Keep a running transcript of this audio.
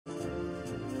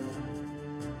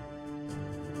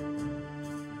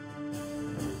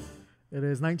It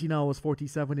is 19 hours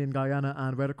 47 in Guyana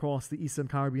and right across the Eastern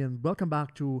Caribbean. Welcome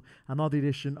back to another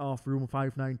edition of Room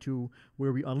 592,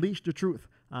 where we unleash the truth.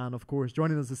 And of course,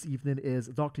 joining us this evening is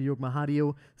Dr. Yog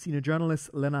Mahadeo, senior journalist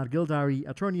Leonard Gildarie,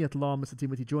 attorney at law Mr.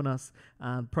 Timothy Jonas,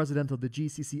 and president of the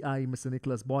GCCI Mr.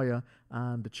 Nicholas Gouveia,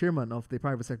 and the chairman of the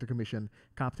Private Sector Commission,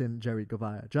 Capt.Gerry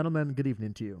Gouveia. Gentlemen, good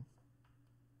evening to you.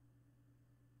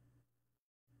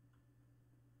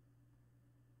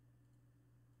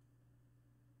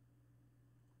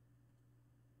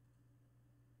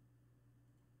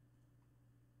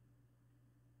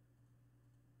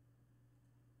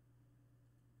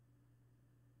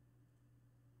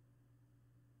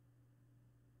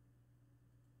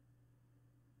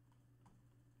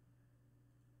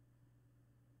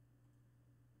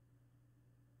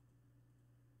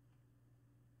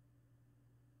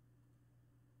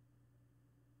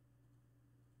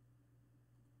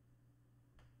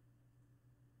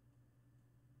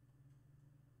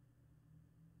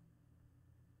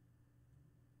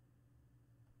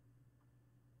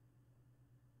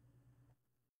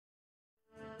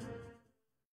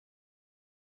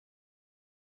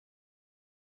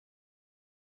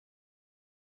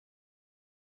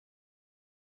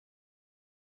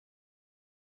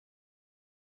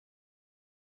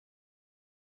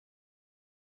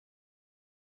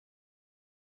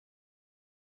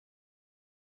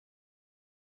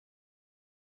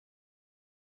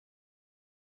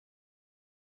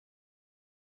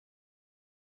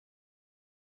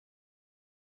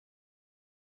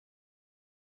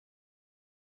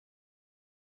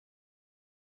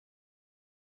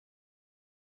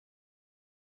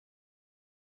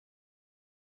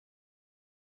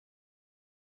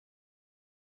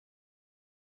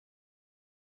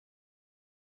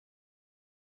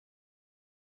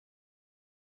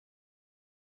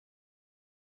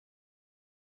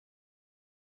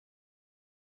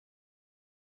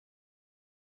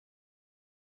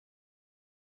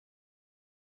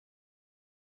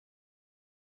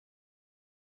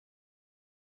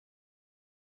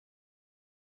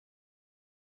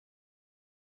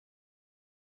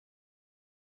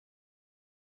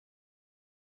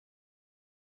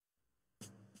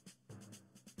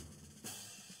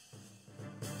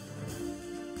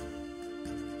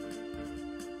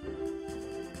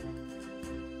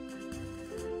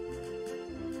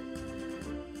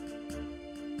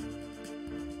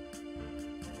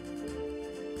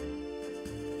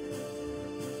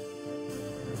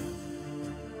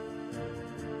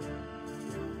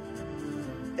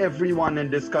 Everyone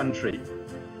in this country.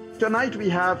 Tonight we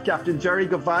have Capt.Gerry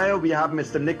Gouveia, we have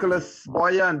Mr. Nicholas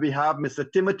Gouveia, and we have Mr.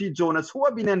 Timothy Jonas, who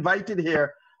have been invited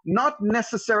here not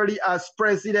necessarily as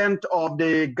president of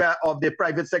the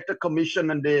Private Sector Commission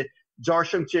and the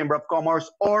Georgetown Chamber of Commerce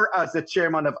or as the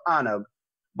chairman of ANUG,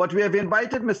 but we have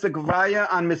invited Mr. Gouveia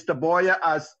and Mr. Gouveia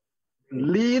as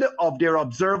lead of their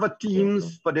observer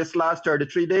teams for this last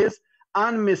 33 days,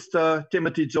 and Mr.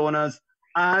 Timothy Jonas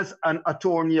as an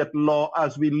attorney at law,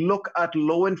 as we look at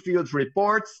Lowenfield's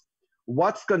reports,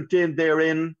 what's contained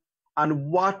therein, and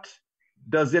what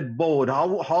does it bode?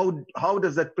 How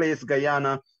does it place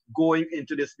Guyana going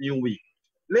into this new week?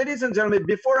 Ladies and gentlemen,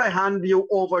 before I hand you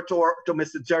over to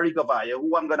Mr. Gerry Gouveia,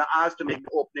 who I'm going to ask to make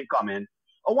the opening comment,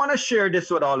 I want to share this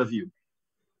with all of you.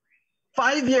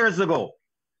 5 years ago,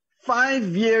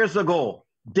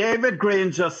 David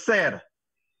Granger said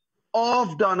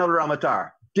of Donald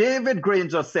Ramotar, David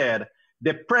Granger said,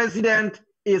 the president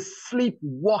is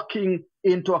sleepwalking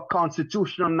into a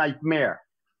constitutional nightmare.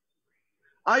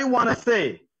 I want to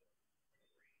say,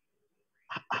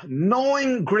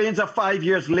 knowing Granger 5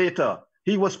 years later,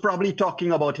 he was probably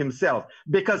talking about himself,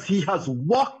 because he has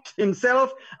walked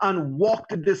himself and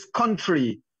walked this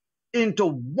country into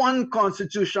one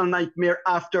constitutional nightmare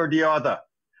after the other.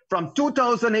 From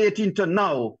 2018 to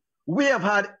now, we have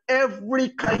had every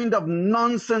kind of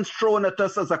nonsense thrown at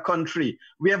us as a country.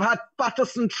 We have had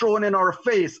Patterson thrown in our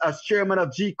face as chairman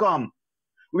of GCOM.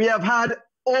 We have had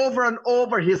over and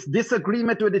over his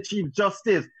disagreement with the Chief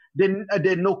Justice,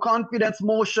 the no confidence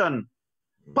motion.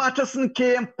 Patterson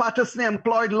came, Patterson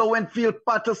employed Lowenfield,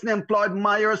 Patterson employed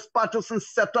Myers, Patterson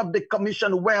set up the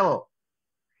commission well.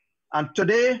 And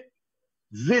today,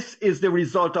 this is the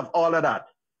result of all of that.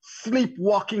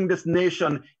 Sleepwalking this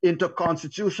nation into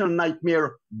constitutional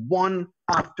nightmare one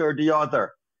after the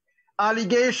other.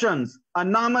 Allegations,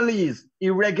 anomalies,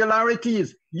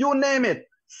 irregularities, you name it.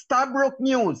 Stabroek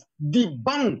News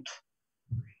debunked,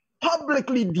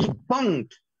 publicly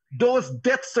debunked those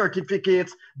death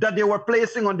certificates that they were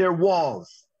placing on their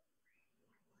walls.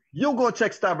 You go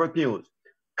check Stabroek News.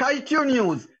 Kaiju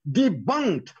News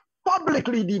debunked,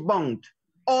 publicly debunked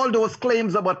all those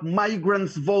claims about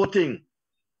migrants voting.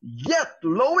 Yet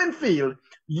Lowenfield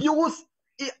used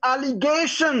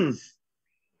allegations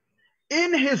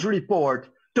in his report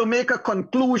to make a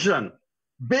conclusion.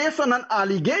 Based on an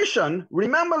allegation,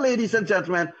 remember, ladies and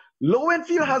gentlemen,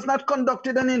 Lowenfield has not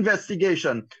conducted an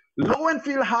investigation.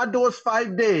 Lowenfield had those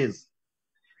 5 days.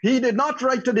 He did not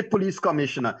write to the police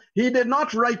commissioner. He did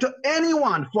not write to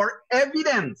anyone for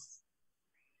evidence.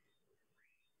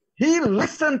 He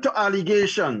listened to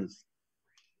allegations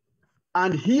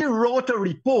and he wrote a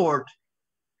report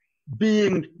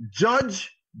being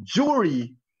judge,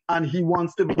 jury, and he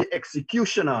wants to be the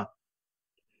executioner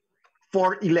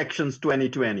for elections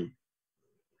 2020.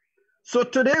 So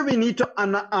today we need to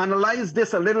analyze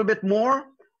this a little bit more.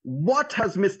 What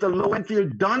has Mr.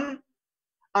 Lowenfield done?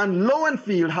 And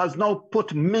Lowenfield has now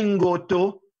put Mingo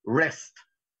to rest.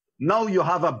 Now you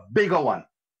have a bigger one,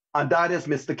 and that is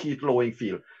Mr. Keith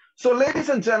Lowenfield. So ladies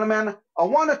and gentlemen, I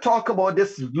want to talk about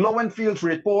this Lowenfield's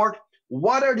report.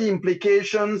 What are the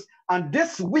implications? And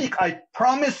this week, I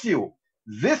promise you,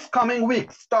 this coming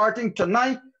week, starting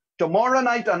tonight, tomorrow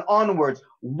night and onwards,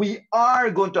 we are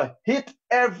going to hit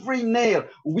every nail.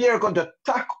 We are going to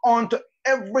tack on to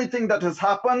everything that has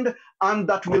happened and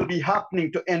that will be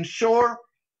happening to ensure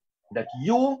that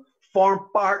you form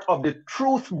part of the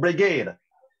Truth Brigade,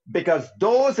 because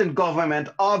those in government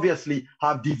obviously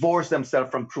have divorced themselves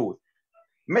from truth.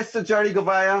 Mr. Gerry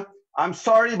Gouveia, I'm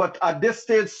sorry, but at this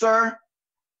stage, sir,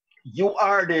 you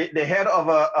are the head of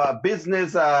a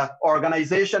business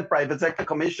organization, private sector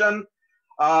commission.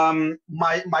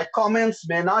 My comments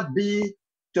may not be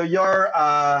to your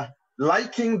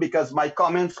liking, because my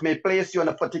comments may place you in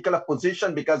a particular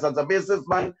position, because as a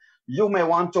businessman, you may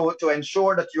want to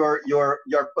ensure that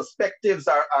your perspectives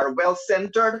are well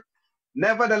centered.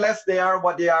 Nevertheless, they are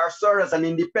what they are, sir. As an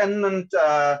independent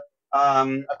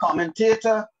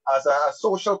commentator, as a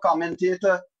social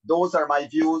commentator, those are my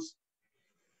views.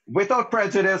 Without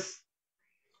prejudice,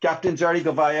 Capt.Gerry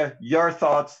Gouveia, your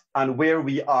thoughts on where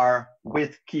we are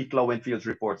with Keith Lowenfield's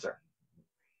report, sir.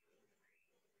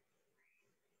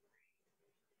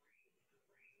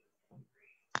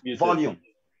 Muted. Volume,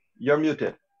 you're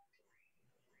muted.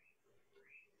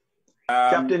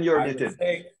 Captain, you're muted.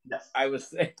 Yes. I would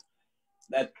say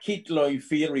that Keith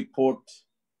Lowenfield report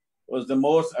was the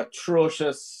most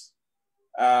atrocious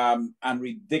and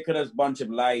ridiculous bunch of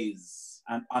lies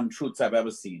and untruths I've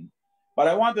ever seen. But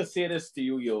I want to say this to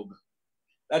you, Yog,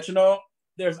 that, you know,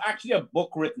 there's actually a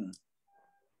book written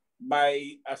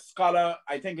by a scholar,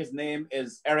 I think his name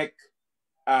is Eric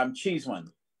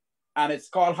Cheeseman, and it's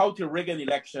called How to Rig an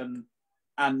Election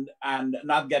and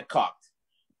Not Get Caught.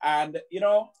 And, you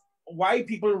know, why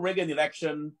people rig an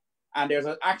election, and there's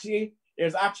actually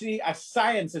a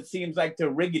science, it seems like, to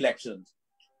rig elections,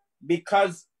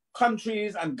 because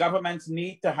countries and governments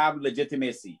need to have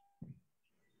legitimacy.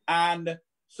 And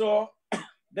so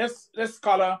this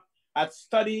scholar had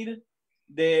studied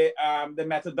the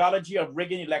methodology of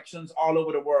rigging elections all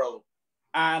over the world.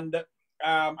 And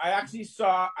I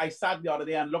sat the other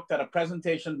day and looked at a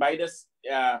presentation by this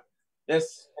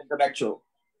intellectual.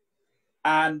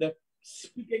 And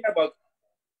speaking about,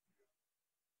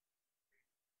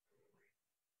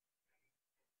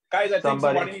 guys, I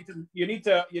think you need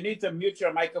to mute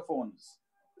your microphones.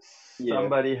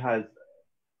 Somebody has.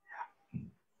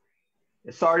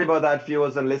 Sorry about that,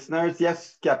 viewers and listeners.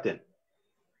 Yes, Captain.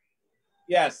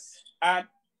 Yes,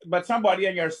 but somebody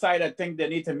on your side, I think they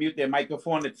need to mute their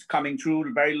microphone. It's coming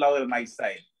through very loud on my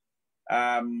side.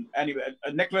 Anyway,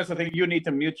 Nicholas, I think you need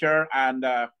to mute your and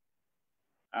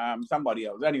somebody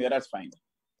else. Anyway, that's fine.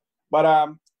 But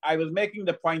I was making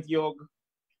the point, Yog,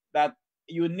 that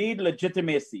you need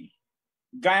legitimacy.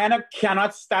 Guyana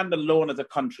cannot stand alone as a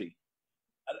country.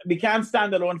 We can't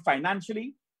stand alone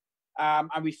financially,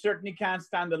 and we certainly can't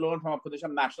stand alone from a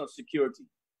position of national security.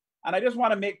 And I just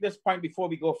want to make this point before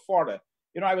we go further.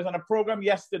 You know, I was on a program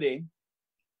yesterday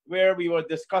where we were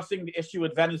discussing the issue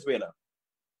with Venezuela.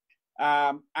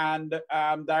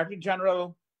 Director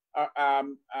General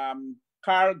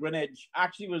Carl Greenidge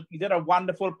he did a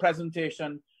wonderful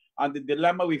presentation on the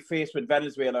dilemma we face with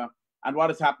Venezuela and what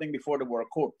is happening before the World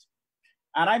Court.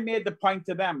 And I made the point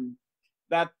to them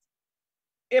that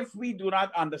if we do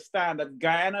not understand that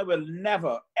Guyana will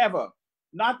never, ever,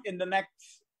 not in the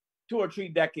next 2 or 3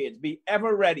 decades, be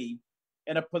ever ready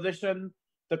in a position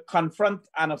to confront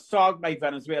an assault by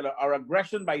Venezuela or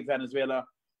aggression by Venezuela,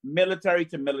 military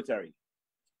to military.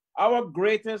 Our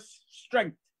greatest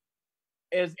strength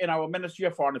is in our Ministry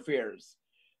of Foreign Affairs,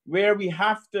 where we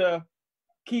have to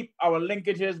keep our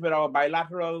linkages with our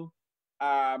bilateral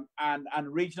and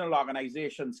regional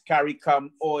organizations,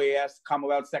 CARICOM, OAS,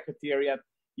 Commonwealth Secretariat,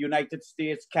 United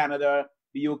States, Canada,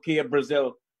 the UK,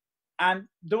 Brazil. And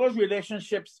those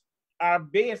relationships are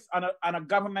based on a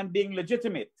government being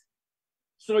legitimate.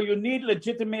 So you need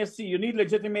legitimacy. You need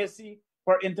legitimacy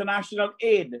for international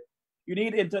aid. You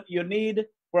need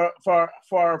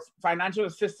for financial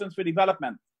assistance for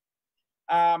development.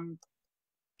 And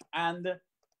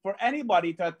for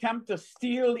anybody to attempt to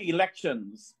steal the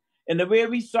elections in the way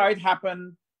we saw it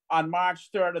happen on March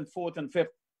 3rd and 4th and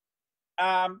 5th,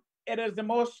 it is the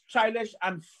most childish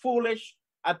and foolish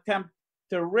attempt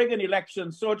to rig an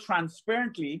election so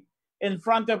transparently in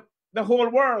front of the whole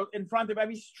world, in front of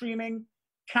every streaming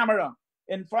camera,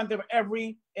 in front of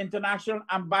every international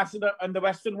ambassador in the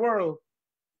Western world,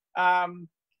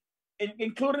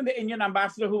 including the Indian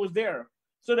ambassador who was there.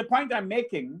 So the point I'm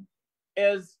making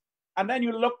is, and then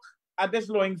you look at this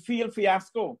Lowenfield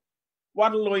fiasco,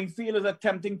 what Lowenfield is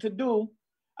attempting to do.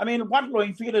 I mean, what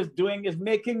Lowenfield is doing is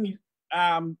making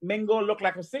Mingo look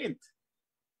like a saint.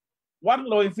 What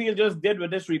Lowenfield just did with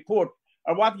this report,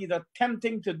 or what he's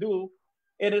attempting to do,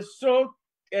 it is so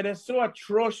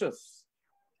atrocious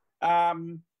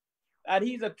that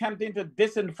he's attempting to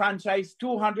disenfranchise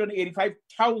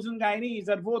 285,000 Guyanese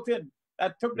that voted,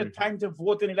 that took the time to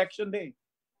vote in election day.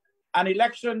 An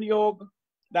election, Yog,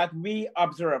 that we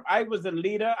observed. I was the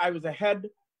leader, I was the head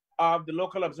of the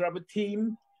local observer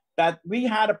team, that we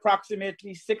had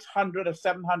approximately 600 or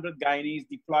 700 Guyanese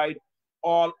deployed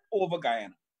all over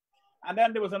Guyana. And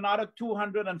then there was another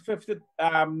 250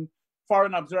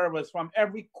 foreign observers from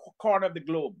every corner of the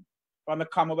globe, from the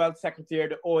Commonwealth Secretary,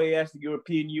 the OAS, the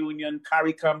European Union,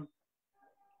 CARICOM.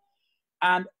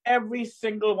 And every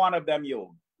single one of them,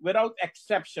 Yog, without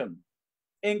exception,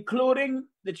 including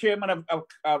the chairman of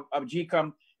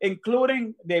GCOM,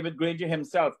 including David Granger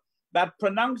himself, that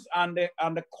pronounced on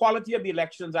the quality of the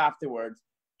elections afterwards,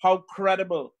 how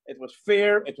credible it was.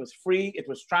 Fair, it was free, it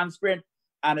was transparent,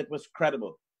 and it was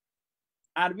credible.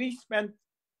 And we spent,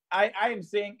 I am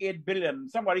saying 8 billion.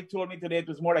 Somebody told me today it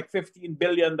was more like $15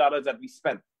 billion that we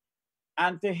spent.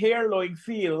 And to hear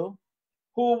Lowenfield,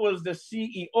 who was the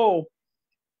CEO,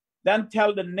 then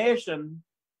tell the nation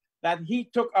that he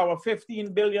took our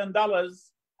 $15 billion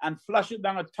and flushed it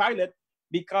down a toilet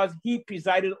because he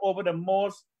presided over the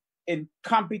most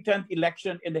incompetent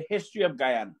election in the history of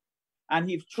Guyana. And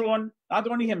he's thrown not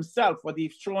only himself, but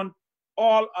he's thrown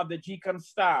all of the GCOM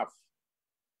staff,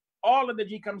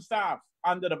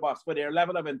 under the bus for their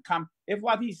level of if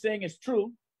what he's saying is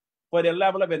true, for their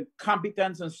level of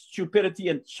incompetence and stupidity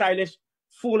and childish,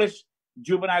 foolish,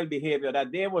 juvenile behavior,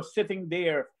 that they were sitting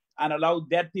there and allow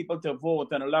dead people to vote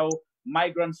and allow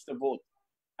migrants to vote.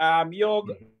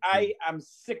 Yog, I am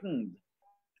sickened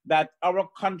that our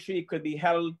country could be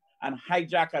held and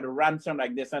hijacked at a ransom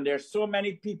like this. And there's so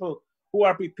many people who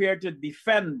are prepared to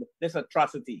defend this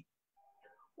atrocity.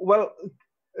 Well,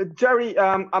 Gerry,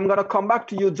 I'm going to come back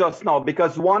to you just now,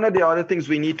 because one of the other things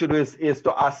we need to do is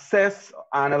to assess,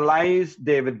 analyze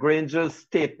David Granger's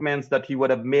statements that he would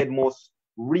have made most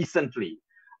recently.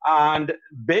 And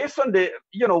based on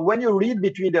when you read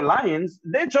between the lines,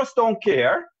 they just don't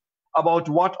care about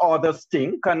what others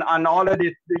think, and all of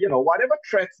it, whatever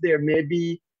threats there may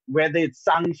be, whether it's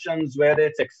sanctions, whether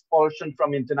it's expulsion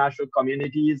from international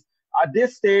communities. At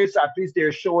this stage, at least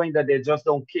they're showing that they just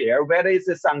don't care. Whether it's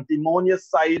a sanctimonious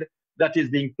side that is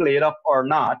being played up or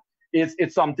not,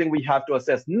 it's something we have to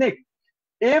assess. Nick,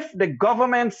 if the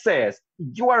government says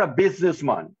you are a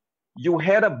businessman, you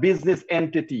had a business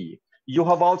entity, you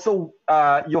have also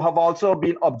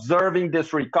been observing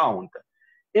this recount.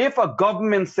 If a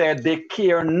government said they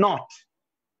care not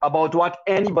about what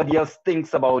anybody else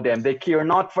thinks about them, they care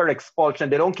not for expulsion,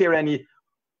 they don't care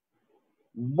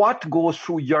what goes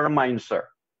through your mind, sir?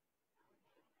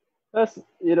 That's,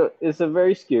 it's a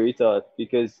very scary thought,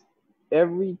 because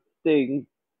everything,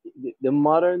 the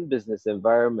modern business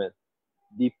environment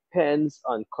depends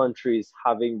on countries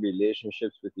having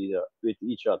relationships with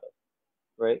each other,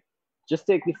 right? Just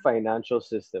take the financial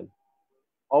system.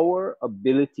 Our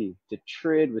ability to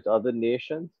trade with other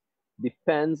nations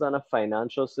depends on a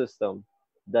financial system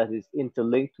that is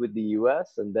interlinked with the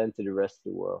US and then to the rest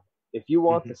of the world. If you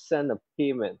want to send a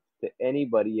payment to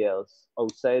anybody else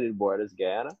outside the borders,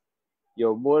 Guyana,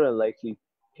 you're more than likely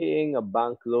paying a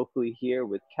bank locally here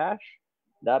with cash.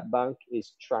 That bank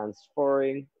is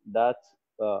transferring that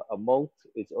amount,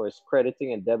 or is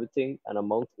crediting and debiting an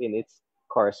amount in its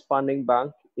corresponding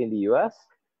bank in the US.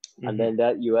 And then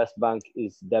that US bank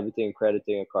is debiting and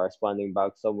crediting a corresponding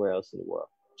bank somewhere else in the world.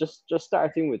 Just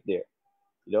starting with there,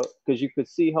 because you could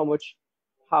see how much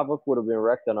havoc would have been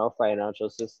wreaked on our financial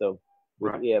system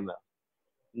with AML.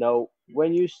 Now,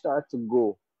 when you start to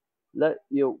go,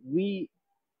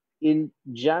 in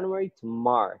January to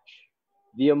March,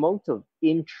 the amount of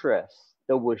interest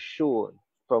that was shown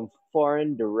from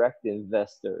foreign direct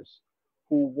investors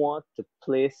who want to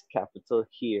place capital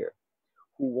here,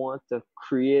 who want to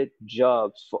create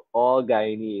jobs for all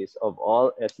Guyanese of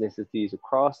all ethnicities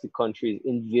across the country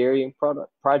in varying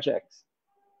projects,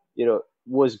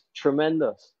 was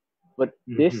tremendous. But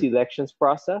this elections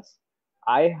process,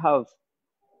 I have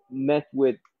met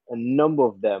with a number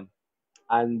of them,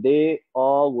 and they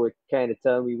all were kind of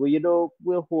telling me, well,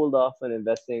 we'll hold off on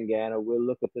investing again, or we'll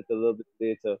look at it a little bit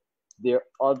later. There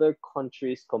are other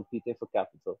countries competing for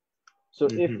capital. So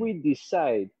if we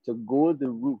decide to go the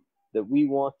route that we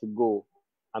want to go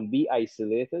and be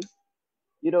isolated,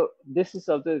 this is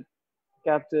something,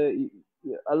 Captain,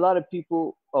 a lot of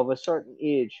people of a certain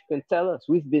age can tell us.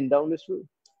 We've been down this route.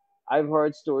 I've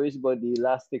heard stories about the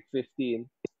Elastic 15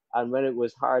 and when it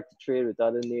was hard to trade with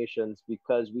other nations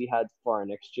because we had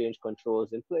foreign exchange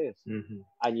controls in place.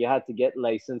 And you had to get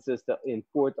licenses to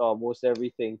import almost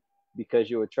everything because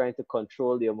you were trying to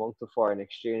control the amount of foreign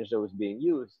exchange that was being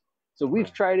used. So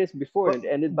we've tried this before and it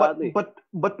ended badly.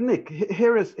 But Nick,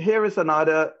 here is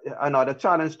another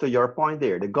challenge to your point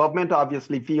there. The government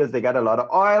obviously feels they got a lot of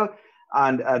oil,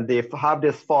 and they have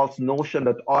this false notion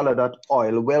that all of that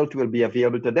oil wealth will be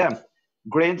available to them.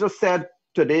 Granger said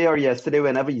today or yesterday,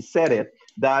 whenever he said it,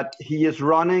 that he is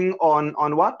running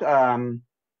on what?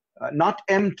 Not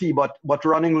empty, but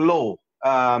running low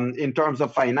in terms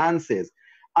of finances.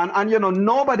 And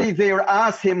nobody there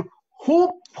asked him,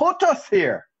 who put us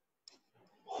here?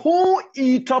 Who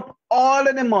eat up all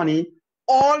of the money,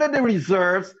 all of the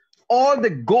reserves, all the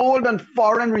gold and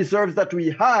foreign reserves that we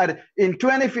had in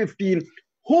 2015?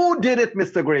 Who did it,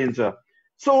 Mr. Granger?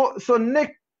 So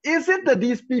Nick, is it that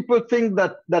these people think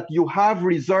that you have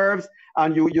reserves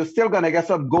and you're still going to get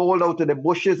some gold out of the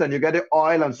bushes and you get the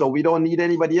oil, and so we don't need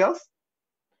anybody else?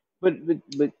 But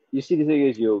you see, the thing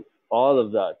is, all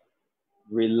of that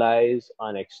relies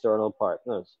on external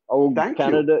partners.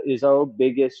 Canada is our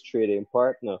biggest trading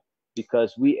partner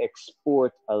because we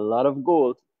export a lot of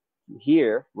gold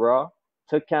here, raw,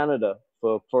 to Canada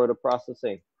for further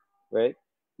processing, right?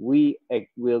 We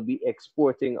will be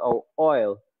exporting our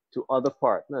oil to other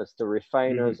partners, to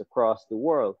refiners across the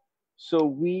world. So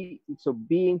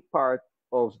being part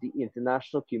of the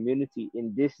international community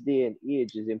in this day and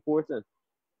age is important.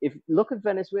 If look at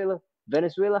Venezuela,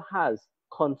 Venezuela has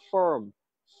confirmed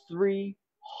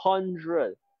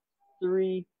 300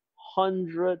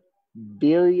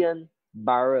 billion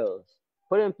barrels.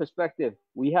 Put it in perspective,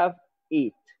 we have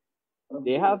 8.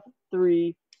 They have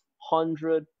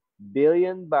 300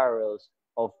 billion barrels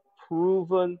of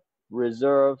proven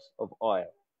reserves of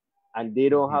oil. And they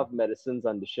don't have medicines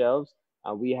on the shelves.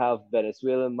 And we have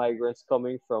Venezuelan migrants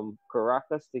coming from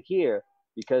Caracas to here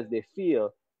because they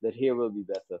feel that here will be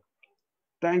better.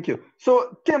 Thank you.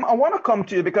 So, Tim, I want to come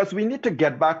to you because we need to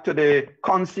get back to the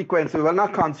consequences. Well,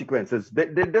 not consequences.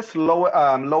 This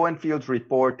Lowenfield's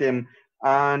report, Tim,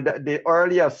 and the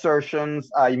early assertions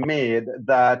I made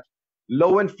that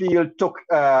Lowenfield took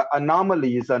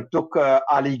anomalies and took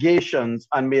allegations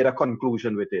and made a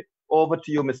conclusion with it. Over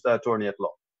to you, Mr. Attorney at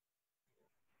Law.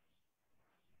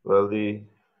 Well, the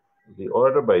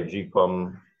order by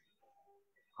GCOM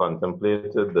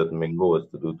contemplated that Mingo was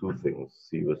to do 2 things.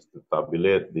 He was to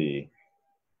tabulate the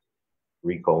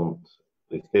recount,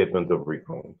 the statement of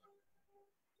recount.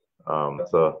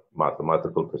 It's a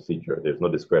mathematical procedure. There's no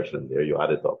discretion there. You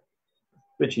add it up,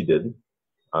 which he did.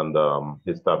 And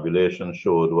his tabulation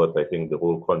showed what I think the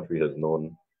whole country has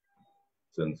known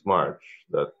since March,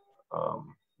 that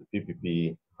the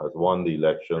PPP has won the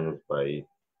elections by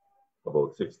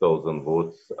about 6,000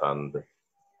 votes and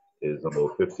is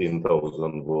about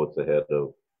 15,000 votes ahead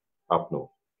of ANUG.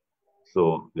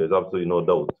 So there's absolutely no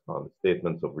doubt on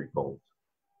statements of recount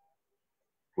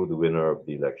who the winner of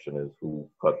the election is, who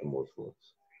got the most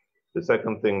votes. The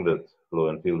second thing that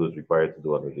Lowenfield was required to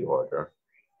do under the order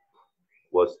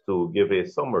was to give a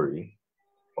summary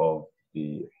of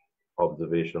the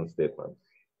observation statements.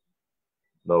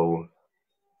 Now,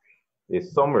 a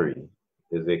summary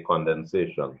is a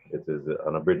condensation. It is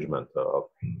an abridgment of,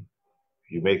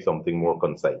 you make something more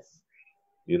concise.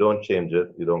 You don't change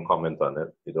it, you don't comment on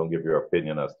it, you don't give your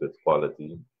opinion as to its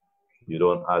quality, you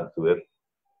don't add to it,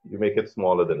 you make it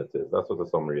smaller than it is. That's what a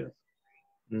summary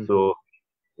is. So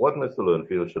what Mr.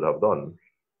 Lowenfield should have done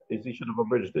is he should have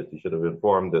abridged it. He should have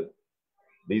informed that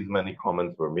these many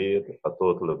comments were made, a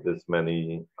total of this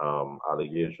many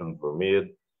allegations were made,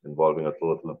 involving a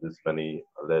total of this many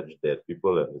alleged dead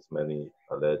people and this many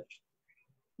alleged.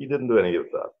 He didn't do any of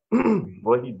that.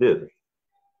 What he did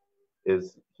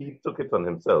is he took it on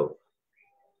himself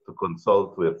to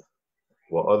consult with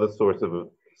what other sources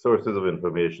of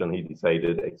information he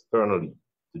decided externally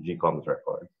to GCOM's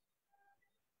records.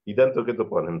 He then took it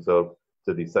upon himself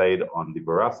to decide on the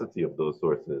veracity of those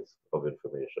sources of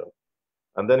information.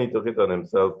 And then he took it on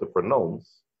himself to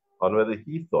pronounce on whether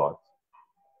he thought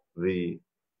the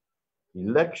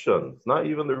elections, not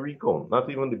even the recount, not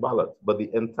even the ballots, but the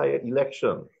entire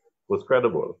election was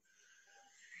credible.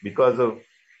 Because of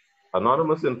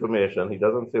anonymous information, he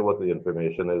doesn't say what the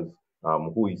information is,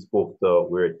 who he spoke to,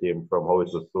 where it came from, how it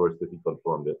was sourced, if he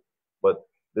confirmed it. But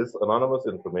this anonymous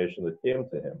information that came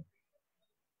to him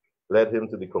led him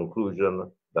to the conclusion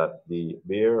that the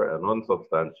bare and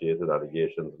unsubstantiated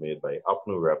allegations made by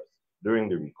APNU reps during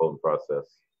the recount process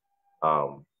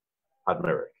had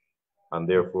merit. And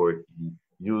therefore, he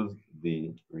used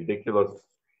the ridiculous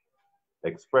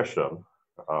expression,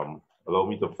 allow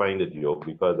me to find it, Yog,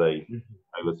 because I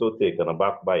was so taken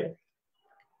aback by it.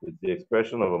 It's the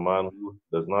expression of a man who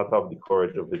does not have the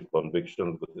courage of his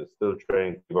convictions, but is still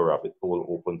trying to keep a rabbit hole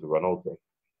open to run out of.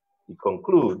 He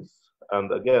concludes,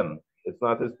 and again, it's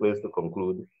not his place to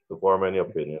conclude, to form any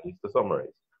opinion, it's to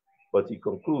summarize. But he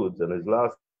concludes, and his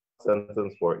last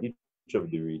sentence for each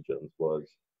of the regions was,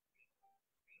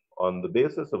 on the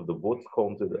basis of the votes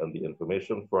counted and the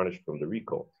information furnished from the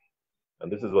recount,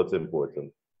 and this is what's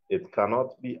important, it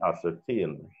cannot be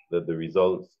ascertained that the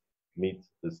results meet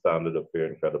the standard of fair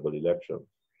and credible elections.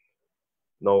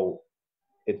 Now,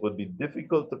 it would be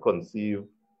difficult to conceive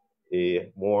a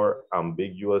more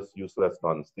ambiguous, useless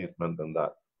non-statement than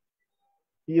that.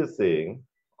 He is saying,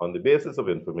 on the basis of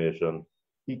information,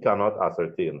 he cannot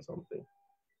ascertain something.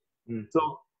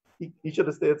 So he should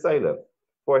have stayed silent.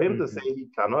 For him to say he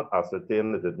cannot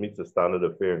ascertain that it meets the standard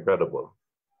of fair and credible,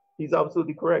 he's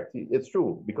absolutely correct. It's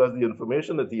true, because the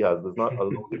information that he has does not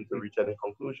allow him to reach any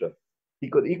conclusion. He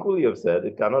could equally have said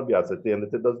it cannot be ascertained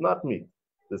that it does not meet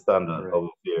the standard of a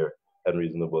fair and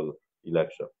reasonable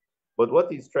election. But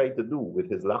what he's trying to do with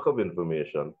his lack of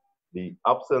information, the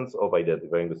absence of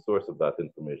identifying the source of that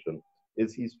information,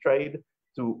 is he's tried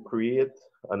to create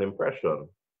an impression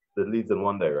that leads in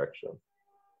one direction.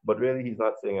 But really, he's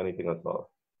not saying anything at all.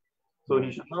 So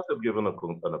he should not have given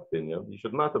an opinion. He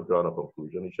should not have drawn a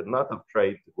conclusion. He should not have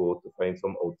tried to go to find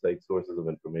some outside sources of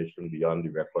information beyond the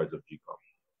records of GCOM.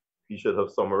 He should have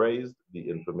summarized the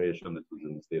information that was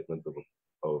in the statement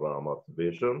of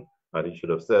observation, and he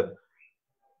should have said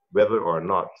whether or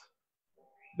not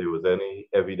there was any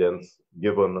evidence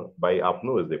given by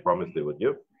APNU as they promised they would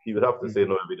give. He would have to say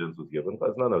no evidence was given,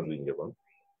 because none has been given.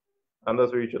 And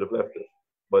that's where he should have left it.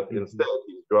 But instead,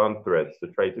 he's drawn threads to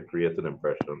try to create an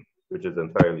impression, which is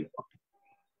entirely false.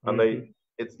 And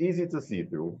it's easy to see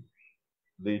through.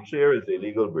 The chair is a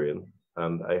legal brain,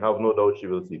 and I have no doubt she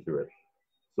will see through it.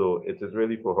 So it is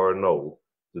really for her now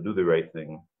to do the right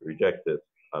thing, reject it,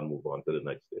 and move on to the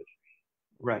next stage.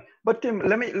 Right. But Tim,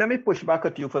 let me push back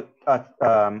at you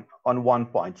on one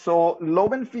point. So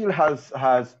Lowenfield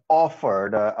has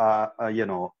offered a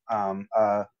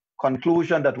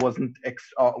conclusion that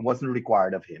wasn't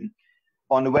required of him,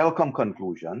 unwelcome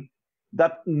conclusion,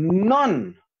 that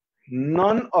none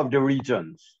of the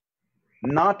regions,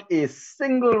 not a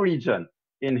single region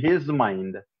in his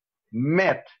mind,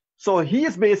 met. So he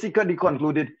has basically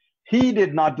concluded he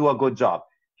did not do a good job.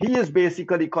 He has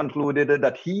basically concluded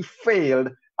that he failed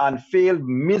and failed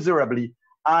miserably.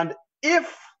 And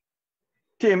if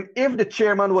the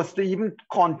chairman was to even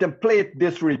contemplate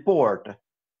this report,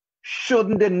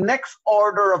 shouldn't the next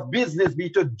order of business be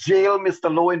to jail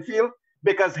Mr. Lowenfield?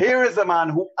 Because here is a man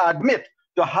who admits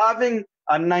to having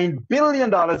a $9 billion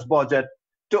budget,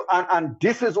 and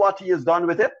this is what he has done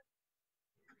with it.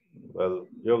 Well,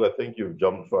 Yog, I think you've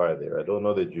jumped far there. I don't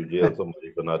know that you jail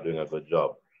somebody for not doing a good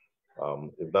job.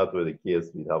 If that were the case,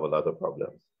 we'd have a lot of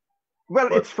problems.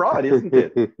 Well, it's fraud, isn't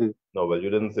it? No, well, you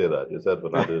didn't say that. You said for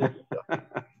not doing a good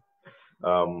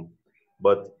job.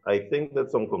 But I think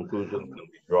that some conclusions can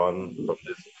be drawn from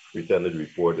this pretended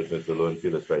report that Mr.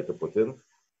 Lowenfield is trying to put in.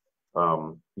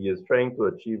 He is trying to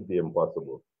achieve the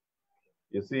impossible.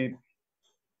 You see,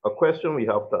 a question we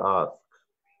have to ask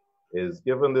is,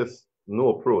 given this new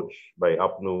approach by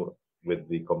APNU with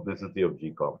the complicity of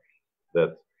GCOM,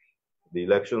 that the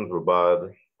elections were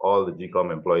bad, all the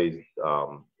GCOM employees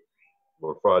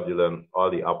were fraudulent,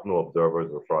 all the APNU observers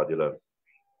were fraudulent,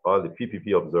 all the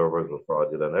PPP observers were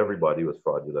fraudulent, everybody was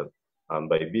fraudulent. And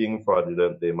by being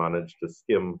fraudulent, they managed to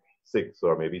skim 6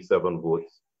 or maybe 7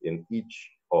 votes in each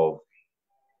of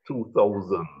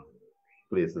 2,000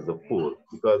 places of poll,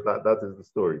 because that is the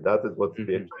story. That is what's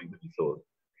trying to be sold.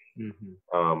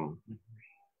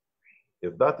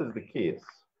 If that is the case,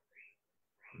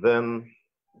 then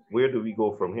where do we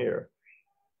go from here?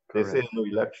 They say a new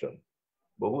election,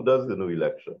 but who does the new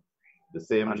election? The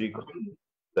same GCOM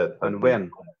that and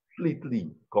when?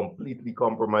 completely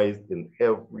compromised in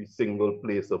every single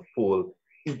place of poll,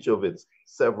 each of its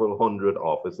several hundred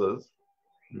officers.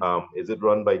 Is it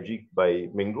run by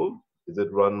Mingo? Is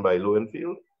it run by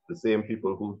Lowenfield? The same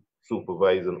people who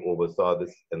supervise and oversaw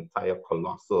this entire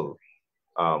colossal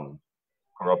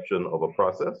corruption of a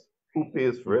process. Who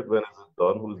pays for it? When is it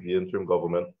done? Who's the interim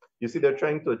government? You see, they're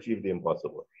trying to achieve the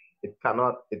impossible. It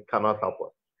cannot happen.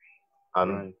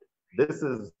 And this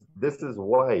is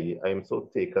why I'm so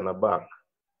taken aback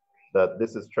that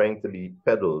this is trying to be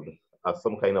peddled as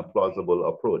some kind of plausible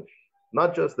approach.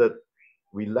 Not just that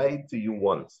we lied to you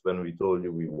once when we told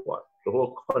you we won. The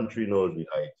whole country knows we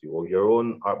lied to you. Or your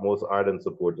own most ardent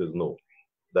supporters know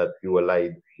that you were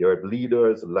lied. Your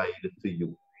leaders lied to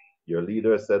you. Your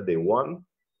leaders said they won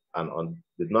and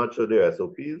did not show their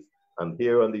SOPs. And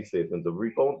here on these statements of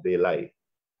recount, they lied.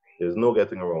 There's no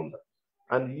getting around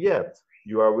that. And yet,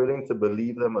 you are willing to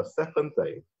believe them a second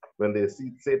time when they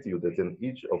say to you that in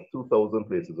each of 2,000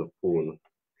 places of poll,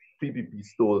 PPP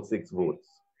stole 6 votes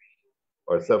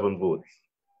or 7 votes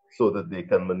so that they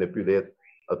can manipulate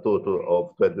a total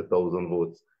of 20,000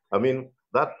 votes. I mean,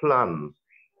 that plan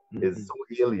is so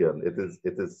alien.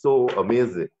 It is so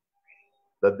amazing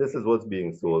that this is what's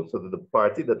being sold, so that the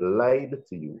party that lied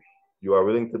to you, you are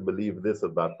willing to believe this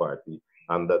of that party,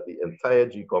 and that the entire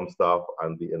GCOM staff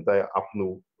and the entire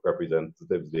ANUG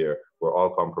representatives there were all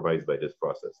compromised by this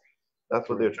process. That's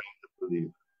what they're trying to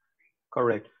believe.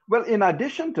 Correct. Well, in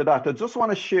addition to that, I just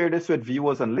want to share this with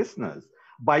viewers and listeners.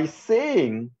 By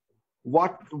saying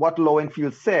what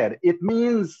Lowenfield said, it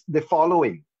means the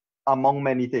following, among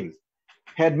many things.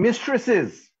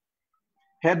 Headmistresses,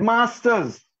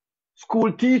 headmasters,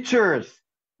 school teachers,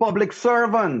 public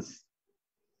servants,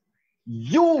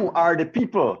 you are the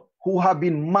people who have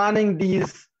been manning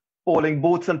these polling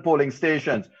booths and polling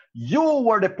stations. You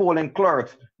were the polling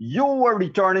clerks. You were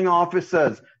returning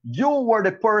officers. You were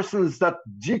the persons that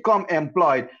GCOM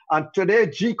employed. And today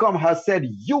GCOM has said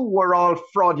you were all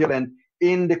fraudulent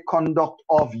in the conduct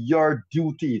of your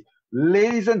duties.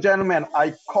 Ladies and gentlemen,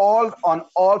 I called on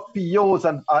all POs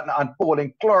and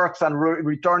polling clerks and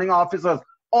returning officers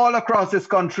all across this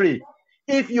country.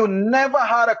 If you never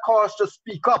had a cause to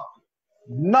speak up,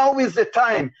 now is the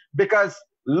time, because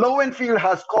Lowenfield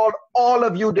has called all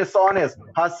of you dishonest,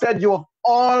 has said you have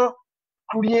all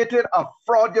created a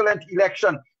fraudulent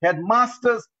election.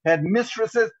 Headmasters,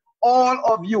 headmistresses, all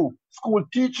of you, school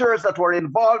teachers that were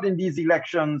involved in these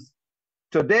elections.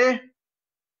 Today,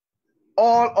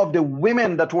 all of the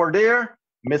women that were there,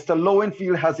 Mr.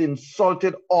 Lowenfield has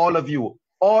insulted all of you.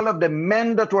 All of the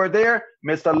men that were there,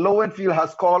 Mr. Lowenfield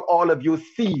has called all of you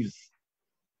thieves.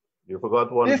 You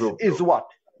forgot one group. This is what?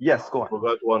 Yes, go on. You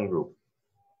forgot one group.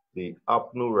 The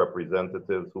ANUG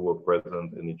representatives who were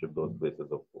present in each of those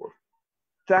places of poll.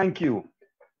 Thank you.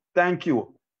 Thank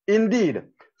you. Indeed.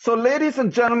 So, ladies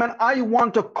and gentlemen, I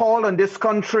want to call on this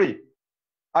country.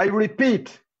 I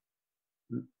repeat,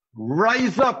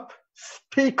 rise up,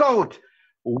 speak out.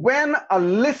 When a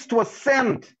list was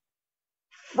sent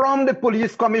from the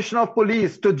police commissioner of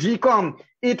police to GCOM,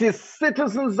 it is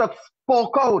citizens that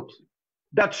spoke out,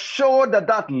 that showed that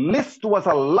that list was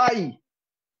a lie.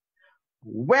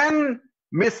 When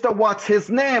Mr. What's his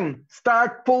name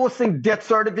start posting death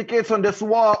certificates on this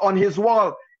wall, on his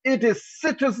wall, it is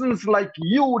citizens like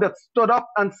you that stood up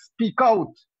and speak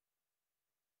out.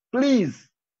 Please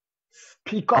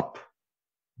speak up.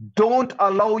 Don't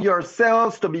allow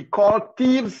yourselves to be called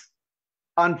thieves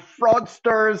and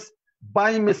fraudsters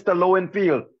by Mr.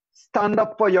 Lowenfield. Stand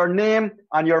up for your name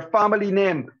and your family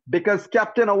name, because,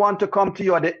 Captain, I want to come to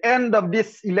you at the end of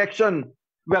this election.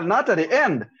 Well, not at the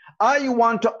end. I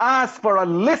want to ask for a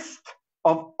list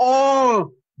of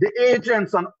all the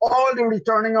agents and all the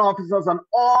returning officers and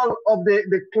all of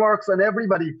the clerks and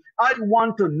everybody. I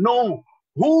want to know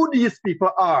who these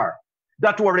people are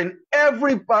that were in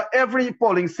every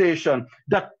polling station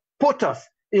that put us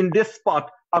in this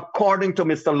spot according to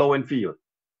Mr. Lowenfield.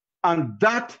 And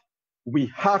that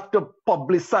we have to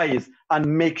publicize and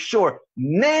make sure,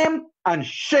 name and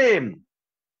shame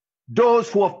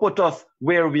those who have put us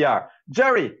where we are.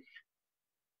 Gerry,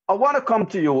 I want to come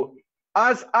to you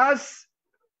as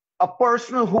a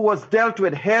person who was dealt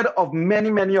with head of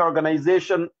many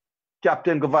organizations,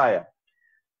 Captain Gouveia.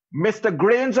 Mr.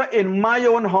 Granger, in my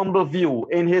own humble view,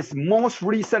 in his most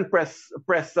recent press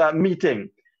meeting,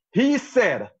 he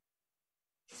said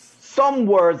some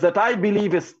words that I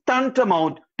believe is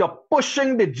tantamount to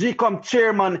pushing the GCOM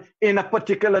chairman in a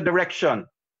particular direction.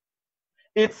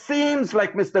 It seems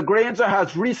like Mr. Granger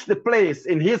has reached the place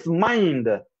in his mind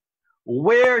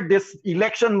where this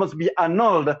election must be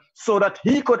annulled so that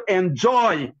he could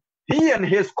enjoy, he and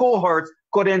his cohorts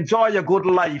could enjoy a good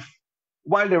life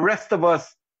while the rest of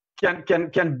us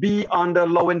can be under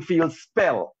Lowenfield's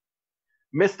spell.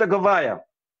 Mr. Gouveia,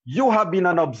 you have been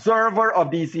an observer of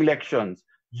these elections.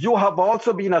 You have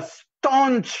also been a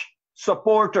staunch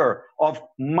supporter of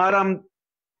Madam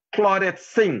Claudette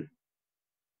Singh.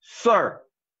 Sir,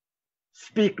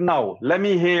 speak now. Let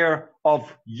me hear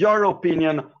of your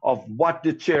opinion of what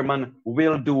the chairman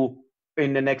will do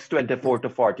in the next 24 to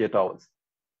 48 hours.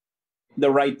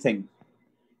 The right thing.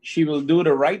 She will do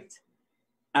the right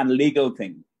and legal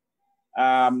thing.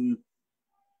 And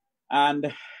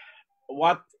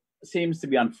what seems to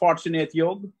be unfortunate,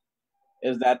 Yog,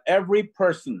 is that every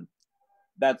person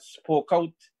that spoke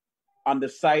out on the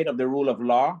side of the rule of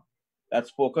law, that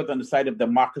spoke out on the side of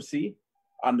democracy,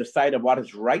 on the side of what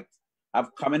is right,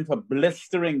 have come in for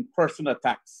blistering personal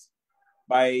attacks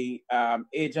by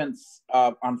agents,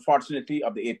 unfortunately,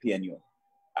 of the APNU.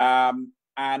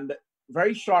 And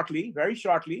very shortly,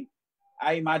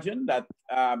 I imagine that,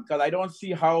 because I don't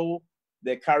see how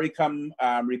the CARICOM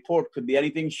report could be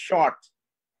anything short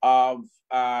of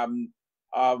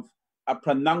a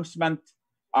pronouncement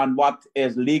on what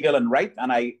is legal and right,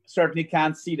 and I certainly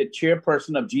can't see the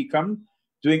chairperson of GCOM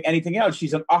doing anything else.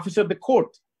 She's an officer of the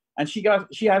court, and she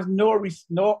has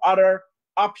no other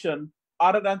option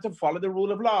other than to follow the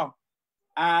rule of law.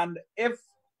 And if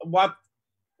what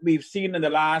we've seen in the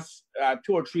last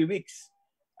 2 or 3 weeks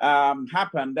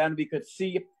happened, then we could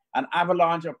see an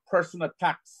avalanche of personal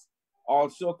attacks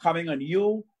also coming on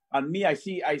you, on me. I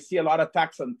see a lot of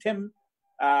attacks on Tim.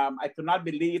 I could not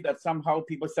believe that somehow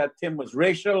people said Tim was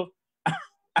racial,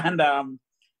 and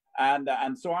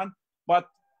so on. But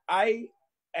I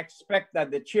expect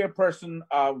that the chairperson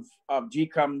of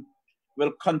GCOM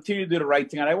will continue to do the right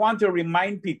thing. And I want to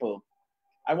remind people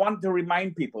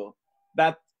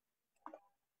that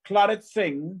Claudette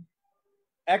Singh,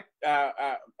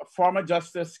 former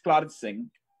Justice Claudette Singh,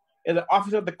 is an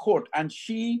officer of the court, and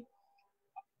she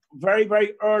very,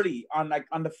 very early on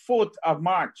the 4th of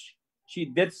March, she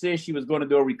did say she was going to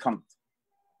do a recount.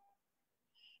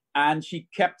 And she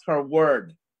kept her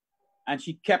word.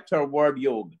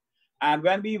 Yog. And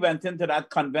when we went into that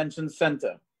convention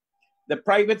center, the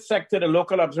private sector, the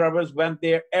local observers went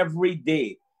there every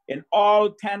day. In all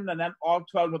 10 and then all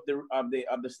 12 of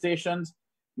the stations,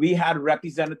 we had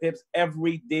representatives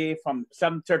every day from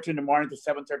 7:30 in the morning to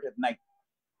 7:30 at night.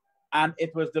 And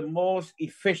it was the most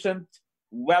efficient,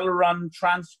 well-run,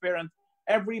 transparent.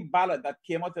 Every ballot that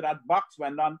came out of that box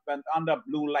went under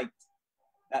blue light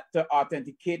to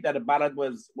authenticate that the ballot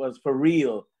was for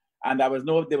real, and there was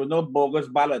no bogus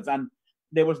ballots, and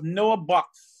there was no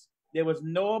box that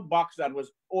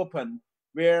was open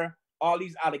where all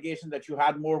these allegations that you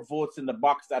had more votes in the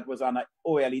box that was on an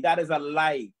OLE. That is a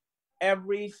lie.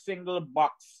 Every single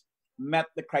box met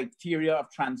the criteria of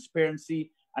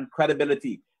transparency and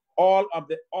credibility. All of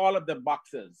the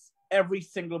boxes, every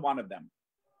single one of them.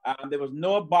 There was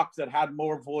no box that had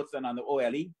more votes than on the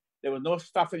OLE. There was no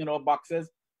stuffing in all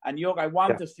boxes. And Yog, I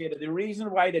want to say that the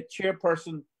reason why the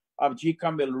chairperson of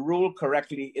GCOM will rule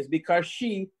correctly is because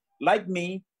she, like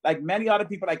me, like many other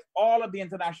people, like all of the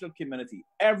international community,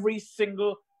 every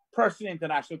single person in the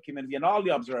international community and all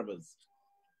the observers,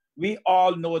 we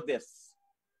all know this,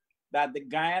 that the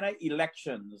Guyana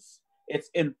elections, it's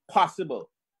impossible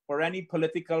for any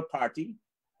political party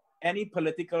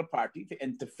to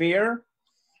interfere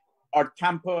or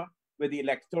tamper with the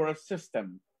electoral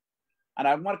system. And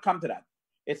I want to come to that.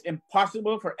 It's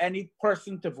impossible for any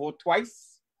person to vote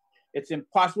twice. It's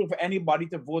impossible for anybody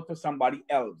to vote for somebody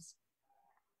else,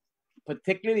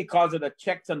 particularly because of the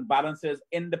checks and balances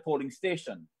in the polling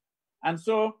station. And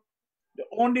so the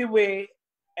only way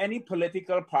any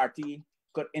political party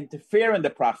could interfere in the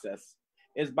process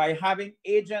is by having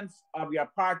agents of your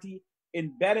party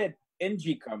embedded in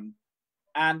GCOM.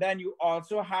 And then you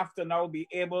also have to now be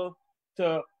able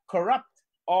to corrupt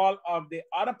all of the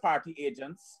other party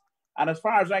agents. And as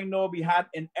far as I know, we had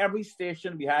in every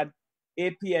station, we had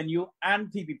APNU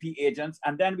and PPP agents,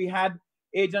 and then we had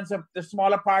agents of the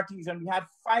smaller parties, and we had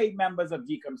 5 members of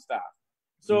GCOM staff.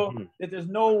 So there is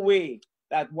no way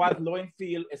that what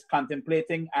Lowenfield is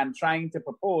contemplating and trying to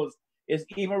propose is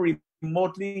even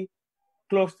remotely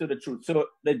close to the truth. So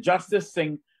the justice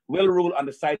thing will rule on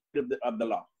the side of the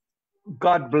law.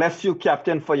 God bless you,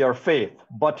 Captain, for your faith.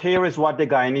 But here is what the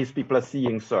Guyanese people are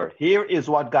seeing, sir. Here is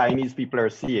what Guyanese people are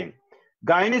seeing.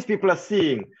 Guyanese people are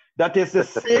seeing that it's the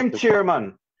same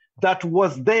chairman that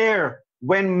was there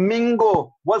when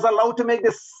Mingo was allowed to make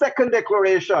the second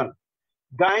declaration.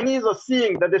 Guyanese are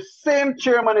seeing that the same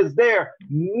chairman is there,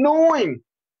 knowing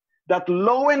that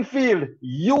Lowenfield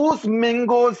used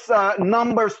Mingo's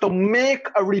numbers to make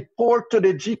a report to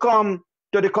the GCOM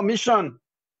to the commission.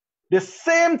 The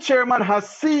same chairman has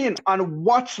seen and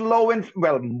watched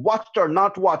watched or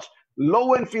not watched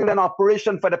Lowenfield in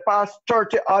operation for the past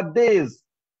 30 odd days.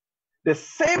 The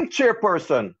same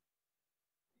chairperson,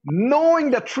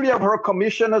 knowing that 3 of her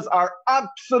commissioners are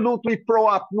absolutely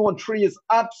pro-APNU and 3 is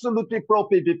absolutely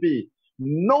pro-PPP,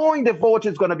 knowing the vote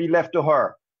is going to be left to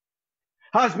her,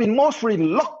 has been most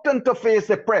reluctant to face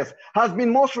the press, has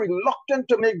been most reluctant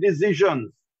to make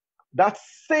decisions. That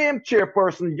same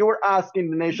chairperson, you're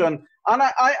asking the nation, and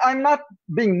I'm not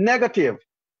being negative,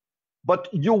 but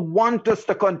you want us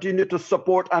to continue to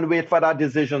support and wait for that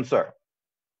decision, sir.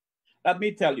 Let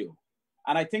me tell you,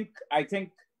 and I think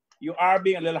you are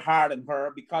being a little hard on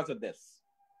her because of this.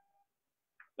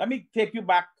 Let me take you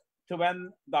back to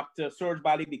when Dr. Suraj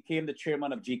Bali became the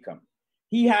chairman of GCOM.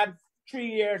 He had 3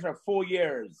 years or 4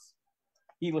 years.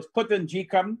 He was put in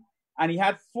GCOM, and he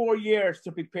had 4 years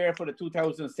to prepare for the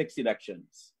 2006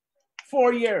 elections.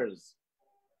 4 years.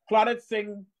 Claudette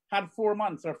Singh had 4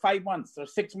 months or 5 months or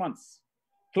 6 months.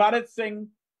 Claudette Singh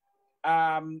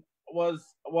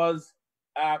was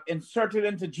inserted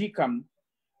into GCOM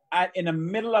in the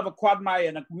middle of a quagmire,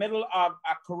 in the middle of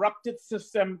a corrupted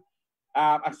system,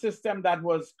 a system that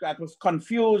was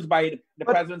confused by the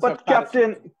presence of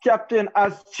Captain,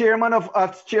 as chairman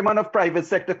of private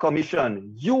sector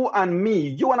commission, you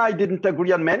and I didn't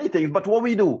agree on many things, but what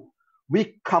we do,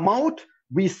 we come out,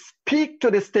 we speak to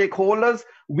the stakeholders,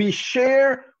 we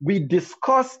share, we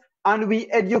discuss, and we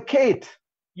educate.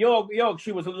 Yog,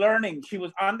 she was learning, she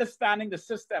was understanding the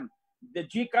system. The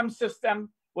GCOM system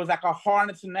was like a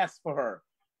hornet's nest for her,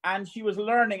 and she was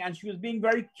learning, and she was being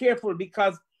very careful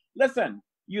because, listen,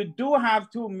 you do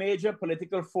have 2 major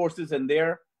political forces in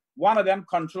there. One of them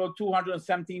controlled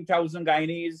 217,000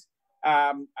 Guyanese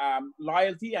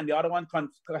loyalty, and the other one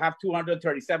have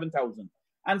 237,000.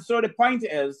 And so the point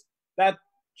is that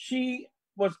she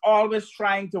was always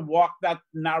trying to walk that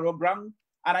narrow ground.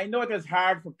 And I know it is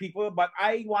hard for people, but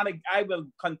I will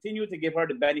continue to give her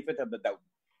the benefit of the doubt.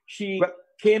 She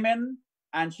came in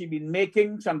and she's been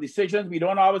making some decisions. We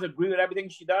don't always agree with everything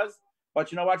she does,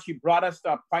 but you know what? She brought us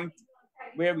to a point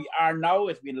where we are now.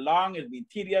 It's been long, it's been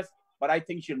tedious, but I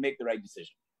think she'll make the right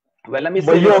decision. Well, let me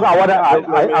say this. I want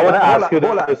to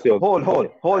ask you.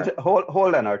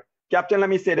 Hold, Leonard. Captain, let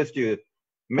me say this to you.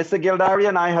 Mr. Gildarie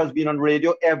and I has been on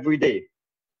radio every day,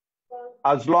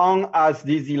 as long as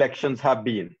these elections have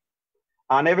been.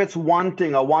 And if it's one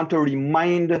thing, I want to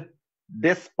remind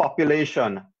this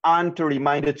population and to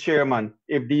remind the chairman,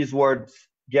 if these words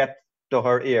get to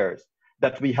her ears,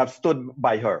 that we have stood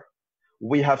by her.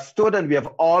 We have stood and we have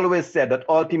always said that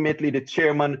ultimately the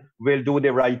chairman will do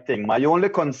the right thing. My only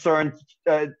concern,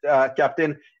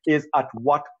 Captain, is at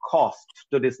what cost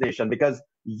to this nation? Because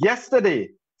yesterday,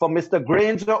 for Mr.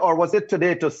 Granger, or was it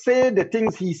today, to say the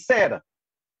things he said,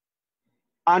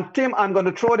 and Tim, I'm going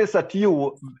to throw this at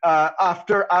you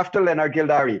after Leonard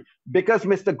Gildarie, because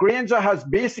Mr. Granger has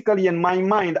basically, in my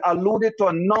mind, alluded to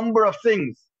a number of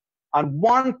things. And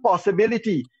one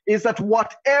possibility is that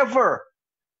whatever,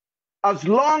 as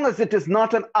long as it is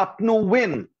not an APNU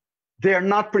win, they're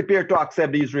not prepared to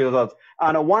accept these results.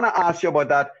 And I want to ask you about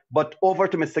that, but over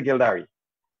to Mr. Gildarie.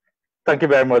 Thank you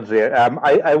very much, Jay.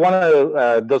 I want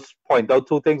to just point out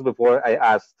 2 things before I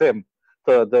ask Tim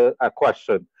a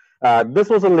question. This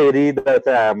was a lady that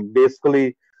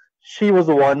basically, she was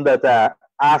the one that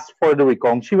asked for the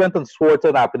recount. She went and swore to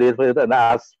an affidavit and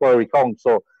asked for a recount.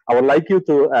 So I would like you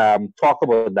to talk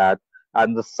about that.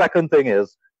 And the second thing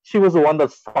is, she was the one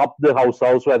that stopped the house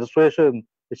registration.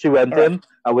 She went in,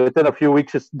 and within a few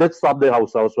weeks, she did stop the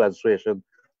house registration.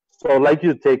 So I'd like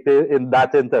you to take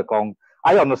that into account.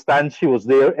 I understand she was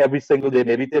there every single day.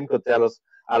 Maybe Tim could tell us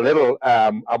a little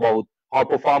about her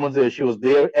performance there. She was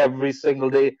there every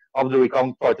single day of the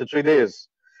recount, 33 days.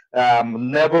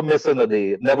 Never missing a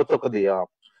day, never took a day off.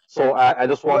 So I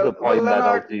just want to point that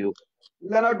out to you.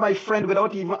 Leonard, my friend,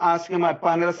 without even asking my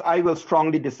panelists, I will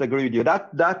strongly disagree with you.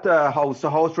 That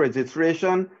house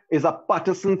registration is a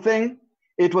partisan thing.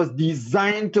 It was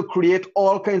designed to create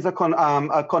all kinds of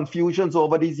confusions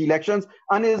over these elections,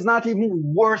 and it is not even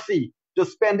worthy to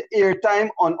spend airtime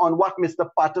on what Mr.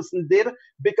 Patterson did,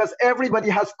 because everybody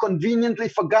has conveniently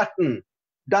forgotten,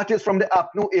 that is from the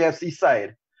APNU AFC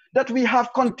side, that we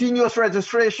have continuous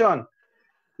registration.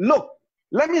 Look,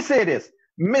 let me say this.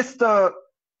 Mr.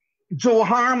 Joe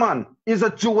Harman is a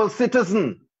dual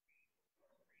citizen.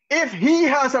 If he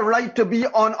has a right to be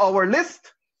on our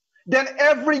list, then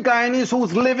every Guyanese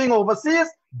who's living overseas,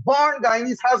 born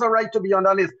Guyanese, has a right to be on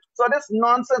the list. So this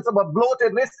nonsense of a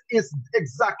bloated list is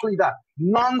exactly that.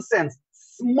 Nonsense,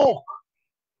 smoke,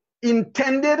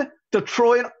 intended to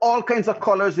throw in all kinds of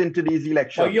colors into these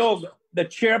elections. So the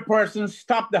chairperson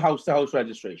stopped the house-to-house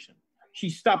registration. She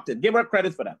stopped it. Give her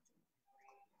credit for that.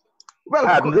 Well,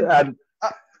 And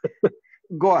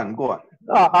go on.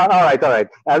 all right.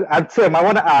 And Tim, I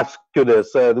want to ask you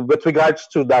this with regards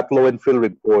to that Lowenfield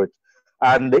report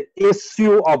and the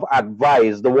issue of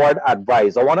advice, the word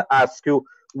advice. I want to ask you,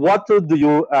 what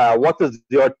is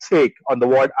your take on the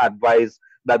word advice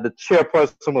that the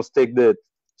chairperson must take the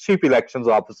chief elections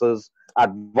officer's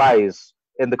advice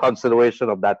in the consideration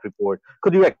of that report?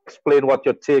 Could you explain what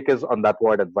your take is on that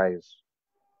word advice?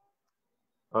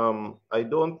 I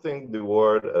don't think the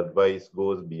word advice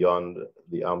goes beyond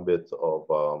the ambit of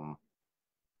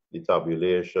the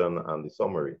tabulation and the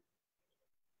summary.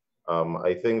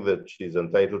 I think that she's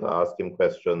entitled to ask him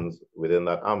questions within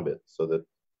that ambit, so that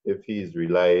if he's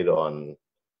relied on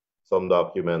some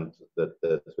document that's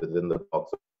within the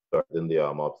box or within the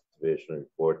observation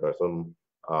report or some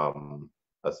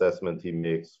assessment he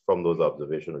makes from those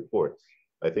observation reports,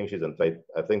 I think she's entitled.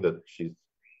 I think that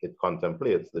it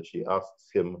contemplates that she asks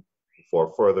him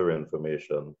for further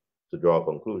information to draw a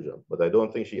conclusion. But I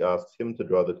don't think she asks him to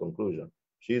draw the conclusion.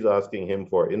 She's asking him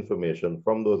for information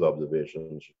from those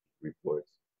observation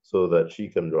reports so that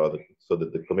so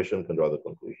that the commission can draw the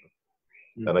conclusion.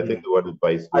 Mm-hmm. And I think the word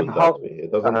advice goes that way.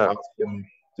 It doesn't ask him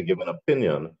to give an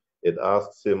opinion. It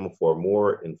asks him for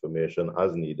more information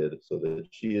as needed so that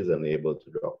she is enabled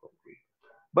to draw a conclusion.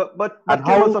 But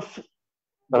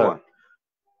go on.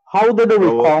 How did the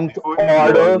recount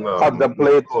order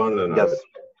contemplate?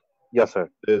 Yes, sir.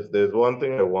 There's one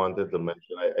thing I wanted to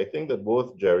mention. I think that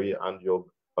both Gerry and Yog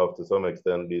have to some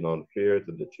extent been unfair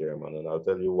to the chairman, and I'll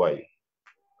tell you why.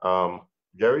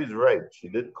 Gerry's right. She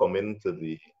did come into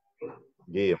the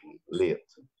game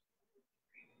late,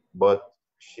 but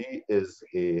she's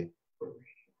a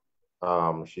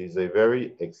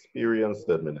very experienced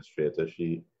administrator.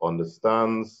 She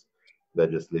understands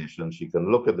legislation. She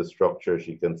can look at the structure.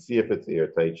 She can see if it's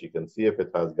airtight. She can see if it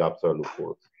has gaps or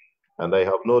loopholes. And I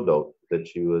have no doubt that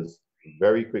she was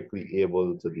very quickly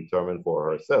able to determine for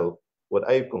herself what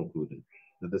I've concluded,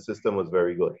 that the system was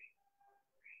very good.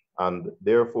 And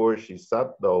therefore, she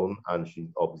sat down and she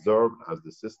observed as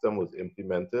the system was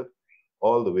implemented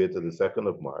all the way to the 2nd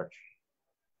of March,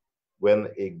 when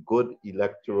a good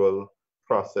electoral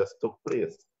process took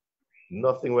place.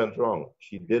 Nothing went wrong.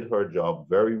 She did her job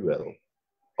very well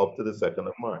up to the 2nd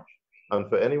of March. And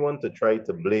for anyone to try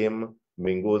to blame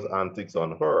Mingo's antics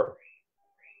on her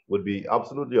would be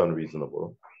absolutely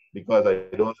unreasonable, because I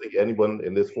don't think anyone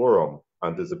in this forum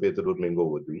anticipated what Mingo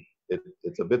would do.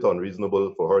 It's a bit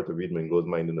unreasonable for her to read Mingo's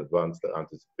mind in advance to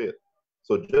anticipate.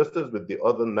 So just as with the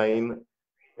other 9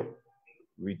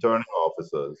 returning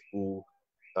officers who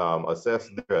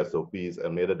assessed their SOPs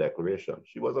and made a declaration,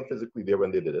 she wasn't physically there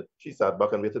when they did it. She sat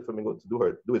back and waited for Mingo to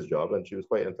do his job, and she was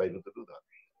quite entitled to do that.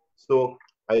 So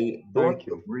I don't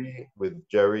agree with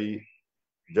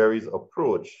Gerry's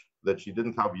approach that she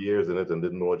didn't have years in it and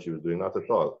didn't know what she was doing. Not at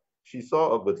all. She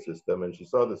saw a good system and she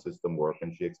saw the system work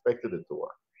and she expected it to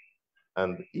work.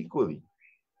 And equally,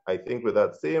 I think with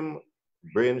that same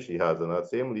brain she has and that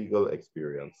same legal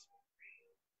experience,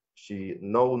 she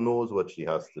now knows what she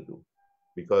has to do.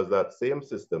 Because that same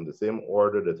system, the same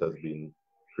order that has been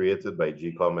created by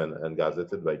GCOM and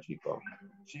gazetted by GCOM,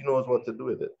 she knows what to do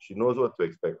with it. She knows what to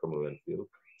expect from Lowenfield.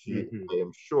 She, I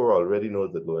am sure, already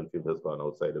knows that Lowenfield has gone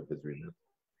outside of his remit.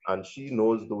 And she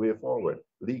knows the way forward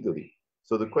legally.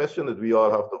 So the question that we all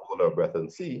have to hold our breath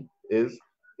and see is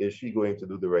she going to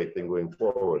do the right thing going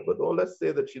forward? But oh, let's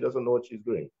say that she doesn't know what she's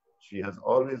doing. She has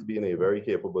always been a very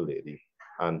capable lady.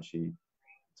 And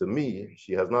to me,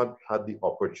 she has not had the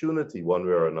opportunity one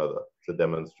way or another to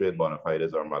demonstrate bona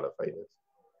fides or mala fides.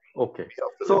 Okay.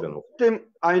 So, Tim,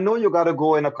 I know you got to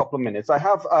go in a couple of minutes.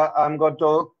 I'm going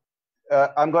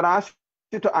to ask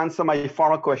you to answer my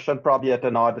former question probably at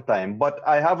another time, but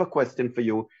I have a question for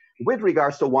you with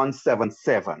regards to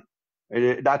 177,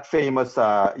 that famous,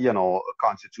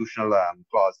 constitutional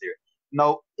clause there.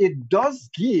 Now, it does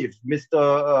give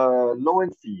Mr.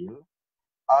 Lowenfield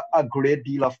a great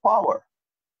deal of power.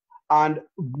 And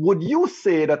would you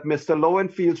say that Mr.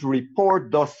 Lowenfield's report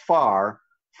thus far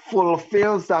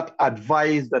fulfills that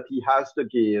advice that he has to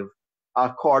give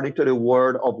according to the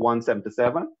word of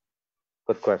 177?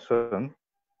 Good question.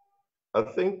 I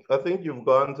think you've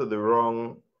gone to the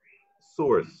wrong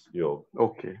source, Yo.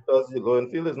 Okay. Because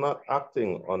Lowenfield is not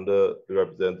acting under the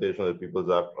Representation of the People's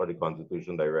Act or the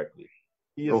Constitution directly.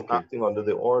 He is acting under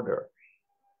the order.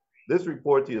 This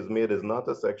report he has made is not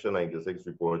a Section 96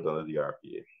 report under the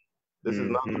RPA. This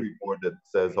is not a report that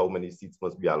says how many seats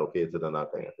must be allocated and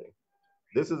that kind of thing.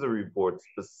 This is a report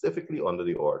specifically under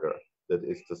the order that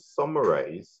is to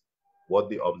summarize what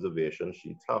the observation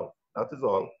sheets have. That is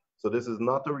all. So this is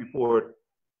not a report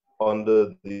under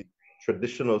the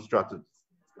traditional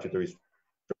statutory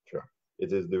structure.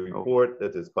 It is the report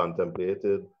that is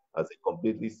contemplated as a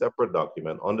completely separate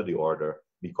document under the order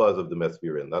because of the mess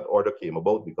we're in. That order came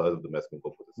about because of the mess we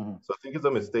put us. So I think it's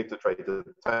a mistake to try to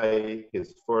tie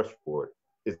his first report,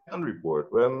 his second report,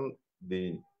 when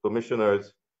the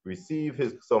commissioners receive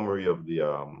his summary of the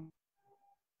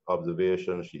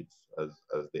observation sheets,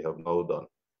 as they have now done,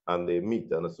 and they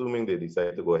meet, and assuming they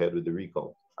decide to go ahead with the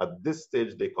recount, at this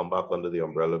stage, they come back under the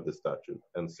umbrella of the statute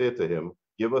and say to him,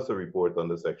 give us a report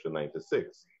under Section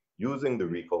 96 using the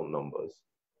recount numbers,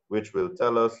 which will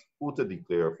tell us who to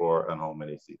declare for and how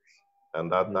many seats.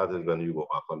 And that is when you go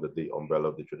back under the umbrella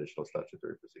of the traditional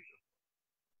statutory procedure.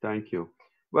 Thank you.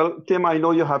 Well, Tim, I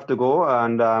know you have to go,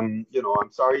 and you know,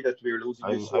 I'm sorry that we're losing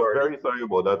you so early. I'm very sorry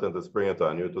about that, and to spring it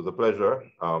on you. It was a pleasure.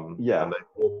 Yeah. And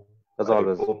I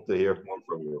hope to hear more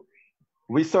from you.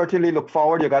 We certainly look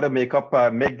forward. You got to make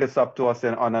this up to us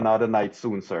on another night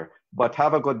soon, sir. But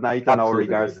have a good night, and our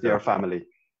regards to your family.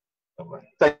 Bye-bye.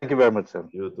 Thank you very much, sir.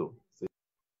 You too.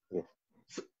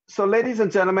 So, ladies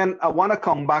and gentlemen, I want to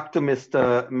come back to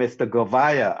Mr.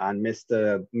 Gouveia and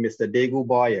Mr. Degu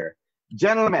Boyer.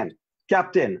 Gentlemen,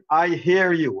 Captain, I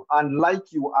hear you. And like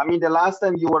you, I mean, the last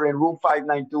time you were in room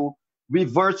 592, we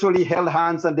virtually held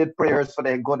hands and did prayers for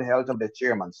the good health of the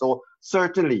chairman. So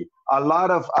certainly, a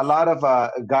lot of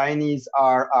Guyanese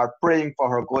are praying for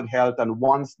her good health and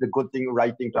wants the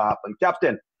right thing to happen.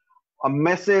 Captain, a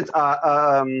message,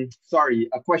 a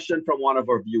question from one of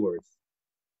our viewers.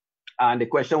 And the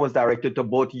question was directed to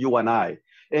both you and I.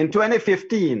 In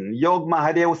 2015, Yog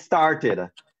Mahadeo started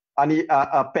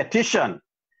a petition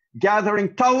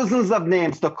gathering thousands of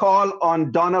names to call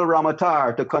on Donald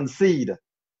Ramotar to concede.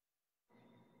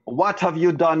 What have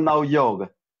you done now, Yog?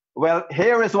 Well,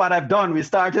 here is what I've done. We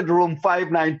started room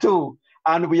 592,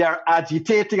 and we are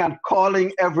agitating and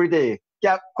calling every day.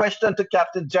 Question to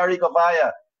Capt.Gerry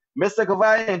Gouveia. Mr.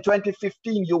 Gouveia, in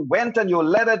 2015, you went and you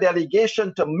led a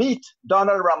delegation to meet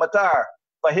Donald Ramotar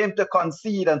for him to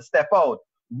concede and step out.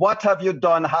 What have you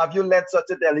done? Have you led such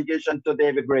a delegation to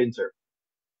David Granger?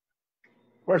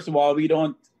 First of all, we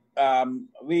don't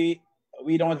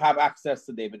have access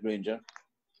to David Granger.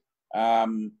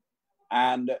 And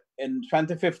in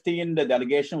 2015, the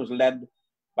delegation was led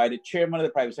by the chairman of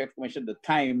the Private Sector Commission at the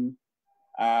time,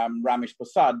 Ramesh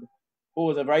Prasad, who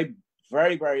was a very,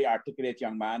 very, very articulate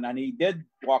young man. And he did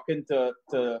walk into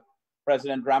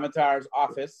President Ramotar's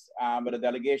office with a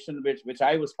delegation which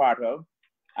I was part of.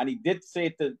 And he did say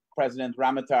to President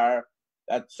Ramotar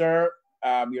that, sir,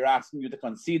 we're asking you to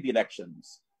concede the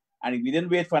elections. And if we didn't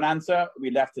wait for an answer,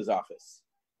 we left his office.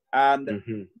 And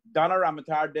Donald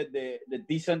Ramotar did the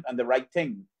decent and the right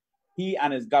thing. He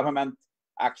and his government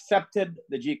accepted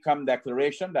the GCOM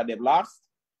declaration that they've lost,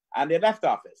 and they left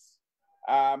office.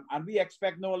 And we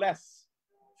expect no less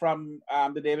from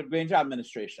the David Granger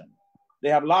administration. They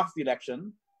have lost the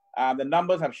election. The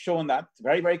numbers have shown that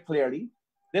very, very clearly.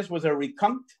 This was a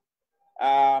recount.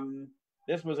 And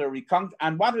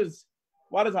what is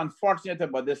unfortunate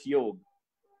about this, Yog,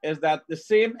 is that the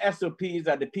same SOPs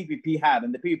that the PPP had,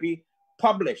 and the PPP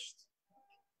published,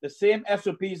 the same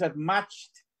SOPs that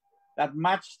matched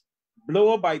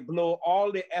blow by blow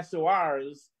all the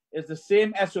SORs, is the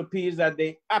same SOPs that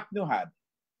the ANUG had.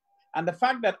 And the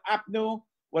fact that ANUG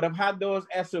would have had those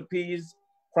SOPs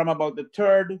from about the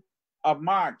 3rd of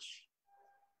March,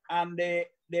 and they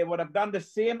would have done the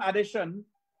same addition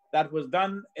that was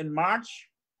done in March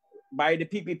by the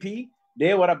PPP,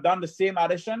 they would have done the same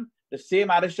addition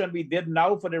we did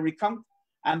now for the recount.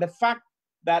 And the fact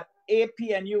that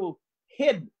APNU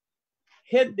hid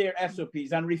their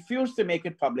SOPs and refused to make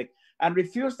it public and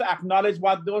refused to acknowledge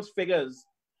what those figures,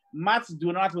 maths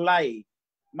do not lie.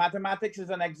 Mathematics is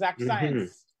an exact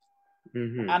science.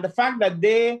 And the fact that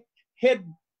they hid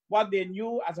what they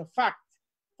knew as a fact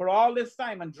for all this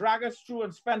time and drag us through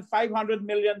and spend $500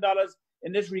 million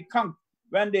in this recount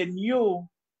when they knew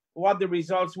what the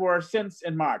results were since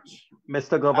in March.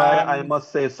 Mr. Gouveia, I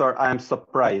must say, sir, I am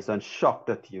surprised and shocked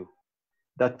at you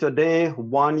that today,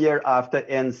 1 year after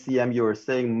NCM, you are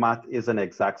saying math is an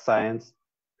exact science.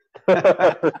 You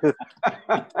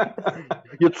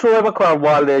threw him a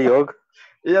curveball there, Yog.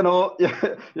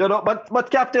 But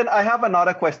Captain, I have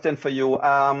another question for you,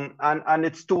 and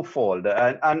it's twofold.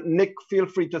 And Nick, feel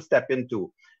free to step in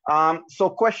too. So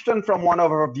question from one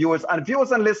of our viewers, and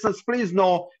viewers and listeners, please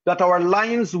know that our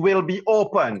lines will be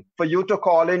open for you to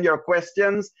call in your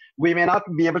questions. We may not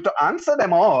be able to answer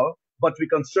them all, but we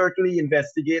can certainly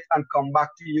investigate and come back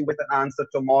to you with an answer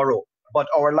tomorrow. But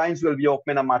our lines will be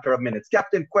open in a matter of minutes.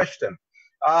 Captain, question.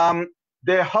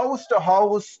 The house to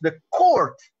house, the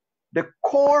court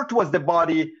was the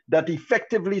body that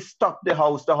effectively stopped the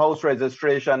house to house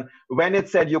registration when it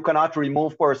said you cannot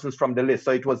remove persons from the list.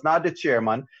 So it was not the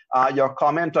chairman. Your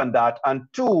comment on that. And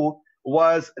two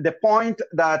was the point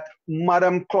that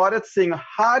Madam Claudette Singh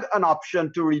had an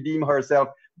option to redeem herself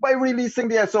by releasing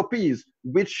the SOPs,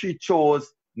 which she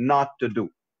chose not to do.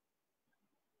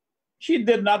 She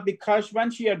did not, because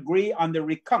when she agreed on the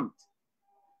recount,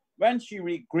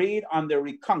 the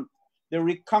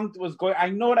recount was going. I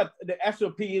know that the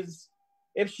SOPs,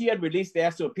 if she had released the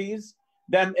SOPs,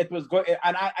 then it was going,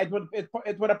 and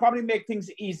it would have probably made things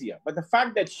easier. But the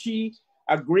fact that she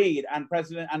agreed, and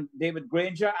President and David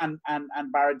Granger and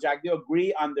Barrett Jagdeo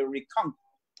agreed on the recount,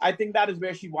 I think that is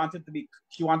where she wanted to be.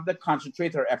 She wanted to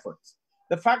concentrate her efforts.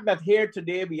 The fact that here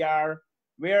today we are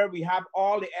where we have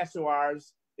all the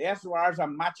SORs. The SORs are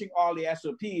matching all the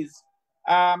SOPs.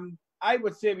 I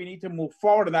would say we need to move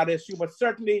forward on that issue, but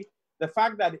certainly the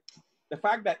fact that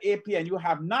APNU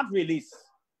have not released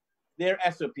their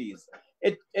SOPs,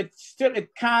 it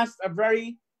casts a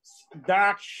very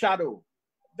dark shadow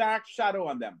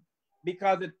on them,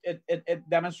 because it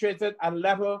demonstrated a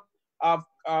level of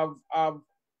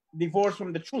divorce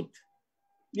from the truth.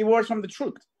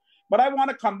 But I want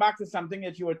to come back to something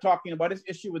that you were talking about, this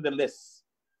issue with the lists.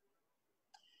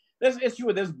 This issue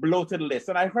with this bloated list.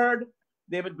 And I heard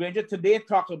David Granger today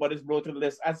talk about this bloated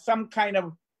list as some kind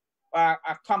of a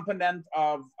component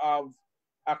of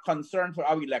a concern for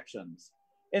our elections.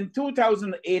 In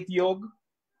 2008, Yog,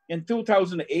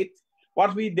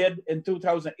 what we did in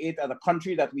 2008 as a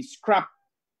country, that we scrapped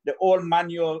the old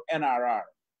manual NRR.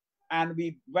 And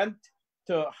we went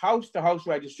to house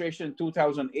registration in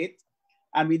 2008.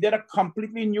 And we did a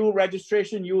completely new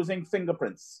registration using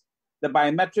fingerprints, the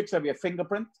biometrics of your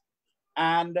fingerprint.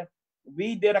 And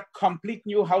we did a complete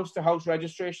new house-to-house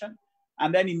registration.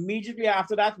 And then immediately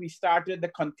after that, we started the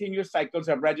continuous cycles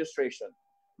of registration,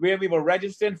 where we were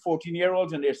registering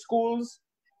 14-year-olds in their schools.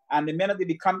 And the minute they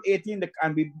become 18,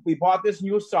 and we bought this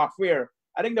new software.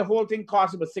 I think the whole thing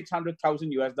cost about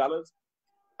 $600,000 US.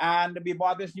 And we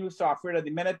bought this new software that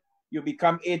the minute you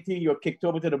become 18, you're kicked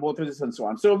over to the voter list and so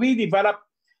on. So we developed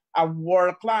a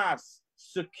world-class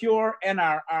secure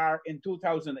NRR in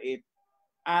 2008.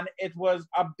 And it was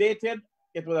updated.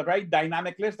 It was a very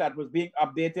dynamic list that was being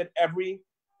updated every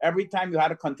time you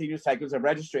had a continuous cycles of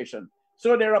registration.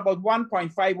 So there are about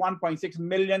 1.5, 1.6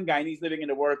 million Guyanese living in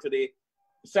the world today.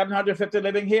 750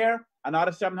 living here,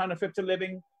 another 750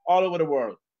 living all over the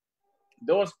world.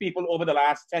 Those people over the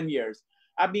last 10 years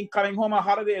have been coming home on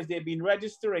holidays. They've been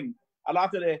registering. A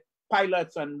lot of the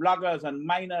pilots and loggers and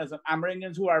miners and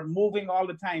Amerindians who are moving all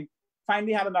the time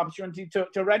finally had an opportunity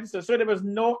to register. So there was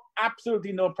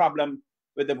absolutely no problem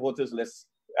with the voters list,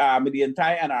 with the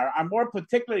entire NR. And more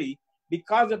particularly,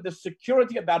 because of the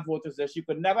security of that voters list, you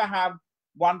could never have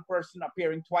one person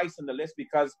appearing twice in the list,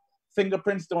 because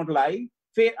fingerprints don't lie.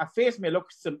 A face may look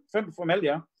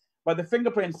familiar, but the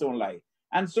fingerprints don't lie.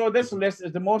 And so this list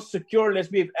is the most secure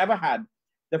list we've ever had.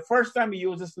 The first time we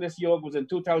used this list, Yog, was in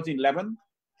 2011.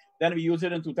 Then we used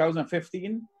it in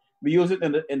 2015. We used it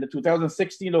in the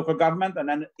 2016 local government, and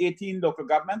then 18 local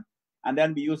government, and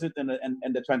then we used it in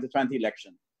the 2020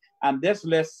 election. And this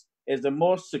list is the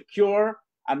most secure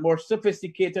and more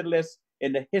sophisticated list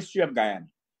in the history of Guyana.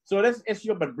 So this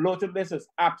issue of a bloated list is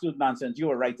absolute nonsense. You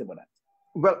were right about that.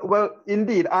 Well,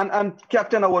 indeed. And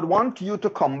Captain, I would want you to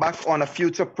come back on a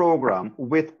future program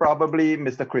with probably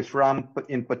Mr. Chris Ram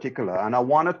in particular. And I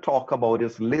want to talk about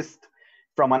this list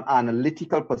from an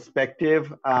analytical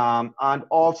perspective, and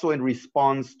also in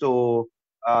response to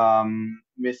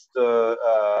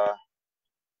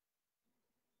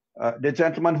the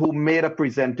gentleman who made a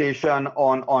presentation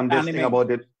on this thing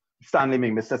about it, Mr.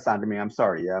 Stanley Ming. I'm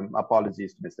sorry.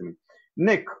 Apologies to Mr. Ming.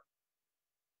 Nick,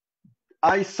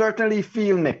 I certainly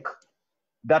feel, Nick,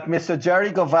 that Mr.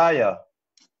 Gerry Gouveia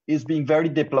is being very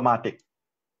diplomatic.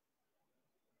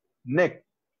 Nick,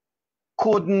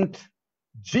 couldn't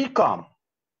GCOM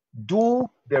do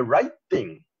the right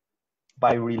thing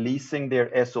by releasing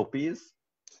their SOPs?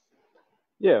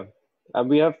 Yeah, and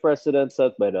we have precedent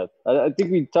set by that. I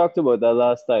think we talked about that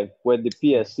last time when the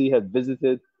PSC had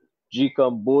visited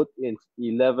GCOM both in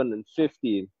 11 and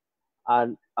 15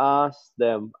 and asked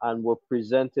them and were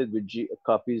presented with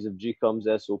copies of GCOM's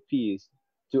SOPs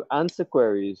to answer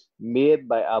queries made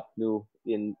by APNU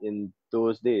in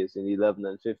those days, in 11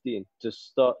 and 15,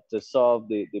 to solve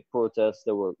the protests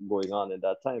that were going on at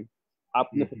that time.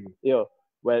 APNU,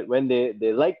 when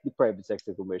they liked the private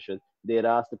sector commission, they had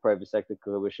asked the private sector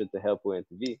commission to help or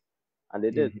intervene, and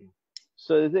they did.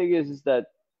 So the thing is that,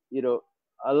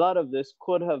 a lot of this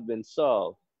could have been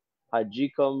solved had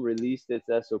GCOM released its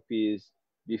SOPs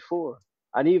before.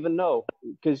 And even now,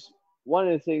 because one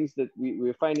of the things that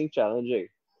we're finding challenging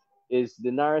is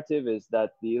the narrative is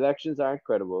that the elections aren't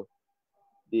credible.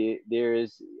 There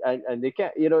is, and they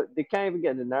can't, they can't even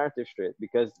get the narrative straight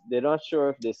because they're not sure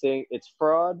if they're saying it's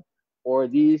fraud or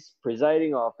these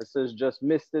presiding officers just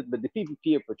missed it, but the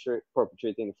PPP are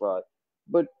perpetrating fraud.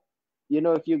 But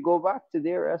if you go back to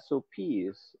their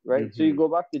SOPs, right? So you go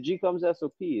back to GCOM's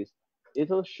SOPs,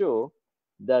 it'll show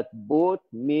that both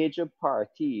major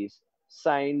parties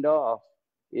signed off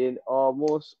in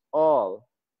almost all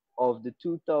of the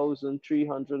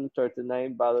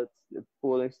 2,339 ballot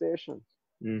polling stations.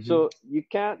 So you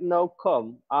can't now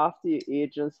come after your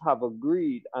agents have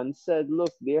agreed and said,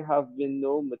 look, there have been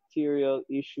no material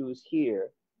issues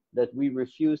here that we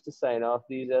refuse to sign off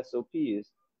these SOPs,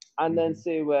 and then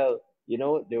say, well,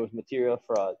 there was material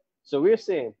fraud. So we're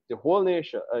saying the whole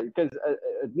nation, because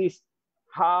at least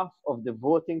half of the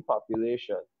voting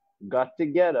population got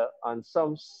together on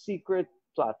some secret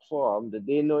platform that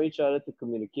they know each other to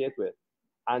communicate with,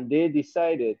 and they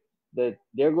decided that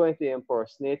they're going to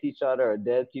impersonate each other or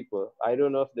dead people. I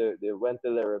don't know if they went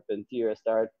to the Repentir,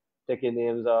 start taking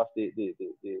names off the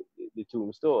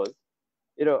tombstones,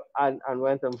 and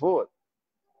went and vote.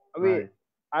 I mean,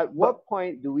 at what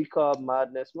point do we call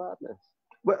madness madness?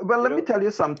 Well, let me tell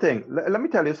you something. Let me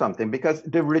tell you something, because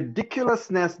the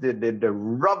ridiculousness, the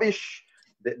rubbish,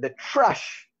 the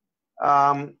trash,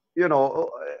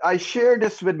 I shared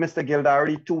this with Mr.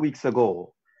 Gildarie 2 weeks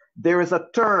ago. There is a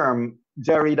term,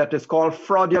 Jerry, that is called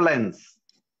fraudulence.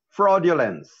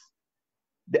 Fraudulence.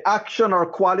 The action or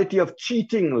quality of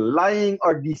cheating, lying,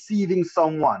 or deceiving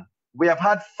someone. We have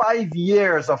had 5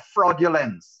 years of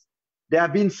fraudulence. They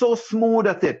have been so smooth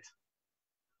at it.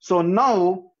 So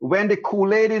now, when the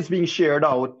Kool-Aid is being shared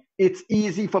out, it's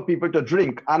easy for people to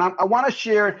drink. And I want to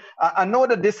share, I know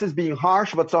that this is being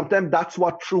harsh, but sometimes that's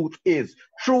what truth is.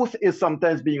 Truth is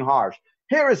sometimes being harsh.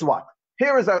 Here is what?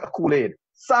 Here is a Kool-Aid.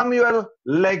 Samuel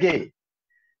Legge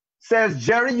says,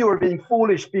 Jerry, you're being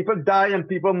foolish. People die and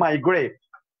people migrate.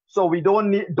 So we don't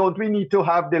we need to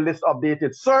have the list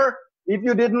updated? Sir, if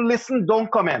you didn't listen,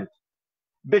 don't comment.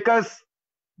 Because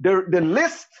the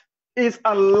list is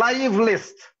a live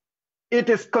list. It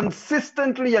is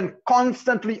consistently and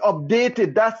constantly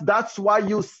updated. That's why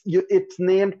it's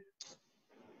named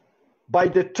by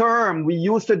the term we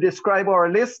use to describe our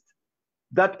list,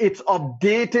 that it's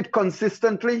updated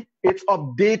consistently, it's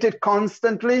updated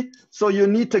constantly, so you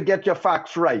need to get your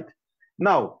facts right.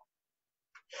 Now,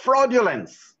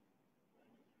 fraudulence.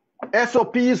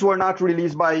 SOPs were not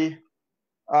released by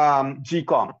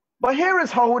GCOM. But here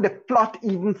is how the plot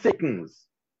even thickens.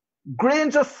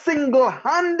 Granger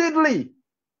single-handedly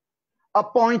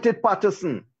appointed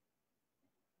Patterson.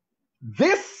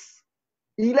 This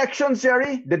election,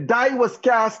 Jerry, the die was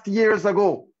cast years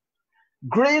ago.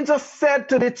 Granger said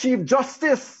to the Chief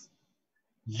Justice,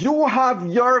 you have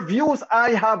your views,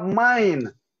 I have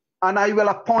mine, and I will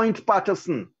appoint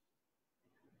Patterson.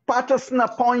 Patterson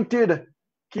appointed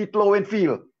Keith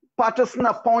Lowenfield. Patterson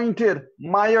appointed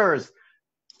Myers.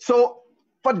 So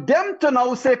for them to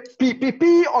now say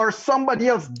PPP or somebody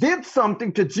else did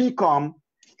something to GCOM,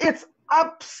 it's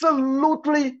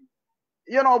absolutely,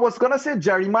 I was going to say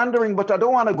gerrymandering, but I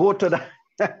don't want to go to that.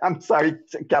 I'm sorry,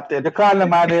 Captain. You call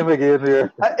my name again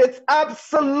here. It's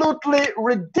absolutely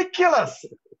ridiculous.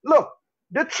 Look,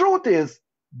 the truth is,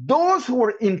 those who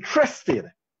are interested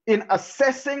in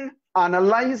assessing,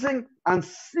 analyzing, and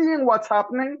seeing what's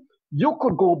happening, you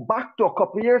could go back to a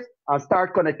couple of years and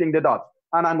start connecting the dots.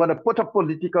 And I'm going to put a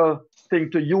political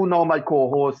thing to you now, my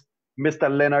co-host,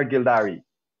 Mr. Leonard Gildarie.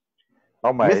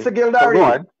 Oh my. Mr.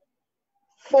 Gildarie,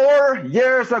 4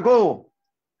 years ago,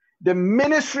 the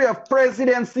Ministry of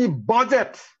Presidency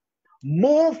budget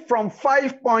moved from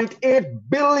 5.8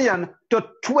 billion to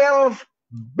 12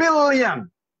 billion.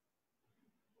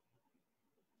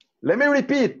 Let me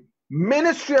repeat.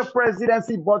 Ministry of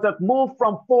Presidency budget moved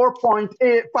from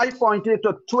 5.8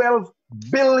 to 12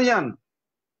 billion.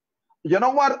 You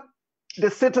know what the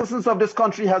citizens of this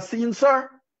country have seen, sir?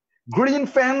 Green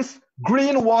fence,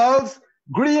 green walls,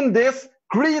 green this,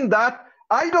 green that.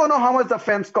 I don't know how much the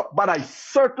fence cost, but I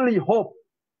certainly hope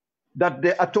that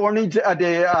the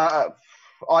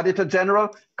Auditor General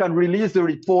can release the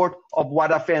report of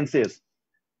what a fence is.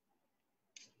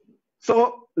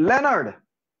 So, Leonard,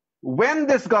 when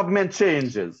this government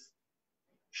changes,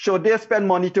 should they spend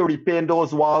money to repaint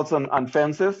those walls and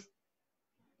fences?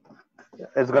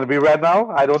 It's going to be red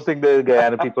now. I don't think the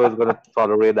Guyana people is going to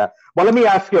tolerate that. But let me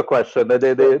ask you a question. There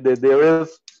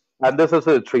is, and this is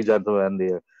the three gentlemen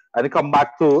there, and I come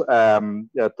back to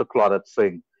Claudette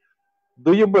Singh.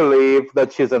 do you believe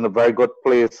that she's in a very good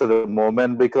place at the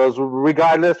moment? Because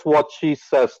regardless what she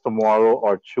says tomorrow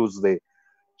or Tuesday,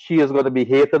 she is going to be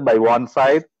hated by one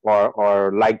side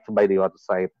or liked by the other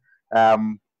side.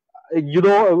 Um, do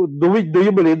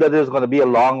you believe that there's going to be a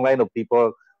long line of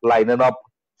people lining up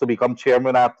to become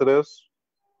chairman after this?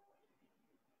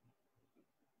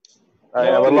 I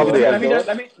No, would love the answer.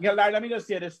 Gildarie, let me just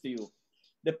say this to you.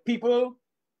 The people,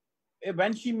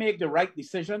 when she make the right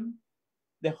decision,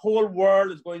 the whole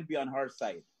world is going to be on her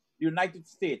side. The United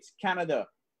States, Canada,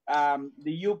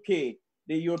 the UK,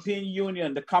 the European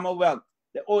Union, the Commonwealth,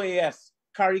 the OAS,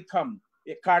 CARICOM,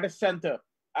 the Carter Center,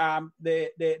 the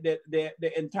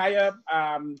entire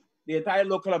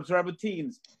local observer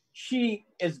teams. She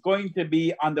is going to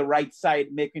be on the right side,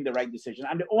 making the right decision.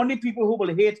 And the only people who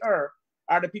will hate her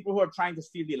are the people who are trying to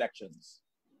steal the elections.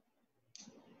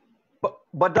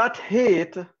 But that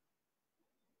hate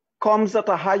comes at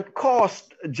a high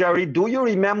cost, Gerry. Do you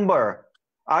remember?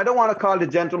 I don't want to call the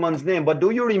gentleman's name, but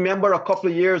do you remember a couple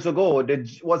of years ago,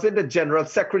 was it the general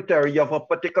secretary of a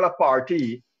particular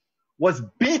party was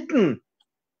beaten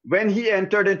when he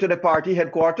entered into the party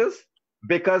headquarters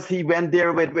because he went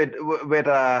there with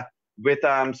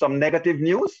some negative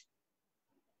news?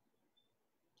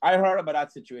 I heard about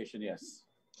that situation, yes.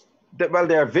 Well,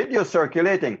 there are videos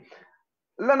circulating.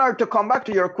 Leonard, to come back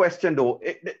to your question, though,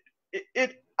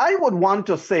 I would want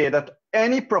to say that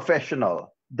any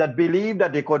professional that believed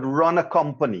that they could run a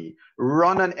company,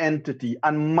 run an entity,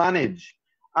 and manage,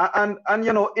 and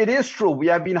it is true, we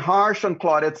have been harsh on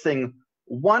Claudette saying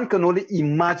one can only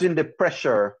imagine the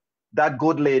pressure that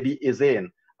good lady is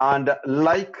in. And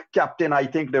like Captain, I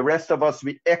think the rest of us,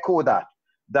 we echo that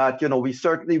we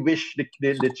certainly wish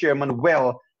the chairman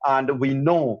well, and we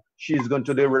know she's going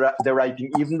to do the right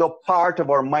thing, even though part of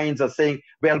our minds are saying,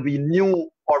 well, we knew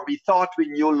or we thought we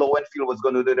knew Lowenfield was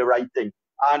going to do the right thing.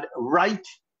 And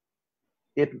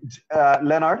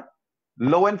Leonard,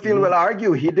 Lowenfield will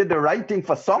argue he did the right thing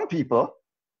for some people,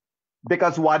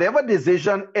 because whatever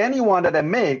decision anyone that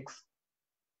makes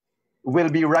will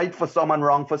be right for some and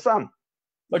wrong for some.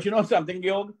 But you know something,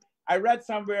 Yog? I read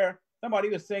somewhere, somebody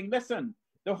was saying, listen,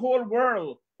 the whole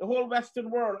world, the whole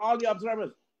Western world, all the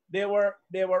observers, they were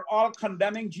all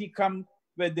condemning GCOM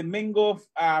with the Mingo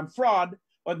fraud,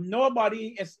 but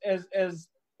nobody is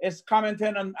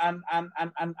commenting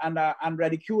and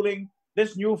ridiculing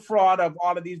this new fraud of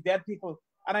all of these dead people.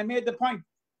 And I made the point,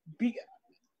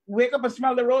 wake up and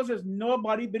smell the roses.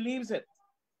 Nobody believes it.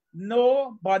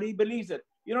 Nobody believes it.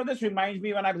 You know, this reminds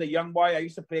me when I was a young boy, I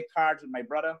used to play cards with my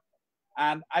brother.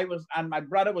 And my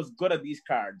brother was good at these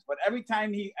cards. But every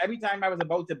time I was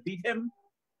about to beat him,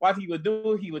 what he would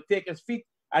do, he would take his feet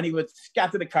and he would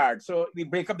scatter the cards. So we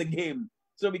break up the game.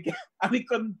 So we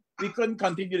couldn't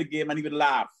continue the game, and he would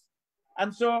laugh.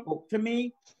 And so to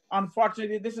me,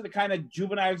 unfortunately, this is the kind of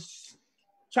juvenile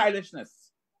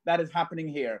childishness that is happening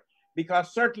here.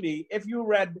 Because certainly, if you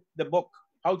read the book,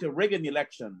 How to Rig an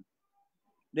Election,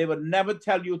 they would never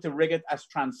tell you to rig it as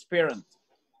transparent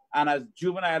and as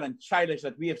juvenile and childish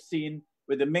that we have seen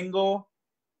with the Mingo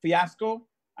fiasco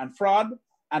and fraud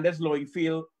and this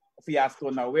Lowenfield fiasco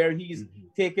now, where he's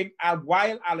taking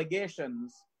wild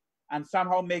allegations and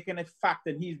somehow making it fact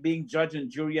that he's being judge and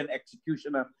jury and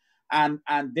executioner and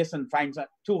fines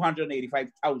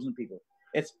 285,000 people.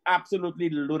 It's absolutely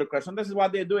ludicrous. And this is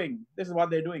what they're doing.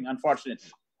 Unfortunately.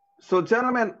 So,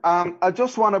 gentlemen, I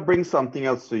just want to bring something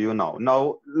else to you now.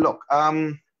 Now, look,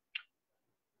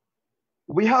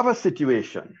 we have a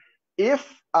situation.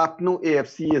 If APNU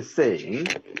AFC is saying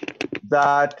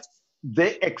that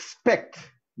they expect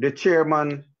the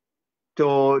chairman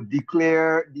to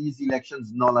declare these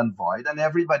elections null and void, and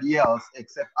everybody else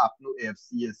except APNU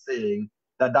AFC is saying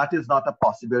that that is not a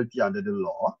possibility under the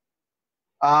law,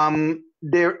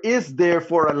 there is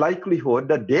therefore a likelihood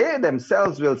that they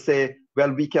themselves will say,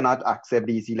 well, we cannot accept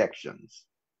these elections.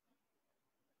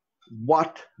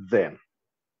 What then?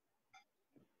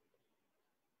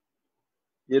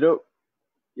 I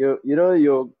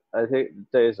think,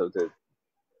 tell you something.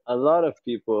 A lot of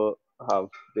people have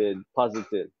been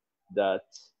positive that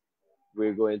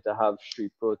we're going to have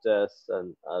street protests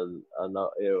and a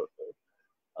lot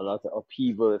of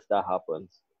upheaval if that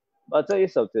happens. But I'll tell you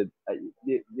something.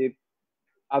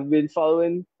 I've been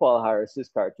following Paul Harris's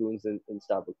cartoons in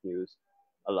Starbuck News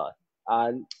a lot,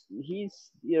 and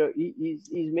he's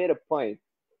made a point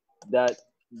that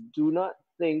do not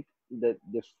think that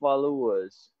the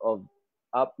followers of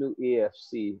APNU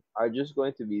AFC are just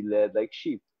going to be led like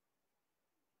sheep.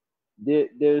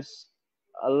 There's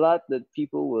a lot that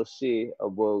people will say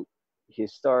about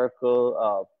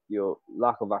historical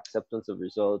lack of acceptance of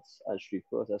results and street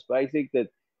protests, but I think that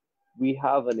we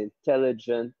have an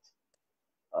intelligent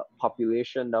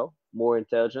population now, more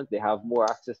intelligent. They have more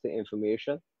access to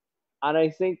information. And I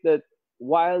think that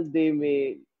while they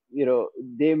may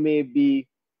be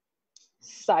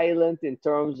silent in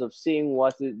terms of seeing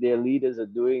what their leaders are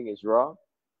doing is wrong,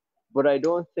 but I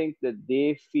don't think that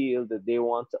they feel that they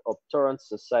want to upturn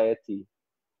society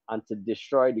and to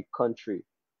destroy the country.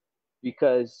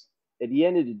 Because at the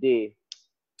end of the day,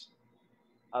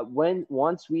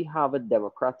 once we have a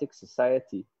democratic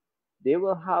society, they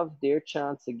will have their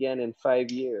chance again in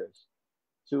 5 years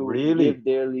to Really? give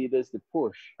their leaders the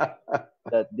push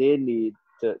that they need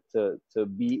to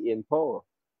be in power.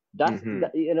 That's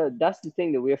that's the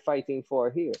thing that we're fighting for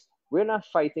here. We're not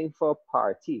fighting for a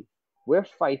party. We're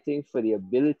fighting for the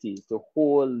ability to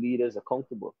hold leaders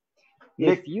accountable.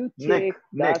 Nick, If you take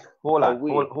Nick, hold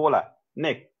on.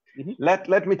 Nick, Mhm.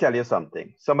 let me tell you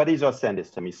something. Somebody just sent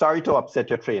this to me. Sorry to upset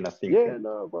your train of thinking. Yeah,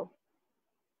 no, bro.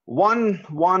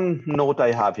 One note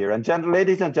I have here, and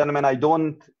ladies and gentlemen,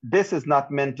 this is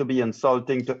not meant to be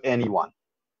insulting to anyone.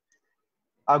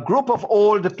 A group of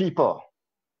old people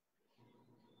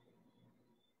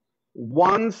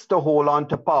wants to hold on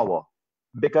to power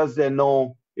because they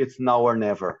know it's now or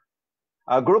never.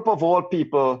 A group of old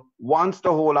people wants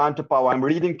to hold on to power, I'm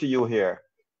reading to you here,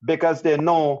 because they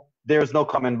know there's no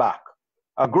coming back.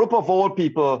 A group of old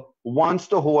people wants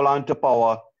to hold on to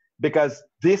power because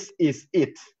this is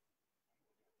it.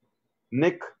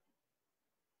 Nick,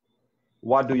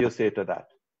 what do you say to that?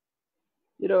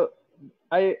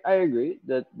 I agree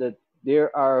that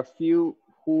there are a few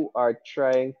who are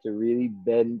trying to really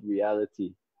bend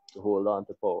reality to hold on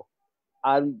to power.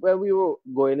 And when we were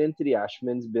going into the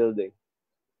Ashman's building,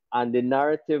 and the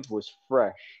narrative was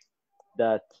fresh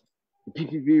that the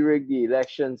PPP rigged the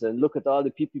elections, and look at all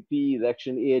the PPP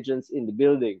election agents in the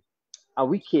building. And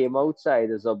we came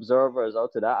outside as observers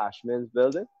out to that Ashman's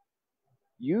building.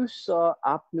 You saw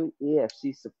APNU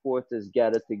AFC supporters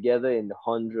gathered together in the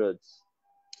hundreds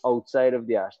outside of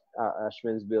the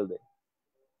Ashman's building.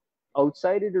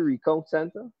 Outside of the recount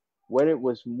center, when it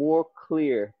was more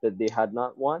clear that they had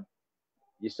not won,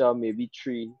 you saw maybe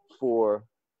 3, 4,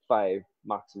 5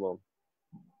 maximum.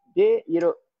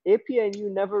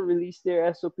 APNU never released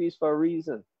their SOPs for a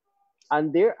reason.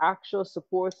 And their actual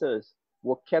supporters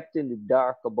were kept in the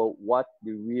dark about what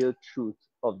the real truth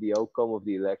of the outcome of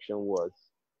the election was.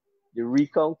 The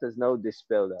recount has now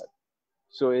dispelled that.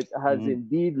 So it has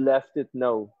indeed left it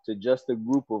now to just a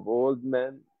group of old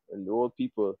men and old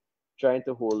people trying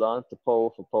to hold on to power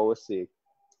for power's sake.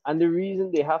 And the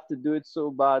reason they have to do it so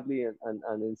badly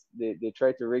and they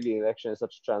try to rig the election in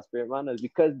such a transparent manner is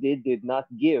because they did not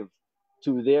give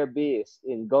to their base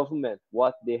in government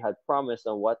what they had promised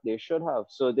and what they should have.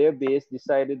 So their base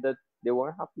decided that they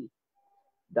weren't happy.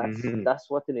 That's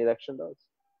what an election does.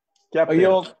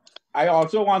 I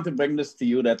also want to bring this to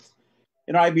you that,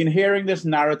 I've been hearing this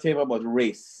narrative about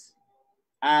race,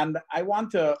 and I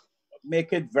want to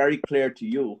make it very clear to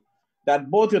you that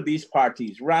both of these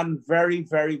parties ran very,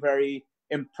 very, very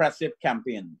impressive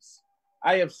campaigns.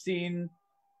 I have seen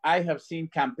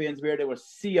campaigns where there was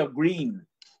sea of green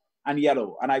and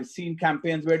yellow, and I've seen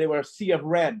campaigns where there were a sea of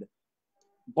red,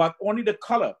 but only the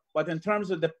color. But in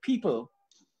terms of the people,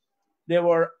 there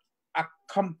were a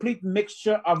complete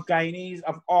mixture of Guyanese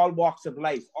of all walks of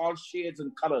life, all shades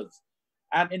and colors.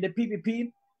 And in the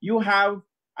PPP, you have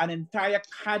an entire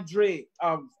cadre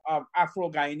of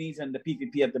Afro-Guyanese in the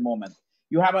PPP at the moment.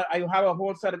 You have a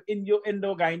whole set of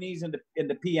Indo-Guyanese in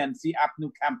the PNC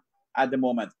APNU camp at the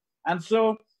moment. And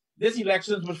so this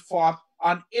elections was fought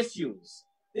on issues.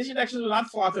 This election was not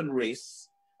fought on race.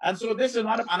 And so this is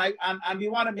not, and we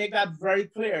want to make that very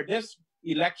clear. This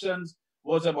elections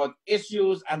was about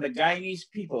issues, and the Guyanese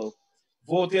people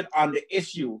voted on the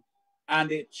issue and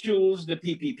they chose the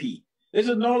PPP. This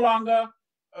is no longer,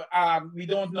 we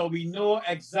don't know. We know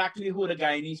exactly who the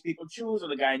Guyanese people choose,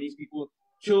 and the Guyanese people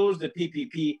chose the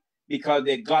PPP because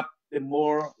they got the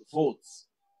more votes.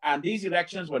 And these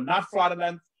elections were not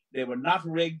fraudulent. They were not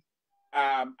rigged,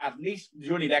 at least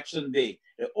during election day.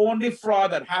 The only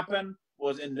fraud that happened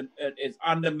was is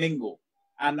on the Mingo.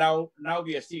 And now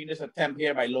we are seeing this attempt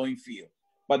here by Lowenfield.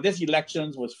 But this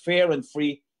elections was fair and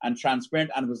free and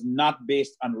transparent and was not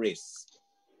based on race.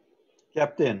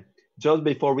 Captain, just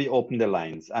before we open the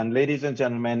lines, and ladies and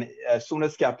gentlemen, as soon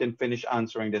as Captain finished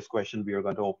answering this question, we are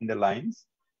going to open the lines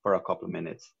for a couple of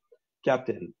minutes.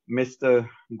 Captain, Mr.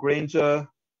 Granger,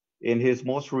 in his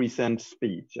most recent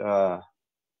speech,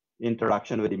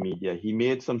 interaction with the media, he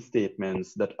made some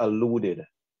statements that alluded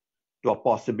to a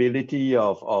possibility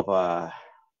of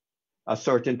a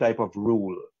certain type of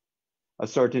rule, a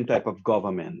certain type of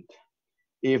government,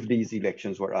 if these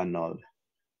elections were annulled.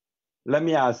 Let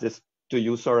me ask this to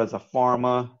you, sir, as a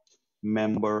former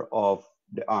member of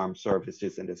the armed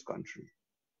services in this country.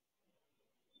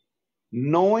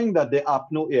 Knowing that the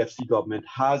APNU AFC government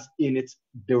has in its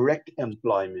direct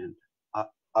employment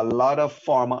a lot of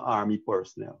former army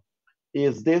personnel,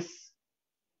 is this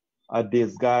a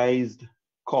disguised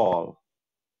call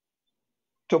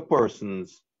to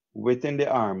persons within the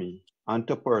army and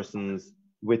to persons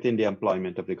within the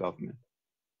employment of the government?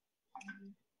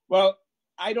 Well,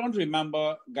 I don't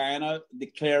remember Guyana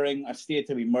declaring a state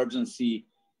of emergency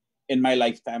in my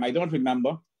lifetime. I don't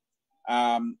remember.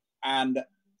 And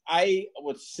I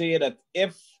would say that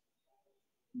if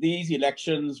these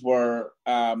elections were,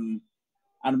 and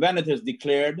when it is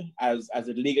declared as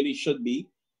it legally should be,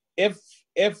 if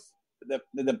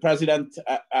the president,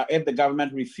 if the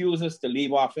government refuses to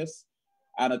leave office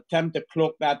and attempt to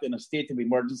cloak that in a state of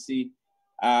emergency,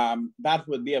 that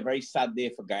would be a very sad day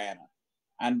for Guyana.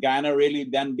 And Guyana really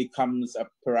then becomes a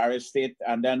pariah state.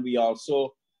 And then we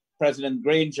also, President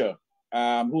Granger,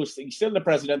 who's still the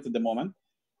president at the moment,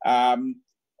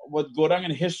 would go down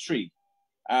in history.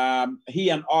 He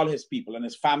and all his people and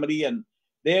his family, and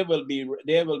they will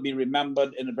be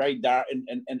remembered in a very dark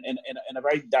in a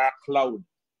very dark cloud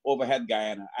overhead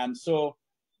Guyana. And so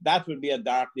that would be a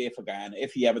dark day for Guyana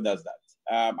if he ever does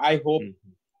that. I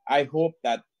hope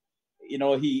that, you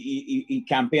know, he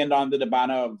campaigned under the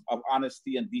banner of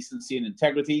honesty and decency and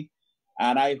integrity.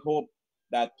 And I hope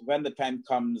that when the time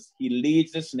comes, he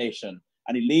leads this nation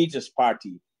and he leads this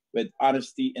party with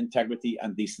honesty, integrity,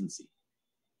 and decency.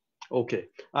 Okay,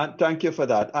 and thank you for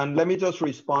that. And let me just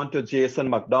respond to Jason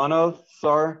McDonald.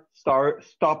 Sir,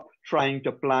 stop trying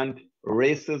to plant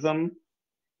racism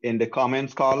in the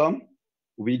comments column.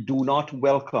 We do not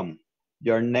welcome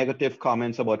your negative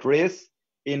comments about race.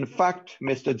 In fact,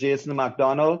 Mr. Jason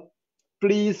McDonald,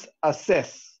 please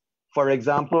assess, for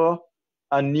example,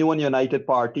 a new and united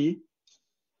party,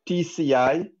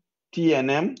 TCI,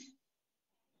 TNM,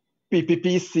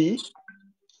 PPPC.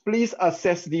 Please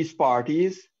assess these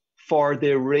parties for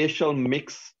their racial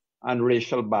mix and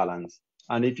racial balance.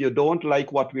 And if you don't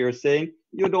like what we are saying,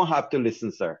 you don't have to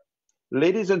listen, sir.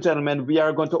 Ladies and gentlemen, we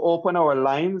are going to open our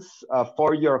lines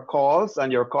for your calls,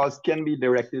 and your calls can be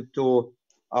directed to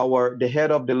the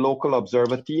head of the local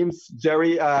observer teams.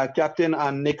 Gerry, Captain,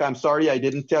 and Nick, I'm sorry I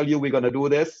didn't tell you we're going to do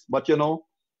this, but you know,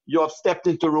 you have stepped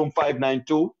into room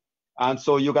 592, and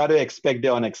so you got to expect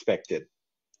the unexpected.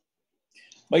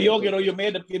 But Yog, you know, you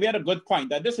made a good point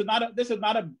that this is not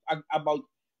about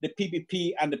the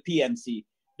PPP and the PNC.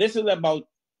 This is about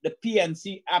the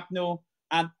PNC, APNU,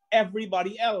 and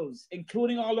everybody else,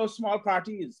 including all those small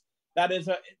parties.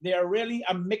 They are really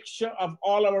a mixture of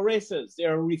all our races.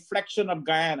 They're a reflection of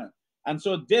Guyana. And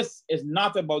so this is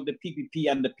not about the PPP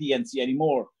and the PNC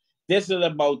anymore. This is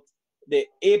about the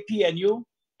APNU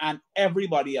and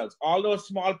everybody else. All those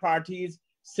small parties,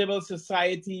 civil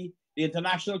society, the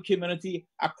international community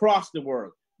across the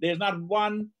world. There's not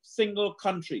one single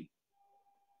country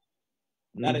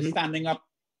that is standing up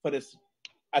for this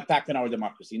attack on our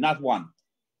democracy. Not one.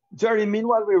 Gerry,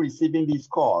 meanwhile we're receiving these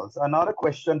calls, another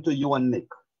question to you and Nick.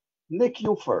 Nick,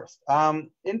 you first.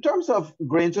 In terms of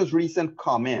Granger's recent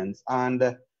comments,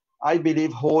 and I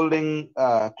believe holding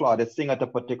Claudette Singh at a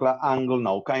particular angle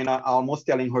now, kind of almost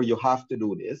telling her you have to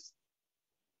do this,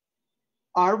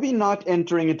 are we not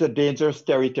entering into dangerous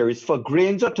territories for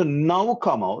Granger to now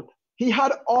come out? He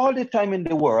had all the time in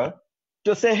the world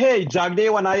to say, hey,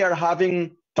 Jagdeo and I are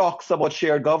having talks about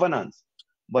shared governance.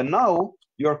 But now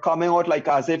you're coming out like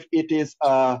as if it is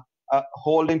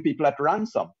holding people at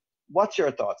ransom. What's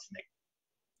your thoughts,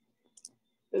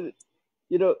 Nick?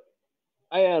 You know,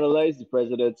 I analyzed the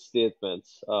president's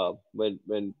statements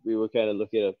when we were kind of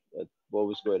looking at what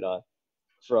was going on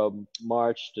from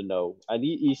March to now. And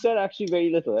he said actually very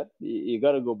little. You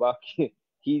got to go back.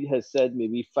 He has said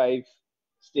maybe 5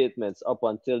 statements up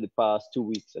until the past 2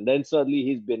 weeks. And then suddenly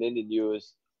he's been in the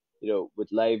news, you know,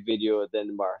 with live video,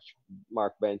 then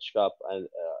Mark Benchcop,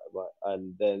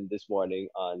 and then this morning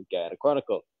on Guyana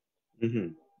Chronicle.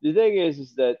 Mm-hmm. The thing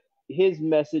is that his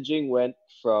messaging went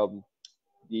from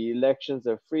the elections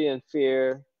are free and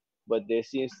fair, but there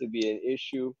seems to be an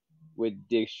issue with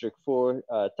District 4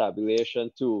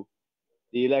 tabulation to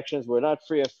the elections were not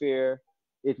free or fair.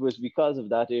 It was because of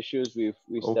that issues we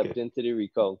stepped into the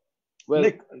recount. Well,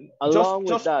 Nick, along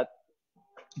with that...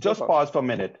 Just pause for a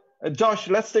minute. Josh,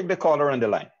 let's take the caller on the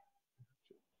line.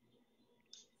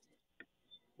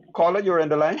 Caller, you're on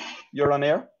the line? You're on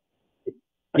air?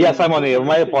 Yes, I'm on air.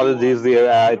 My apologies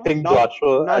there. I think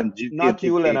Joshua and GT. Not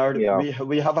you, Leonard. Yeah.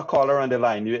 We have a caller on the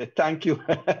line. Thank you.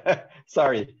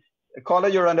 Sorry. Caller,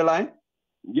 you're on the line?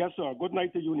 Yes, sir. Good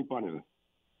night to you, panel.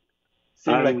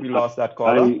 Seems like we lost that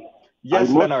caller. Yes,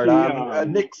 Leonard.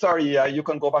 Nick, sorry, you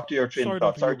can go back to your train of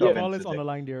thought. Sorry to your call is on the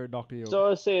line there, Dr. Yog.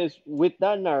 So I say is with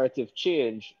that narrative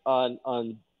change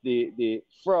on the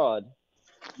fraud,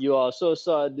 you also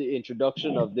saw the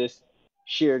introduction of this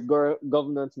shared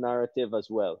governance narrative as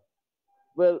well.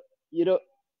 Well,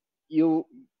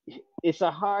 it's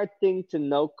a hard thing to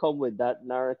now come with that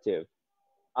narrative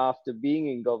after being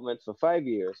in government for 5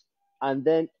 years, and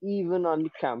then even on the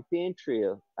campaign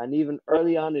trail and even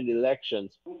early on in the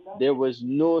elections, there was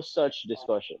no such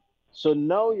discussion. So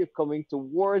now you're coming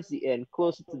towards the end,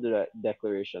 closer to the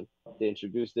declaration, to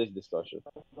introduce this discussion.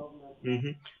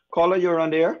 Caller, you're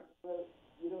on the air.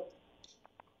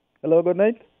 Hello, good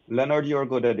night. Leonard, you're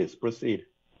good at this. Proceed.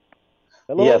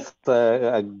 Hello. Yes,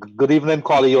 good evening,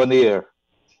 caller, you're on the air.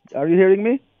 Are you hearing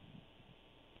me?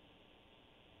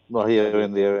 Not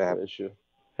hearing the air.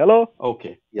 Hello.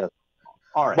 Okay. Yes.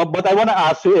 All right. But I want to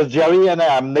ask you, is Gerry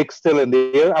and Nick still in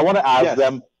the air? I want to ask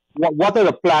them, what are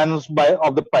the plans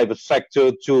of the private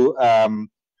sector to,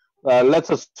 let's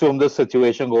assume this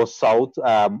situation goes south,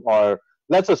 or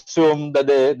let's assume that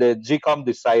the GCOM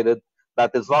decided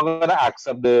that it's not going to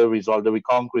accept the result, the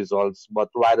recount results, but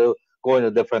rather go in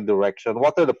a different direction.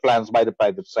 What are the plans by the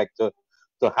private sector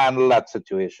to handle that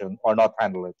situation or not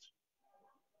handle it?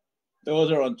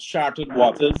 Those are uncharted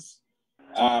waters.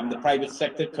 The private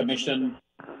sector commission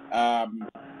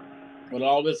will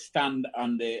always stand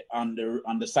on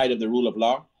the side of the rule of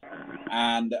law,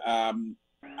 and I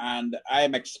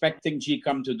am expecting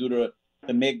GCOM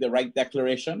to make the right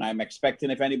declaration. I'm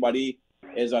expecting if anybody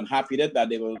is unhappy with it, that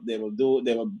they will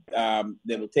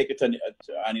take it to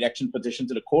an election petition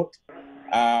to the court.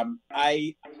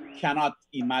 I cannot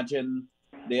imagine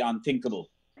the unthinkable,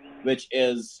 which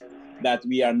is that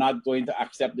we are not going to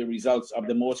accept the results of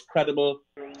the most credible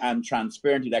and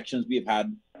transparent elections we've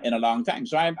had in a long time.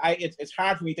 So it's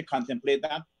hard for me to contemplate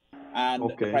that. And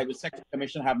the Private Sector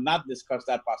Commission have not discussed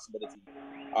that possibility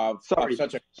of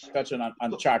such an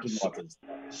uncharted waters.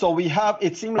 So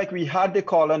it seemed like we had the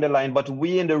caller on the line, but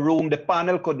we in the room, the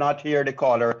panel could not hear the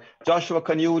caller. Joshua,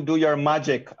 can you do your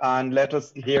magic and let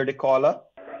us hear the caller?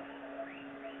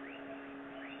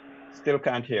 Still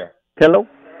can't hear. Hello.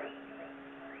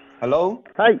 Hello?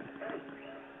 Hi.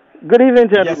 Good evening,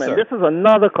 gentlemen. Yes, this is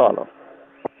another caller.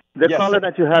 The caller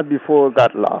that you had before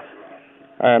got lost,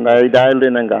 and I dialed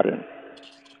in and got in.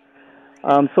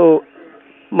 So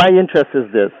my interest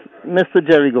is this. Mr.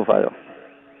 Gerry Gouveia,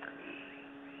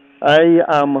 I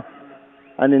am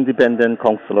an independent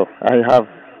councillor. I have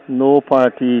no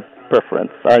party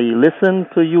preference. I listened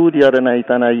to you the other night,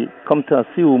 and I come to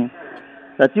assume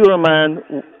that you're a man,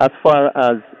 as far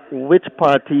as which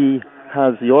party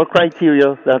has your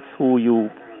criteria, that's who you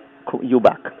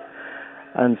back.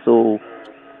 And so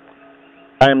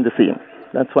I am the same.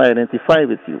 That's why I identify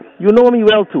with you. You know me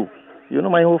well too. You know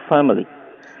my whole family.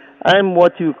 I'm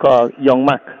what you call Young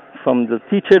Mac, from the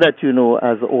teacher that you know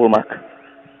as Old Mac.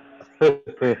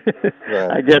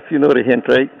 I guess you know the hint,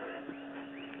 right?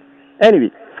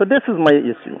 Anyway, so this is my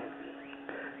issue.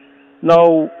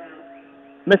 Now,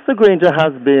 Mr. Granger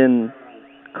has been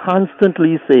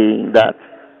constantly saying that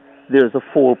there's a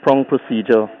 4-pronged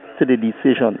procedure to the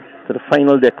decision, to the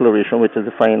final declaration, which is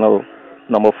the final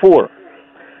number 4.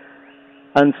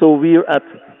 And so we're at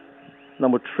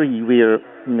number 3, where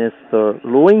Mr.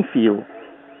 Lowenfield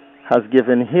has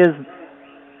given his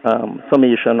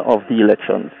summation of the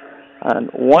elections. And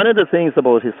one of the things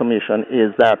about his summation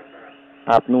is that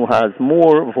ANUG has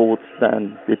more votes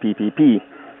than the PPP.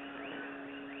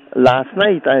 Last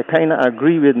night, I kind of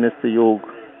agree with Mr. Yog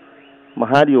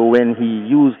Mahadeo when he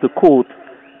used the quote,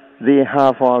 "They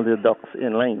have all the ducks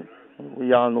in line."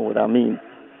 We all know what that means.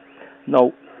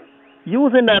 Now,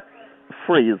 using that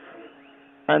phrase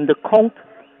and the count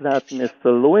that Mr.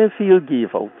 Lowenfield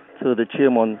gave out to the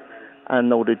chairman and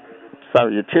now the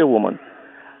chairwoman,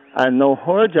 and now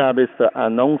her job is to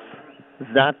announce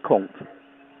that count.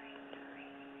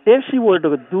 If she were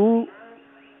to do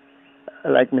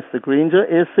like Mr. Granger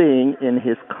is saying in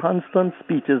his constant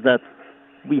speeches, that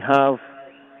we have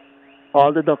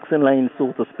all the ducks in line,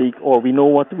 so to speak, or we know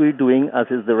what we're doing, as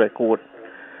is the record.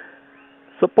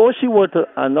 Suppose she were to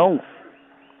announce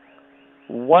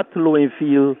what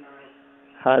Lowenfield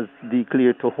has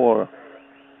declared to her.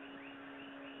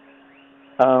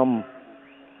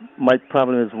 My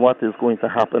problem is what is going to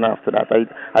happen after that.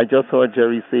 I just heard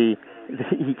Gerry say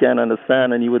he can't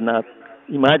understand and he would not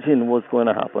imagine what's going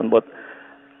to happen. But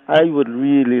I would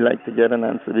really like to get an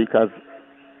answer, because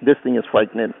this thing is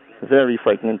frightening, very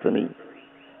frightening to me.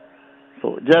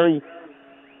 So, Gerry,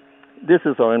 this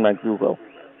is Oren McDougall.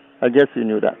 I guess you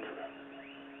knew that.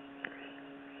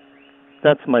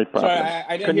 That's my problem. Sorry,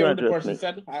 I didn't Can hear you what the address person me?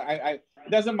 said.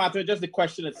 It doesn't matter, just the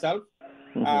question itself.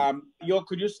 Yo,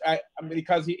 could you,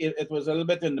 because it was a little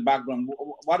bit in the background,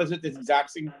 what is it that's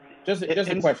exacting? Just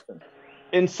a question.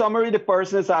 In summary, the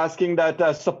person is asking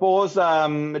that suppose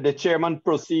the chairman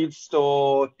proceeds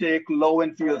to take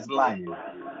Lowenfield's line.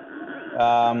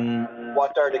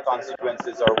 What are the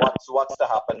consequences, or what's to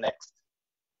happen next?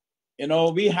 You know,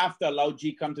 we have to allow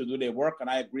GCOM to do their work, and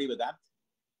I agree with that.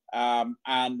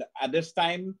 And at this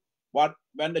time,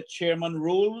 when the chairman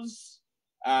rules,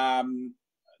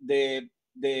 the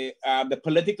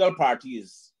political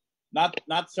parties, not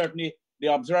certainly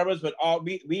the observers, but all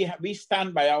we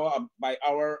stand by our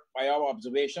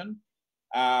observation.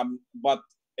 But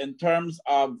in terms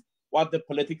of what the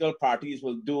political parties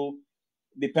will do,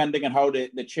 depending on how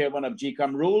the chairman of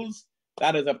GCOM rules,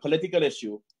 that is a political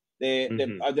issue.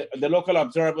 The local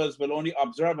observers will only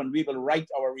observe, and we will write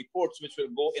our reports, which will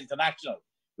go international,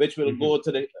 which will go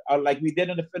to the like we did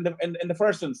in the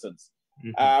first instance.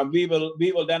 We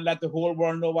will then let the whole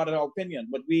world know what our opinion.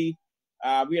 But we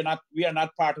are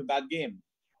not part of that game.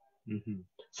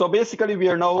 So basically, we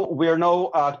are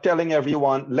now telling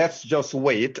everyone, let's just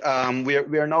wait. We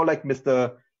are now like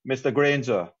Mr.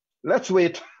 Granger. Let's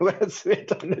wait on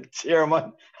the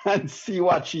chairman and see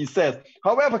what she says.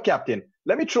 However, Captain,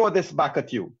 let me throw this back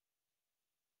at you.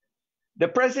 The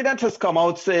president has come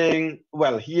out saying,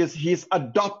 well, he's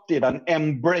adopted and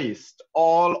embraced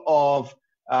all of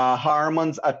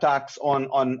Harman's attacks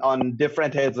on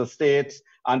different heads of states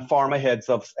and former heads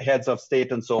of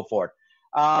state and so forth.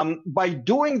 By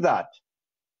doing that,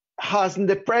 hasn't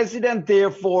the president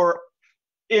therefore,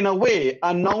 in a way,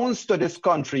 announced to this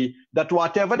country that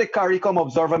whatever the CARICOM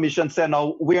Observer Mission said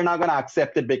now, we're not going to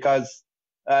accept it because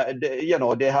they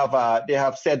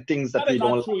have said things that we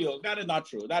don't. That is not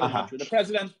true. That is not true. The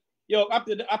president,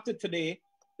 up to today,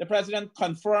 the president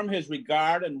confirmed his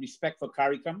regard and respect for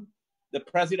CARICOM. The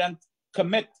president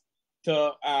commit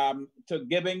to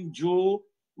giving due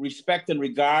respect and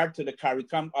regard to the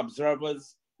CARICOM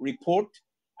Observer's report,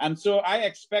 and so I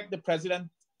expect the president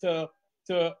to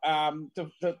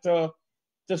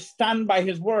stand by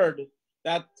his word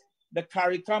that the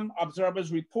CARICOM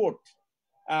Observer's report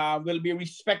will be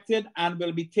respected and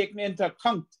will be taken into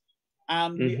account,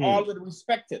 and we all will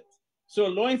respect it. So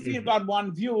Lowenfield got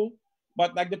one view,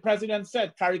 but like the president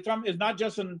said, CARICOM is not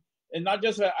just an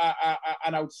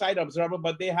outside observer,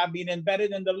 but they have been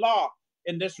embedded in the law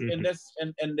in the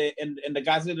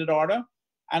gazetted order,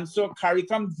 and so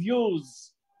CARICOM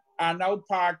views are now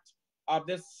part of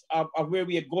this of where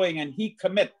we are going, and he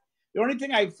commit. The only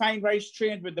thing I find very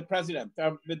strange with the president,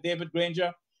 with David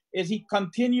Granger, is he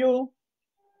continue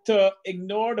to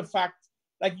ignore the fact,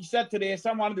 like he said today,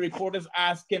 some one of the reporters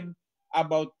asked him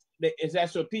about his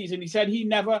SOPs, and he said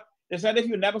they said if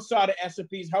you never saw the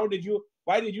SOPs,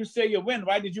 why did you say you win?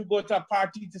 Why did you go to a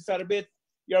party to celebrate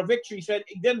your victory? He said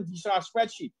he didn't, he saw a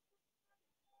spreadsheet.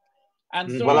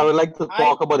 And so, well, I would like to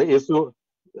talk about the issue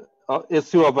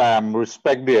of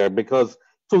respect there, because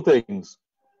two things.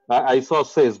 I saw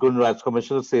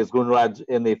Commissioner Says Gunraj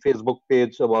in a Facebook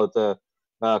page about a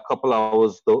couple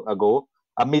hours ago.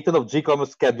 A meeting of GCOM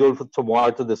is scheduled for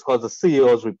tomorrow to discuss the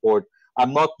CEO's report.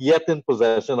 I'm not yet in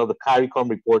possession of the CARICOM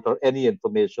report or any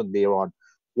information thereon.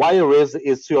 Why I raise the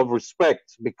issue of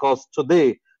respect? Because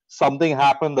today something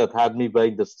happened that had me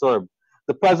very disturbed.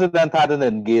 The president had an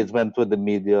engagement with the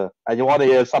media, and you want to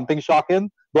hear something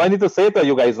shocking? Do I need to say it, or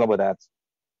you guys know about that?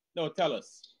 No, tell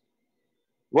us.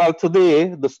 Well,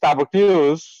 today, the Starbuck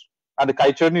News and the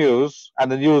Kaiser News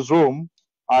and the Newsroom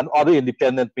and other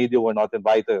independent media were not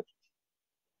invited.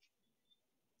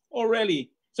 Oh,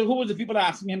 really? So who was the people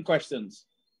asking him questions?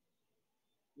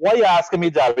 Why are you asking me,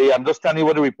 Gerry? I'm just telling you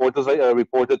what the reporters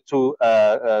reported to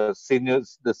the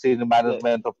senior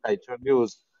management of Kaiser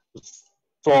News.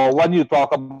 So when you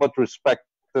talk about respect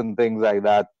and things like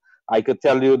that, I could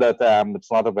tell you that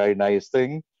it's not a very nice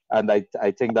thing, and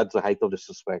I think that's the height of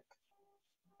disrespect.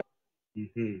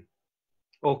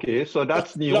 Okay, so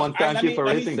that's new one. Thank you for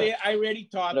raising that. I really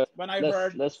thought when I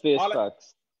heard. Let's face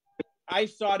facts. I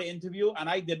saw the interview and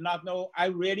I did not know. I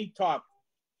really thought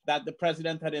that the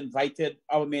president had invited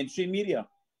our mainstream media,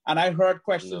 and I heard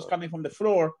questions coming from the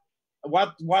floor.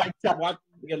 What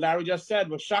Larry just said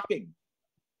was shocking.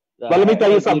 But let me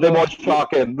tell you something more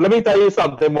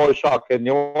shocking.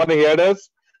 You want to hear this?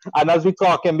 And as we're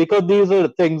talking, because these are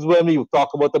the things when we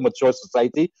talk about the mature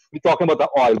society, we're talking about the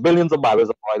oil, billions of barrels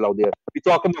of oil out there.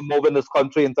 We're talking about moving this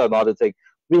country into another thing.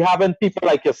 We having people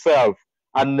like yourself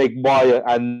and Nick Boyer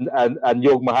and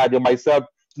Yog Mahadeo, myself,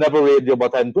 never radio,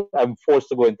 but I'm forced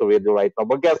to go into radio right now.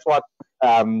 But guess what,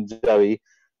 Gerry?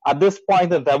 at this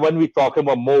point in time when we talk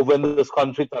about moving this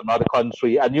country to another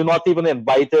country, and you're not even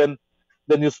inviting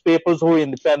the newspapers who are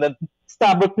independent,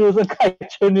 Starbuck News and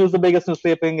Kaiser News, the biggest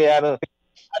newspaper in Guyana,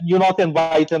 and you're not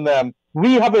inviting them.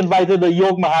 We have invited the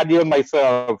Yog Mahadeo and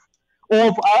myself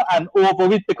over and over.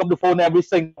 We pick up the phone every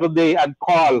single day and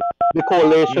call the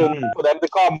coalition for them to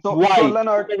come. Why? So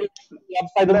Leonard,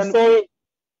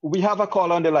 we have a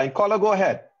call on the line. Caller, go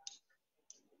ahead.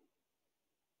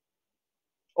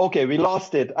 Okay, we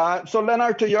lost it. So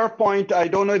Leonard, to your point, I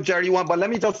don't know if Jerry wants, but let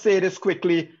me just say this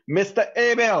quickly. Mr.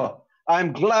 Abel,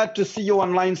 I'm glad to see you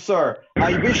online, sir.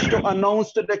 I wish to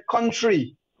announce to the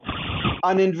country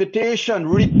an invitation.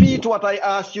 Repeat what I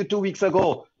asked you 2 weeks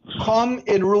ago. Come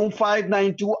in room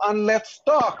 592 and let's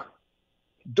talk.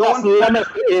 Don't let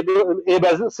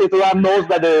Abel say to our knows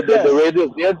that the radio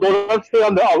is there. Do not stay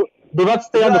on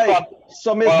the front.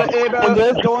 So Mr.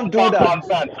 Abel, don't do that.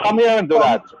 Nonsense. Come here and do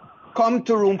that. Come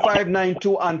to room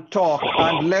 592 and talk,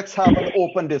 and let's have an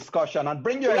open discussion. And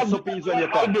bring your SOPs when you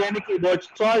come.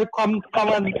 Try come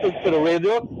on to the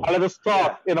radio and let us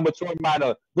talk in a mature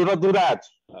manner. Do not do that.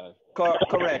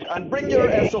 Correct. And bring your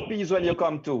SOPs when you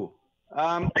come too.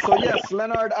 So yes,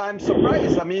 Leonard, I'm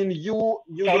surprised. I mean, you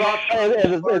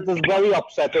it is very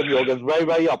upsetting, Yoga. It's very,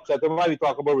 very upsetting. When we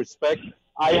talk about respect,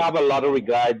 I have a lot of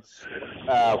regards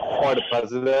for the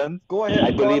president. Go ahead.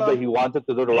 I believe that he wanted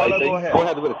to do the right thing. Go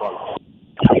ahead with the call.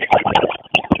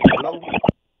 Hello?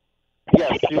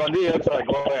 Yes, you on the air, sir.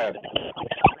 Go ahead.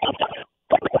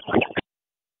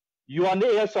 You on the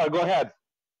air, sir. Go ahead.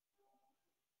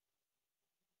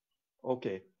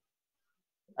 Okay.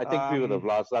 I think we would have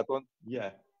lost that one.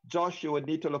 Yeah. Josh, you would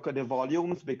need to look at the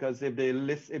volumes, because if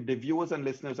the viewers and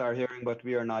listeners are hearing but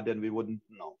we are not, then we wouldn't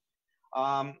know.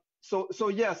 So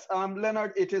yes,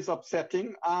 Leonard, it is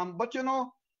upsetting. But you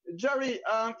know, Jerry,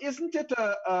 isn't it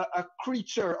a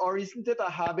creature, or isn't it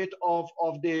a habit of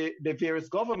the various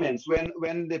governments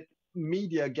when the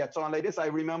media gets on like this? I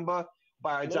remember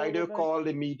Bayajaido called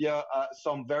the media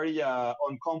some very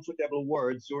uncomfortable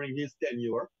words during his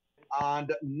tenure.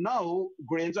 And now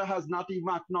Granger has not even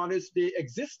acknowledged the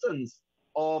existence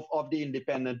of the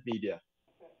independent media.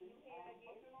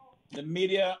 The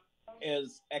media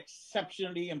is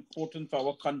exceptionally important for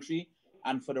our country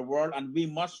and for the world, and we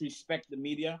must respect the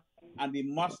media, and we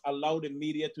must allow the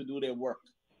media to do their work.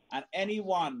 And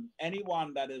anyone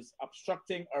that is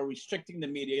obstructing or restricting the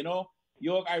media, you know,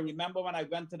 Yog, I remember when I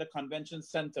went to the convention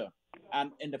center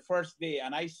and in the first day,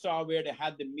 and I saw where they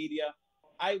had the media,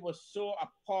 I was so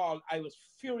appalled. I was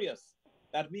furious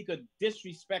that we could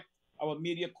disrespect our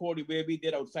media corps the way we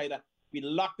did outside. That we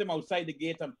locked them outside the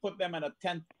gate and put them in a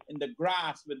tent in the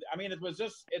grass. I mean, it was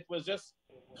just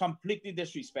completely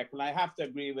disrespectful. I have to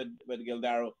agree with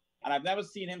Gildarie. And I've never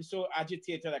seen him so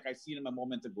agitated like I seen him a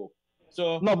moment ago.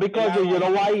 So no, because you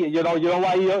know why,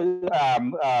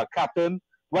 Captain,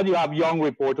 when you have young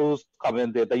reporters come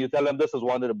in there, you tell them this is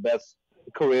one of the best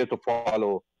career to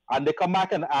follow. And they come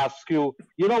back and ask you,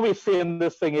 you know, we're saying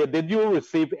this thing here. Did you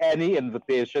receive any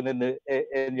invitation in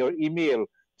your email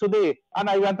today? And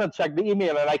I went and checked the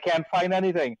email and I can't find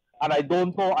anything. And I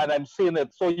don't know, and I'm seeing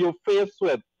it. So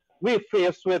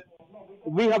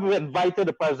we have invited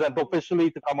the president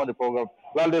officially to come on the program.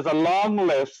 Well, there's a long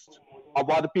list of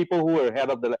other people who are ahead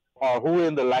of who are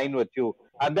in the line with you.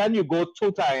 And then you go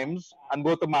 2 times and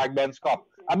go to Mark Ben's Cup.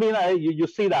 I mean, you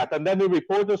see that. And then the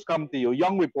reporters come to you,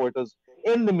 young reporters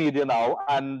in the media now,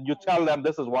 and you tell them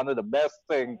this is one of the best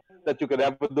things that you could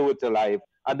ever do with your life.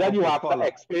 And then you have to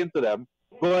explain to them.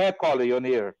 Go ahead, caller, you're on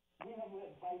the air.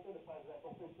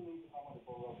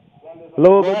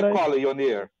 Hello, go ahead, caller, you're on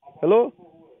the air. Hello?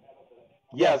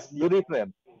 Yes, good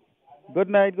evening. Good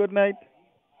night, good night.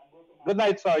 Good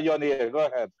night, sir, you're on the air. Go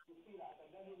ahead.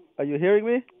 Are you hearing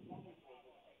me?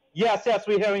 Yes,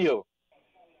 we're hearing you.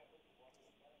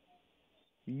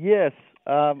 Yes,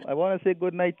 I want to say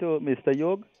good night to Mr.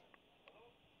 Yog.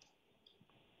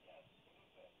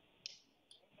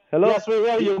 Hello? Yes, we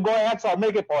hear you. Go ahead, sir.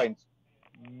 Make a point.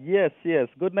 Yes.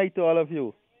 Good night to all of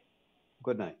you.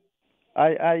 Good night.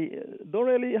 I don't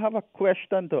really have a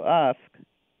question to ask,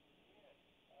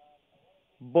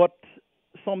 but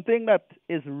something that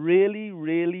is really,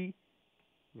 really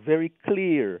very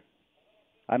clear,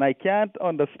 and I can't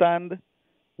understand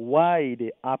why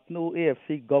the APNU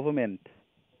AFC government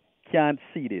can't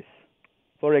see this.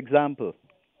 For example,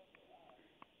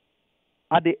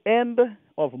 at the end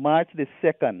of March the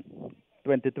 2nd,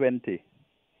 2020,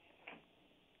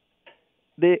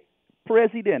 the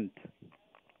president,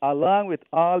 along with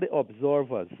all the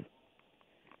observers,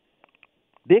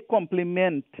 they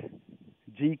compliment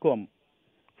GCOM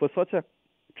for such a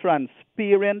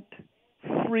transparent,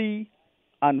 free,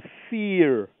 and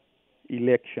fair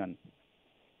election.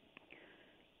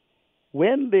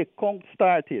 When the count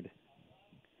started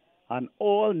and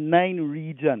all 9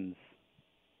 regions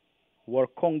were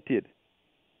counted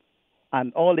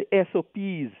and all the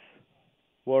SOPs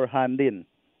were handed in,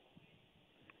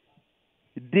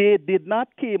 they did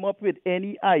not came up with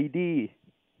any idea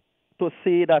to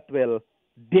say that, well,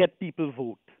 dead people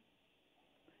vote.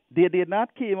 They did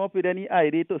not came up with any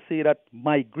idea to say that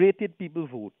migrated people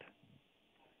vote.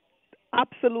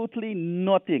 Absolutely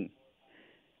nothing.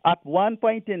 At one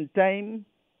point in time,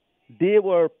 they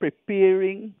were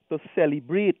preparing to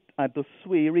celebrate and to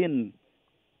swear in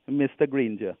Mr.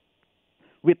 Granger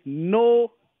with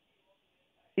no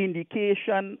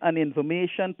indication and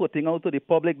information putting out to the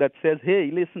public that says,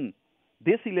 hey, listen,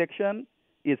 this election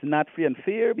is not free and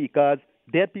fair because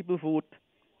dead people vote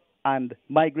and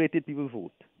migrated people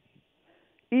vote.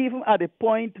 Even at the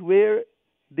point where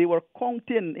they were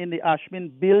counting in the Ashman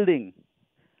building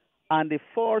and the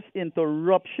forced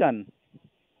interruption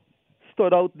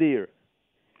stood out there,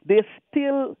 they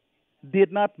still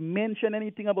did not mention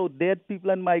anything about dead people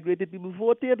and migrated people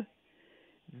voted.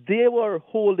 They were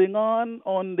holding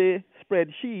on the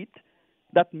spreadsheet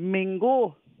that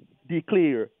Mingo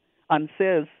declared and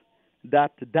says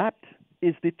that that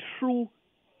is the true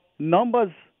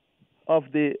numbers of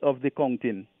the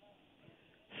counting.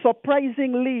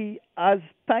 Surprisingly, as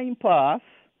time passed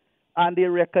and they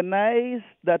recognized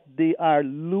that they are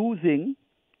losing,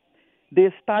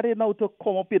 they started now to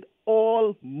come up with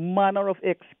all manner of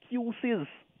excuses.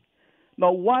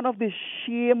 Now, one of the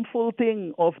shameful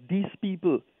things of these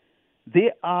people,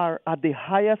 they are at the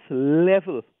highest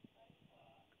level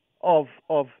of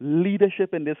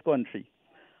leadership in this country.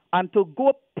 And to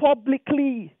go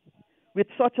publicly with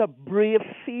such a brave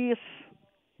face,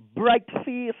 bright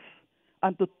face,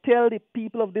 and to tell the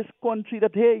people of this country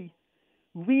that, hey,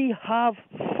 we have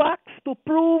facts to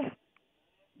prove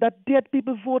that dead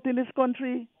people vote in this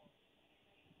country.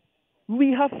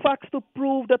 We have facts to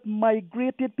prove that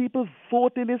migrated people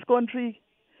vote in this country.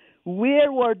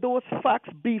 Where were those facts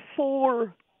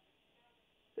before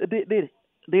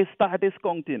they start this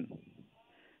counting?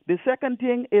 The second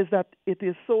thing is that it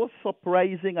is so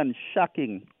surprising and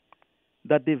shocking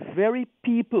that the very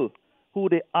people who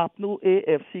the APNU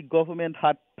AFC government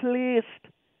had placed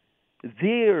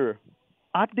there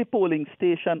at the polling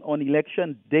station on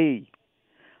election day,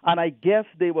 and I guess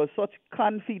they were such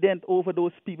confident over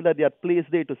those people that they had placed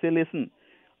there to say, listen,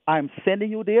 I'm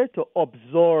sending you there to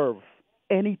observe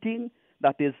anything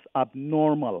that is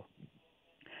abnormal.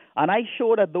 And I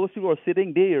show that those who are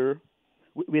sitting there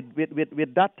with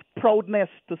that proudness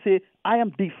to say, I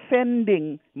am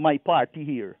defending my party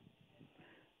here.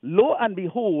 Lo and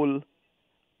behold,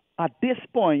 at this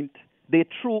point, they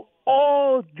threw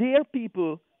all their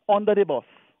people under the bus.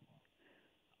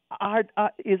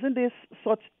 Isn't this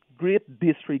such great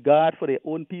disregard for their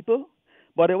own people?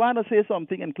 But I want to say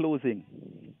something in closing.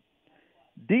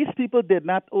 These people did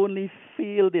not only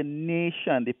fail the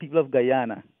nation, the people of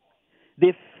Guyana,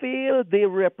 they failed their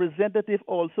representative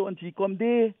also on GCOM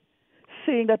Day,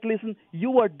 saying that, listen,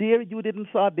 you were there, you didn't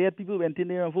saw dead people went in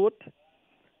there and vote.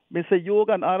 Mr. Yog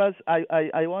and others,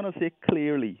 I want to say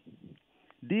clearly,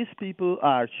 these people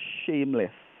are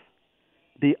shameless.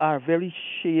 They are very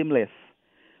shameless.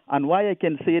 And why I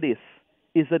can say this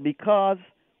is that because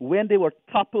when they were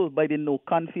toppled by the no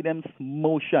confidence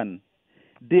motion,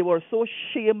 they were so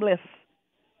shameless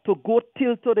to go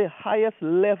till to the highest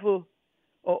level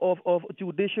of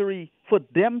judiciary for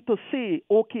them to say,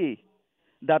 okay,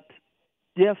 that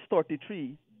yes,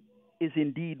 33 is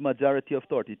indeed majority of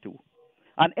 32.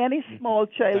 And any small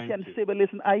child can say, well,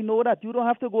 listen, I know that. You don't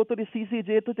have to go to the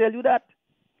CCJ to tell you that.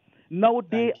 Now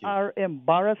they are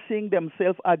embarrassing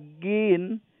themselves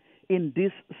again in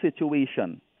this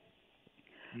situation.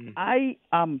 I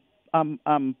am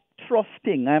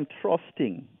trusting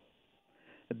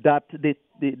that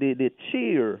the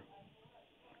chair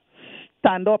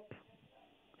stand up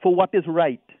for what is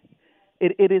right.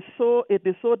 It is so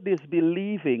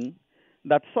disbelieving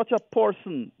that such a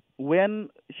person, when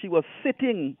she was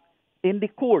sitting in the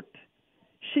court,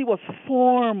 she was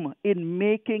firm in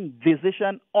making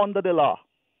decision under the law.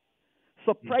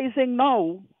 Surprising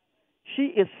now, she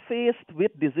is faced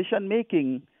with decision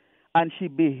making, and she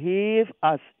behaves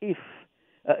as if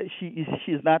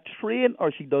she's not trained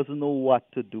or she doesn't know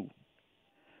what to do.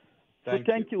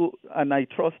 Thank you, and I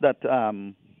trust that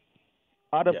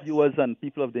other viewers and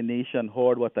people of the nation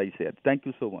heard what I said. Thank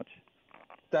you so much.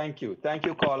 Thank you,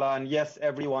 caller. And yes,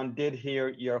 everyone did hear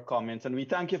your comments, and we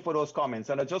thank you for those comments.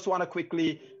 And I just want to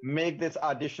quickly make this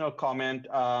additional comment.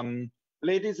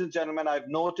 Ladies and gentlemen, I've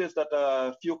noticed that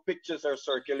a few pictures are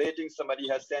circulating. Somebody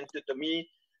has sent it to me.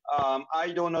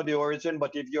 I don't know the origin,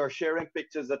 but if you're sharing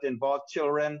pictures that involve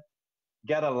children,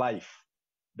 get a life.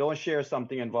 Don't share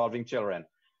something involving children.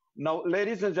 Now,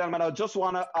 ladies and gentlemen, I just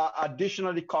want to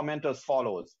additionally comment as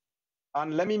follows.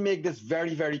 And let me make this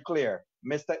very, very clear.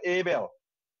 Mr. Abel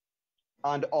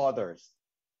and others.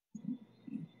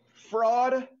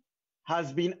 Fraud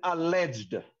has been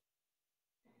alleged.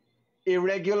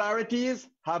 Irregularities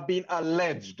have been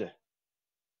alleged.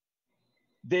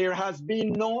 There has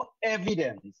been no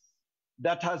evidence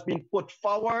that has been put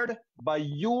forward by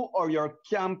you or your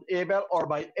camp, Abel, or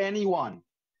by anyone.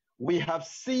 We have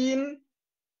seen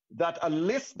that a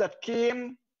list that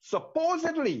came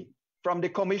supposedly from the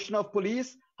Commissioner of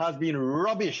Police has been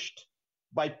rubbished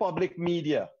by public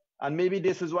media. And maybe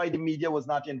this is why the media was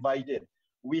not invited.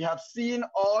 We have seen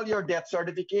all your death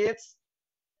certificates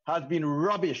has been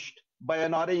rubbished by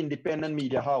another independent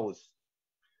media house.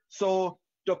 So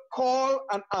to call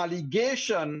an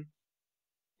allegation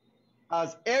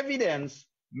as evidence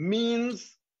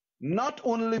means not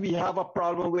only we have a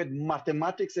problem with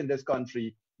mathematics in this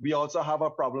country, we also have a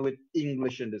problem with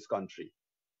English in this country.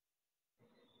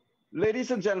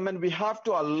 Ladies and gentlemen, we have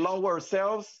to allow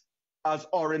ourselves, as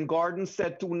Oren Gordon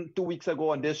said two weeks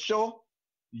ago on this show,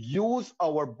 use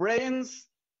our brains.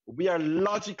 We are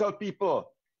logical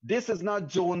people. This is not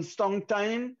Jonestown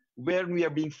time where we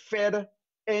are being fed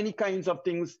any kinds of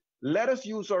things. Let us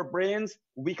use our brains.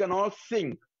 We can all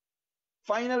think.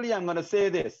 Finally, I'm going to say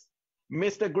this.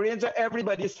 Mr. Granger,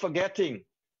 everybody's forgetting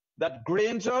that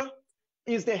Granger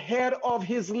is the head of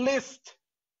his list.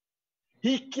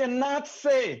 He cannot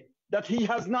say that he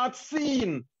has not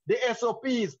seen the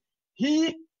SOPs.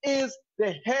 He is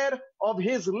the head of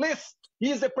his list.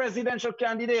 He is the presidential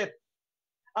candidate.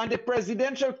 And the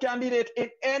presidential candidate in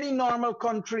any normal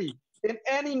country, in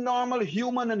any normal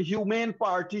human and humane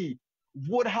party,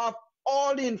 would have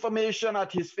all the information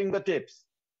at his fingertips.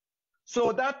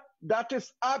 So that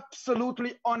is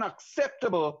absolutely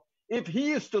unacceptable if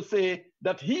he is to say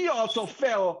that he also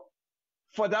fell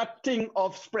for that thing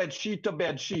of spreadsheet to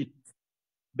bedsheet,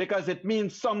 because it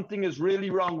means something is really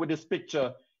wrong with this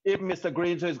picture if Mr.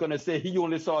 Granger is going to say he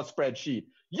only saw a spreadsheet.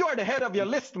 You're the head of your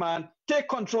list, man. Take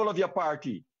control of your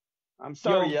party. I'm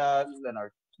sorry,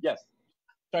 Leonard. Yes.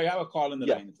 Sorry, I have a call in the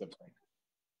line.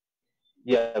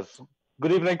 Yes.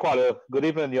 Good evening, caller. Good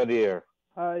evening, you're on the air.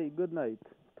 Hi, good night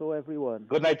to everyone.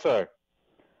 Good night, sir.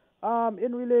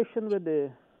 In relation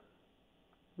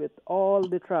with all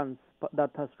the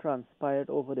that has transpired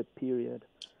over the period,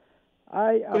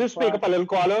 Could you speak up a little,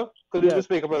 caller? Could you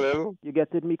speak up a little? You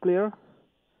getting me clear?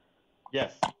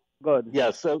 Yes. Good.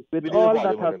 Yes. With all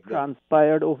that has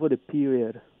transpired over the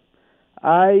period,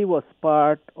 I was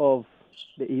part of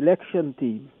the election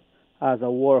team as a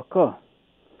worker.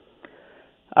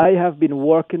 I have been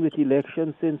working with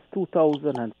elections since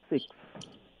 2006.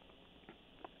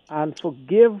 And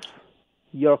forgive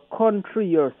your country,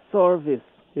 your service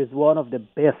is one of the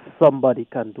best somebody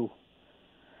can do.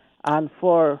 And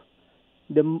for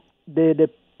the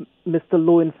Mr.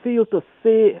 Lowenfield to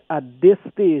say at this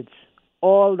stage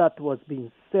all that was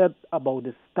being said about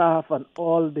the staff and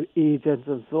all the agents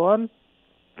and so on,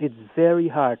 it's very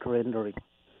heart-rendering.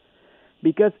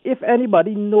 Because if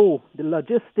anybody know the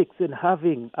logistics in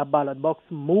having a ballot box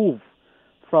move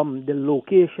from the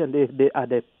location at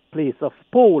the place of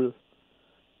poll,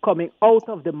 coming out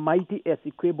of the mighty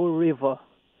Essequibo River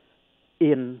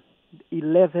in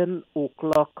 11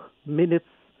 o'clock minutes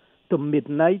to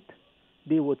midnight,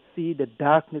 they would see the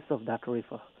darkness of that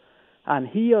river. And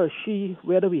he or she,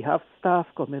 whether we have staff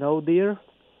coming out there,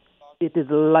 it is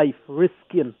life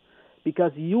risking,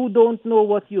 because you don't know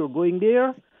what you're going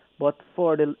there, but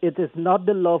it is not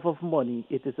the love of money,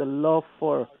 it is a love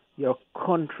for your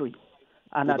country.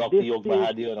 And at this Yog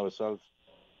Mahadeo and ourselves.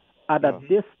 And at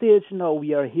this stage now,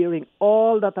 we are hearing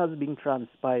all that has been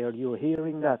transpired. You're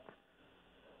hearing that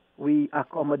we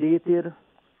accommodated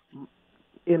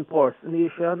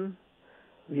impersonation,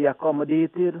 we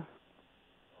accommodated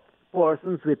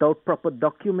persons without proper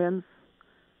documents,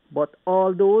 but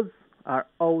all those are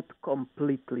out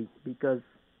completely, because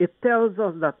it tells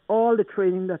us that all the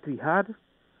training that we had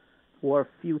were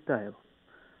futile.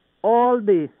 All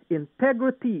the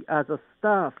integrity as a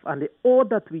staff and the oath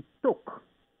that we took,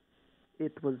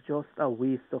 it was just a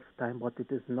waste of time, but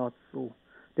it is not so.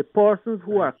 The persons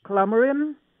who are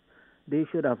clamoring, they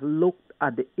should have looked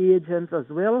at the agents as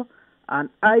well, and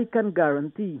I can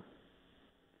guarantee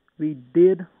we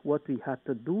did what we had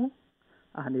to do,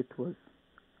 and it was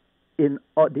in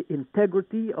the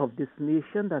integrity of this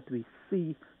nation that we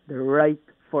see the right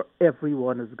for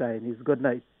everyone as Guyanese. Good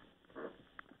night.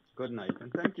 Good night,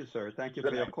 and thank you, sir. Thank you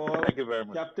for your call. Thank you very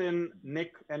much. Captain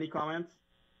Nick, any comments?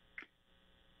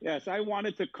 Yes, I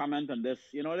wanted to comment on this.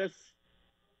 You know,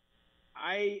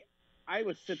 I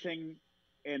was sitting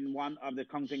in one of the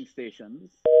counting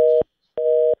stations,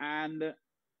 and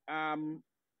um,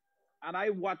 and I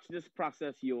watched this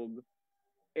process, Yog.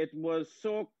 It was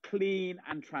so clean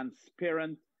and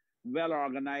transparent, well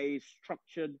organized,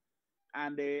 structured,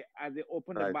 and they as they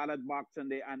open the Right. ballot box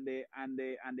and they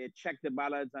check the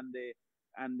ballots and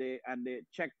they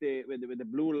check with the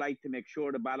blue light to make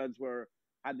sure the ballots were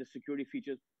had the security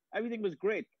features. Everything was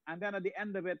great, and then at the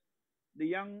end of it, the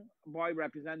young boy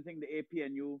representing the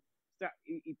APNU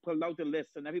he pulled out a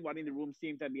list, and everybody in the room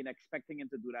seemed to have been expecting him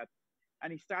to do that,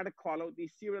 and he started to call out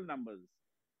these serial numbers.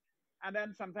 And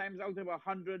then sometimes out of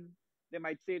 100, they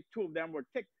might say two of them were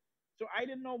ticked. So I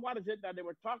didn't know what is it that they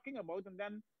were talking about. And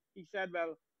then he said,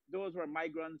 well, those were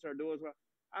migrants or those were.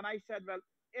 And I said, well,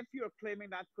 if you're claiming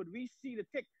that, could we see the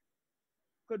tick?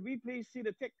 Could we please see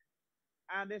the tick?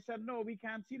 And they said, no, we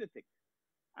can't see the tick.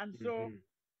 And so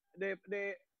the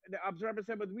observer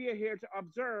said, but we are here to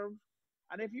observe.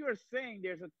 And if you are saying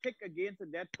there's a tick against a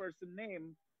dead person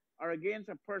name or against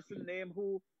a person name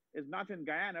who is not in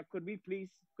Guyana, could we please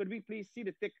see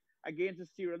the tick against the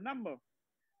serial number?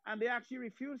 And they actually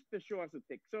refused to show us a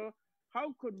tick. So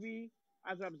how could we,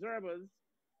 as observers,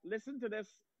 listen to this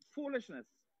foolishness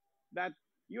that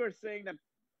you're saying that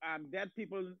dead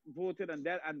people voted and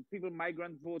people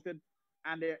migrants voted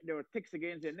and there were ticks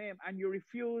against their name, and you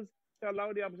refuse to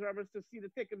allow the observers to see the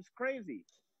tick? It was crazy.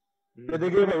 Did they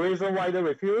give a reason why they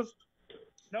refused?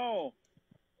 No,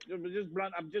 it was just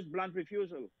blunt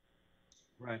refusal.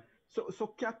 Right. So,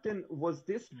 Captain, was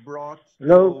this brought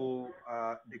No.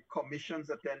 to the Commission's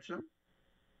attention?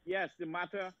 Yes, the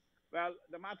matter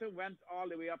went all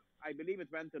the way up. I believe it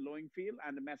went to Lowenfield,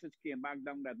 and the message came back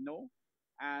down that no.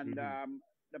 And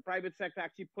the private sector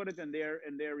actually put it in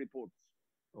their reports.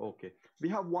 Okay. We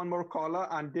have one more caller,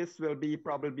 and this will be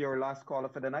probably our last caller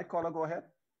for the night. Caller, go ahead.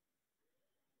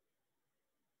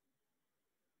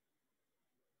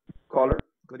 Caller,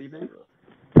 good evening.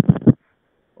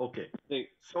 Okay.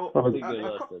 So,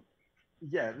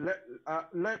 yeah,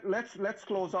 let's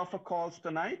close off our calls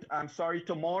tonight. I'm sorry,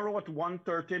 tomorrow at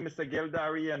 1:30, Mr.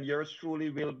 Gildarie and yours truly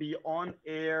will be on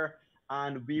air,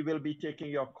 and we will be taking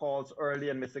your calls early,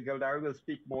 and Mr. Gildarie will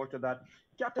speak more to that.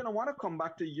 Captain, I want to come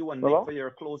back to you and Nick for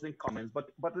your closing comments, but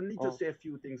I need to say a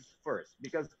few things first,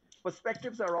 because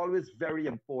perspectives are always very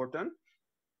important.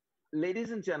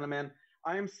 Ladies and gentlemen,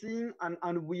 I am seeing,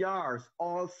 and we are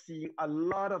all seeing, a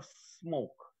lot of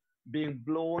smoke being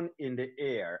blown in the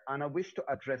air, and I wish to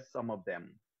address some of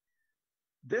them.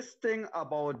 This thing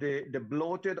about the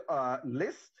bloated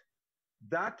list,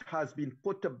 that has been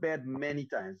put to bed many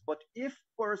times. But if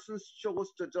persons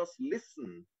chose to just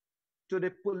listen to the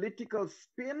political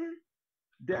spin,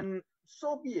 then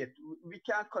so be it. We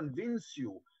can't convince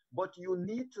you, but you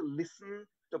need to listen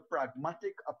to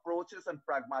pragmatic approaches and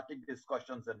pragmatic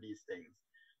discussions on these things.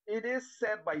 It is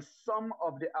said by some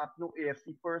of the APNU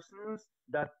AFC persons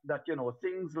that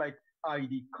things like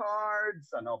ID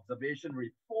cards and observation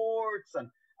reports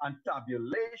and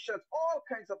tabulations, all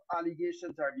kinds of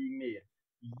allegations are being made,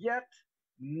 yet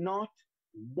not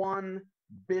one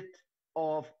bit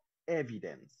of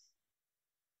evidence.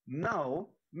 Now,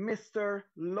 Mr.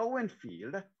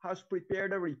 Lowenfield has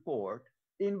prepared a report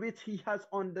in which he has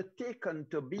undertaken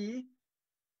to be,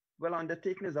 well,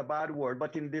 undertaken is a bad word,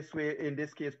 but in this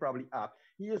case, probably apt.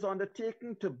 He is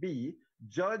undertaken to be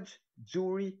judge,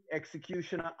 jury,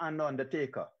 executioner, and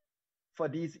undertaker for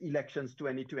these elections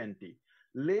 2020.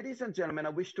 Ladies and gentlemen, I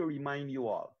wish to remind you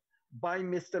all, by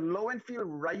Mr. Lowenfield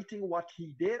writing what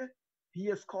he did, he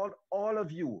has called all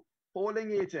of you,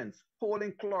 polling agents,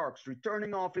 polling clerks,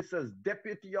 returning officers,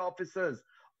 deputy officers,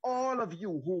 all of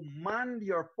you who manned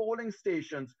your polling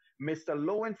stations, Mr.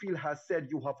 Lowenfield has said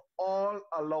you have all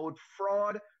allowed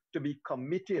fraud to be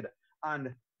committed,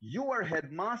 and you are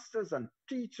headmasters and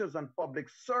teachers and public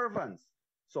servants.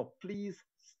 So please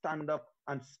stand up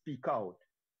and speak out.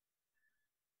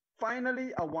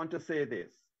 Finally, I want to say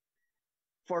this.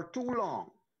 For too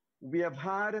long, we have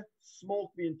had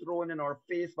smoke being thrown in our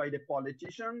face by the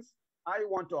politicians. I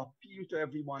want to appeal to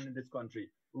everyone in this country,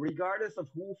 regardless of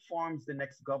who forms the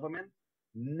next government,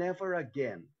 never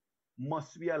again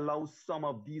must we allow some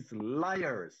of these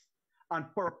liars and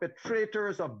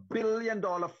perpetrators of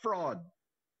billion-dollar fraud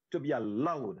to be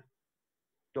allowed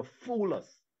to fool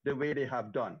us the way they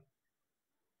have done.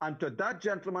 And to that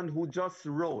gentleman who just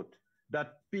wrote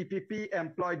that PPP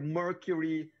employed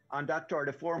Mercury and that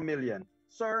 34 million,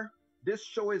 sir, this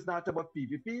show is not about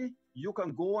PPP. You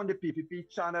can go on the PPP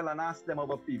channel and ask them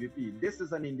about PPP. This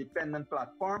is an independent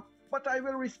platform, but I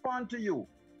will respond to you.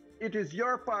 It is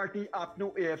your party,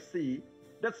 APNU AFC,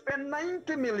 that spent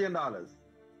 $90 million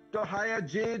to hire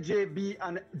JJ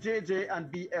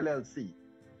and B LLC.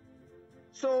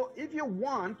 So if you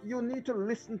want, you need to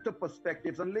listen to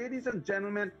perspectives. And ladies and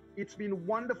gentlemen, it's been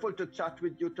wonderful to chat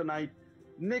with you tonight.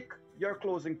 Nick, your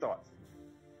closing thoughts.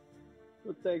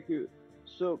 Well, thank you.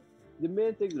 So the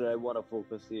main thing that I want to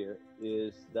focus here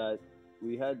is that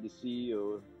we had the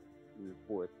CEO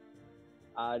report,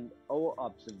 and our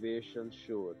observations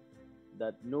showed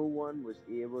that no one was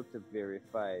able to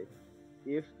verify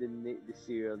if the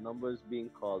serial numbers being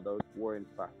called out were in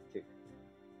fact ticked.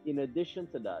 In addition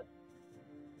to that,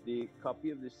 the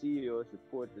copy of the CEO's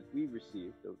report that we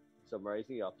received,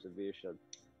 summarizing the observation,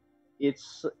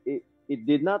 it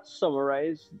did not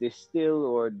summarize, distill,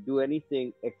 or do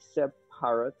anything except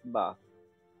parrot back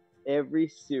every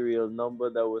serial number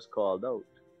that was called out.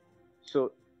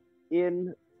 So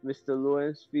in Mr.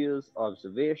 Lawrencefield's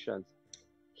observations,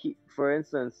 for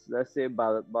instance, let's say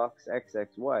ballot box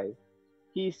XXY,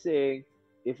 he's saying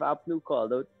if APNU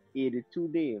called out 82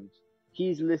 names,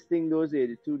 he's listing those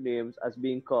 82 names as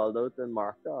being called out and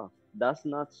marked off. That's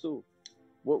not so.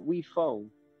 What we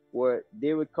found were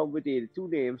they would come with 82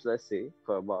 names, let's say,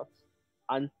 for a box,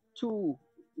 and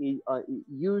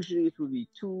usually it would be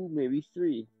 2, maybe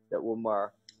 3 that were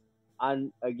marked.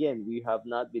 And again, we have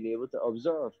not been able to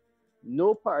observe.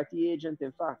 No party agent,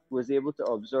 in fact, was able to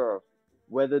observe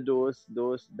whether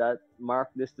that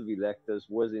marked list of electors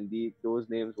was indeed, those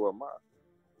names were marked.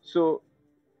 So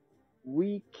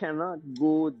we cannot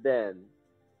go then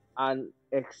and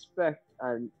expect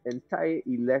an entire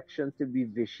election to be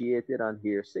vitiated on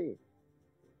hearsay.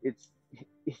 It's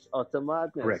utter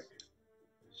madness. Correct.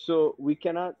 So we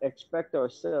cannot expect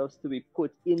ourselves to be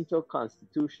put into a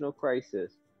constitutional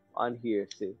crisis on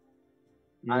hearsay.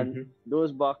 Mm-hmm. And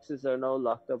those boxes are now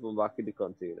locked up and back in the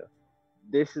container.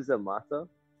 This is a matter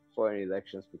for an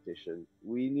elections petition.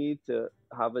 We need to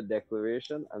have a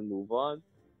declaration and move on.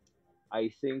 I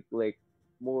think,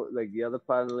 more like the other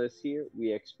panelists here,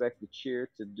 we expect the chair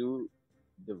to do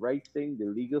the right thing, the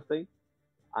legal thing,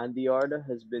 and the order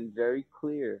has been very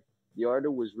clear. The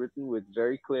order was written with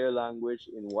very clear language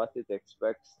in what it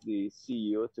expects the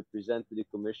CEO to present to the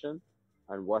commission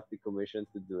and what the commission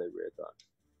to deliberate on.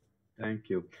 Thank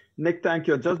you. Nick, thank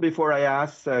you. Just before I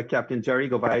ask Capt.Gerry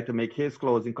Gouveia to make his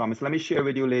closing comments, let me share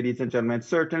with you, ladies and gentlemen,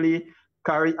 certainly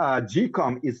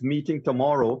GCOM is meeting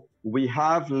tomorrow. We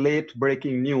have late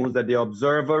breaking news that the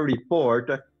Observer report,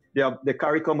 the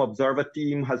CARICOM Observer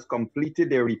team has completed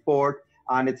their report,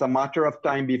 and it's a matter of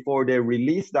time before they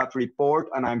release that report,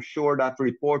 and I'm sure that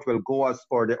report will go as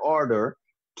for the order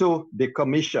to the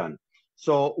commission.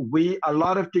 So a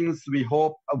lot of things we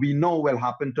know will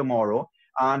happen tomorrow.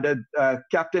 And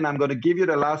Captain, I'm going to give you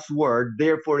the last word.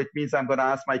 Therefore, it means I'm going to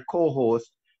ask my co-host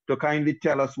to kindly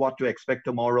tell us what to expect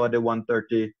tomorrow at the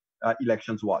 1:30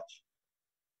 Elections Watch.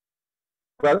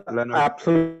 Well, Leonard.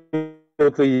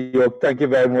 Absolutely, Yog. Thank you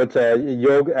very much,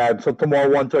 Yog. And so tomorrow,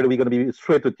 1:30, we're going to be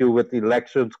straight with you with the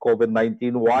Elections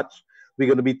COVID-19 Watch. We're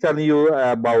going to be telling you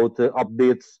about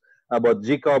updates about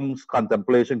GCOM's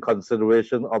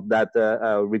consideration of that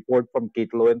report from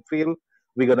Kate Lowenfield.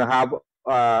 We're going to have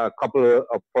a couple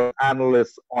of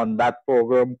analysts on that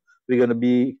program. We're going to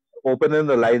be opening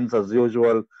the lines as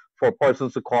usual for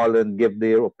persons to call and give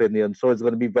their opinion. So it's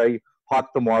going to be very hot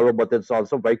tomorrow, but it's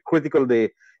also a very critical day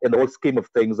in the whole scheme of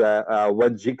things.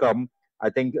 When GCOM, I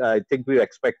think we're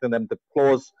expecting them to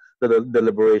close the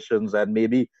deliberations, and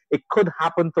maybe it could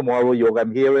happen tomorrow, Yog.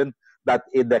 I'm hearing that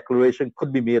a declaration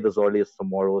could be made as early as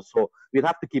tomorrow. So we'll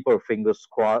have to keep our fingers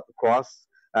crossed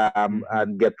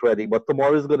and get ready. But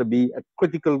tomorrow is going to be a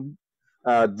critical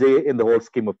day in the whole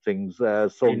scheme of things. So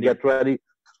Indeed. Get ready.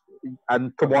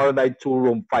 And tomorrow night,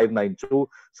 room 592.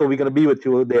 So we're going to be with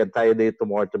you the entire day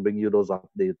tomorrow to bring you those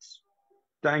updates.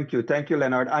 Thank you. Thank you,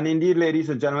 Leonard. And indeed, ladies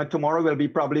and gentlemen, tomorrow will be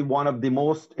probably one of the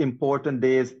most important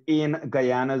days in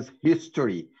Guyana's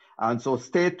history. And so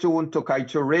stay tuned to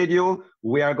Kaicho Radio.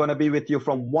 We are going to be with you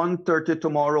from 1:30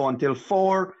 tomorrow until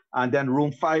 4. And then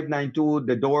room 592,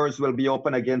 the doors will be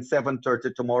open again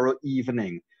 7:30 tomorrow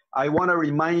evening. I want to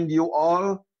remind you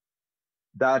all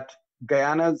that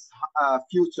Guyana's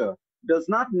future does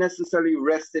not necessarily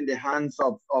rest in the hands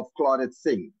of Claudette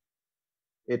Singh.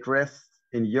 It rests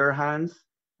in your hands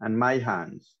and my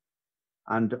hands.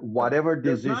 And whatever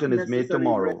decision is made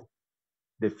tomorrow,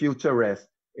 the future rests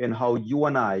in how you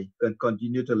and I can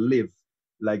continue to live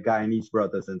like Guyanese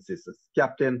brothers and sisters.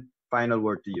 Captain, final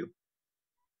word to you.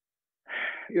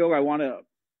 Yog, I want to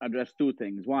address two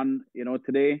things. One,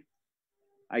 today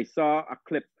I saw a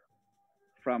clip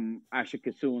from Asha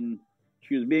Kissoon.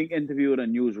 She was being interviewed in a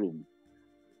newsroom,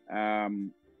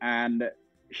 and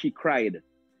she cried.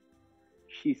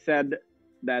 She said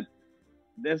that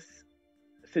this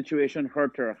situation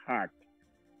hurt her heart.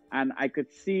 And I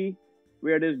could see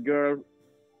where this girl,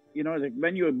 like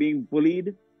when you're being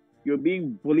bullied,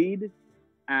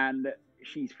 and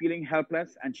she's feeling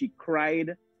helpless, and she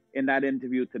cried in that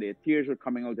interview today. Tears were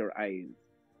coming out her eyes.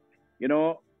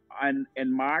 And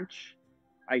in March,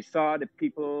 I saw the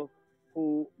people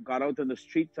who got out on the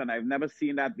streets, and I've never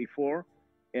seen that before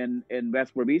in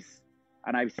West Berbice.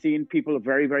 And I've seen people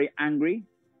very, very angry.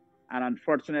 And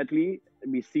unfortunately,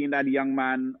 we've seen that young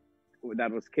man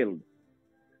that was killed.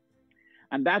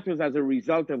 And that was as a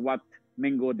result of what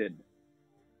Mingo did.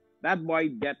 That boy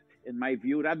death, in my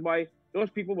view, those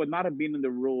people would not have been in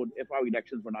the road if our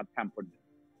elections were not tampered with.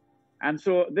 And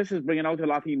so this is bringing out a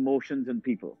lot of emotions in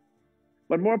people.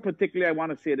 But more particularly, I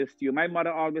want to say this to you. My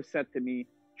mother always said to me,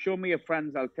 show me your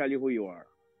friends, I'll tell you who you are.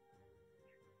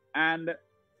 And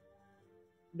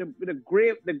the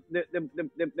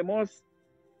most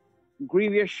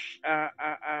grievous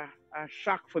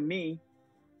shock for me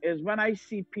is when I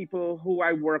see people who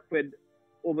I work with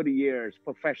over the years,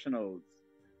 professionals,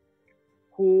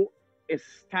 who is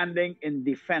standing in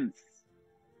defense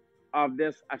of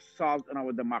this assault on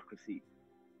our democracy.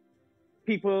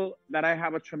 People that I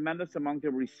have a tremendous amount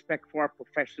of respect for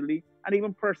professionally and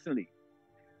even personally.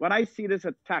 When I see this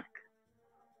attack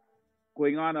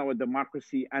going on our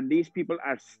democracy, and these people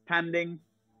are standing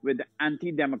with the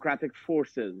anti-democratic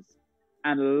forces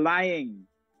and lying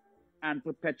and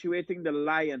perpetuating the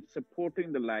lie and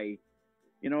supporting the lie,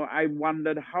 I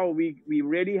wondered how we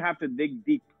really have to dig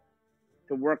deep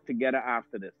to work together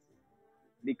after this,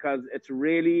 because it's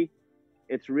really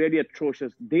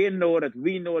atrocious. They know that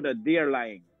we know that they're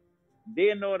lying.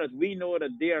 They know that we know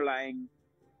that they're lying,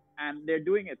 and they're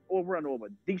doing it over and over.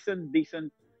 Decent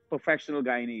professional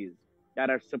Guyanese that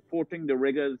are supporting the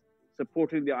riggers,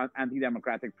 supporting the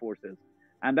anti-democratic forces.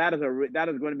 And that is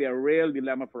going to be a real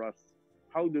dilemma for us.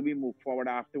 How do we move forward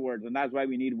afterwards? And that's why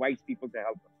we need white people to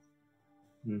help us.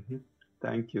 Mm-hmm.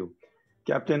 Thank you.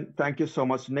 Captain, thank you so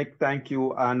much. Nick, thank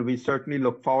you. And we certainly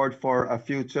look forward for a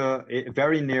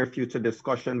very near future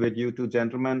discussion with you two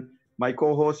gentlemen. My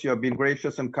co-host, you have been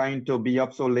gracious and kind to be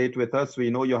up so late with us. We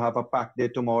know you have a packed day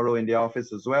tomorrow in the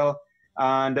office as well.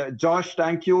 And Josh,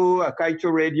 thank you.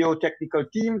 Kaiju Radio technical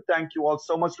team, thank you all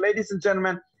so much. Ladies and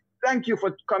gentlemen, thank you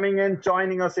for coming in,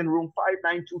 joining us in room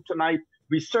 592 tonight.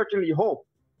 We certainly hope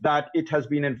that it has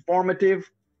been informative,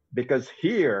 because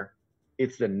here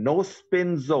it's the no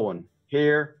spin zone.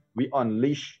 Here we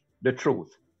unleash the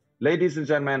truth. Ladies and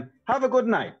gentlemen, have a good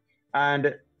night.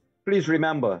 And please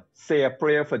remember, say a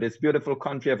prayer for this beautiful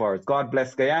country of ours. God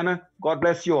bless Guyana. God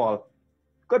bless you all.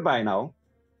 Goodbye now.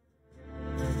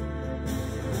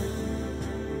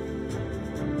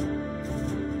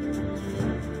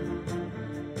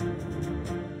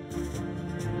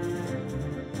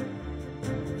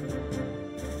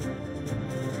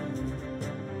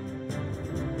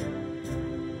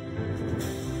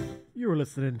 You're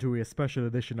listening to a special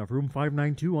edition of Room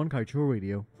 592 on Kaiju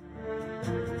Radio.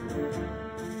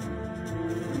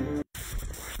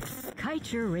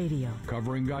 Kaiju Radio.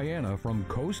 Covering Guyana from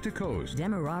coast to coast.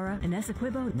 Demerara and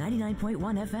Essequibo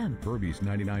 99.1 FM. Berbice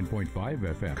 99.5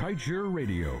 FM. Kaiju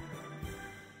Radio.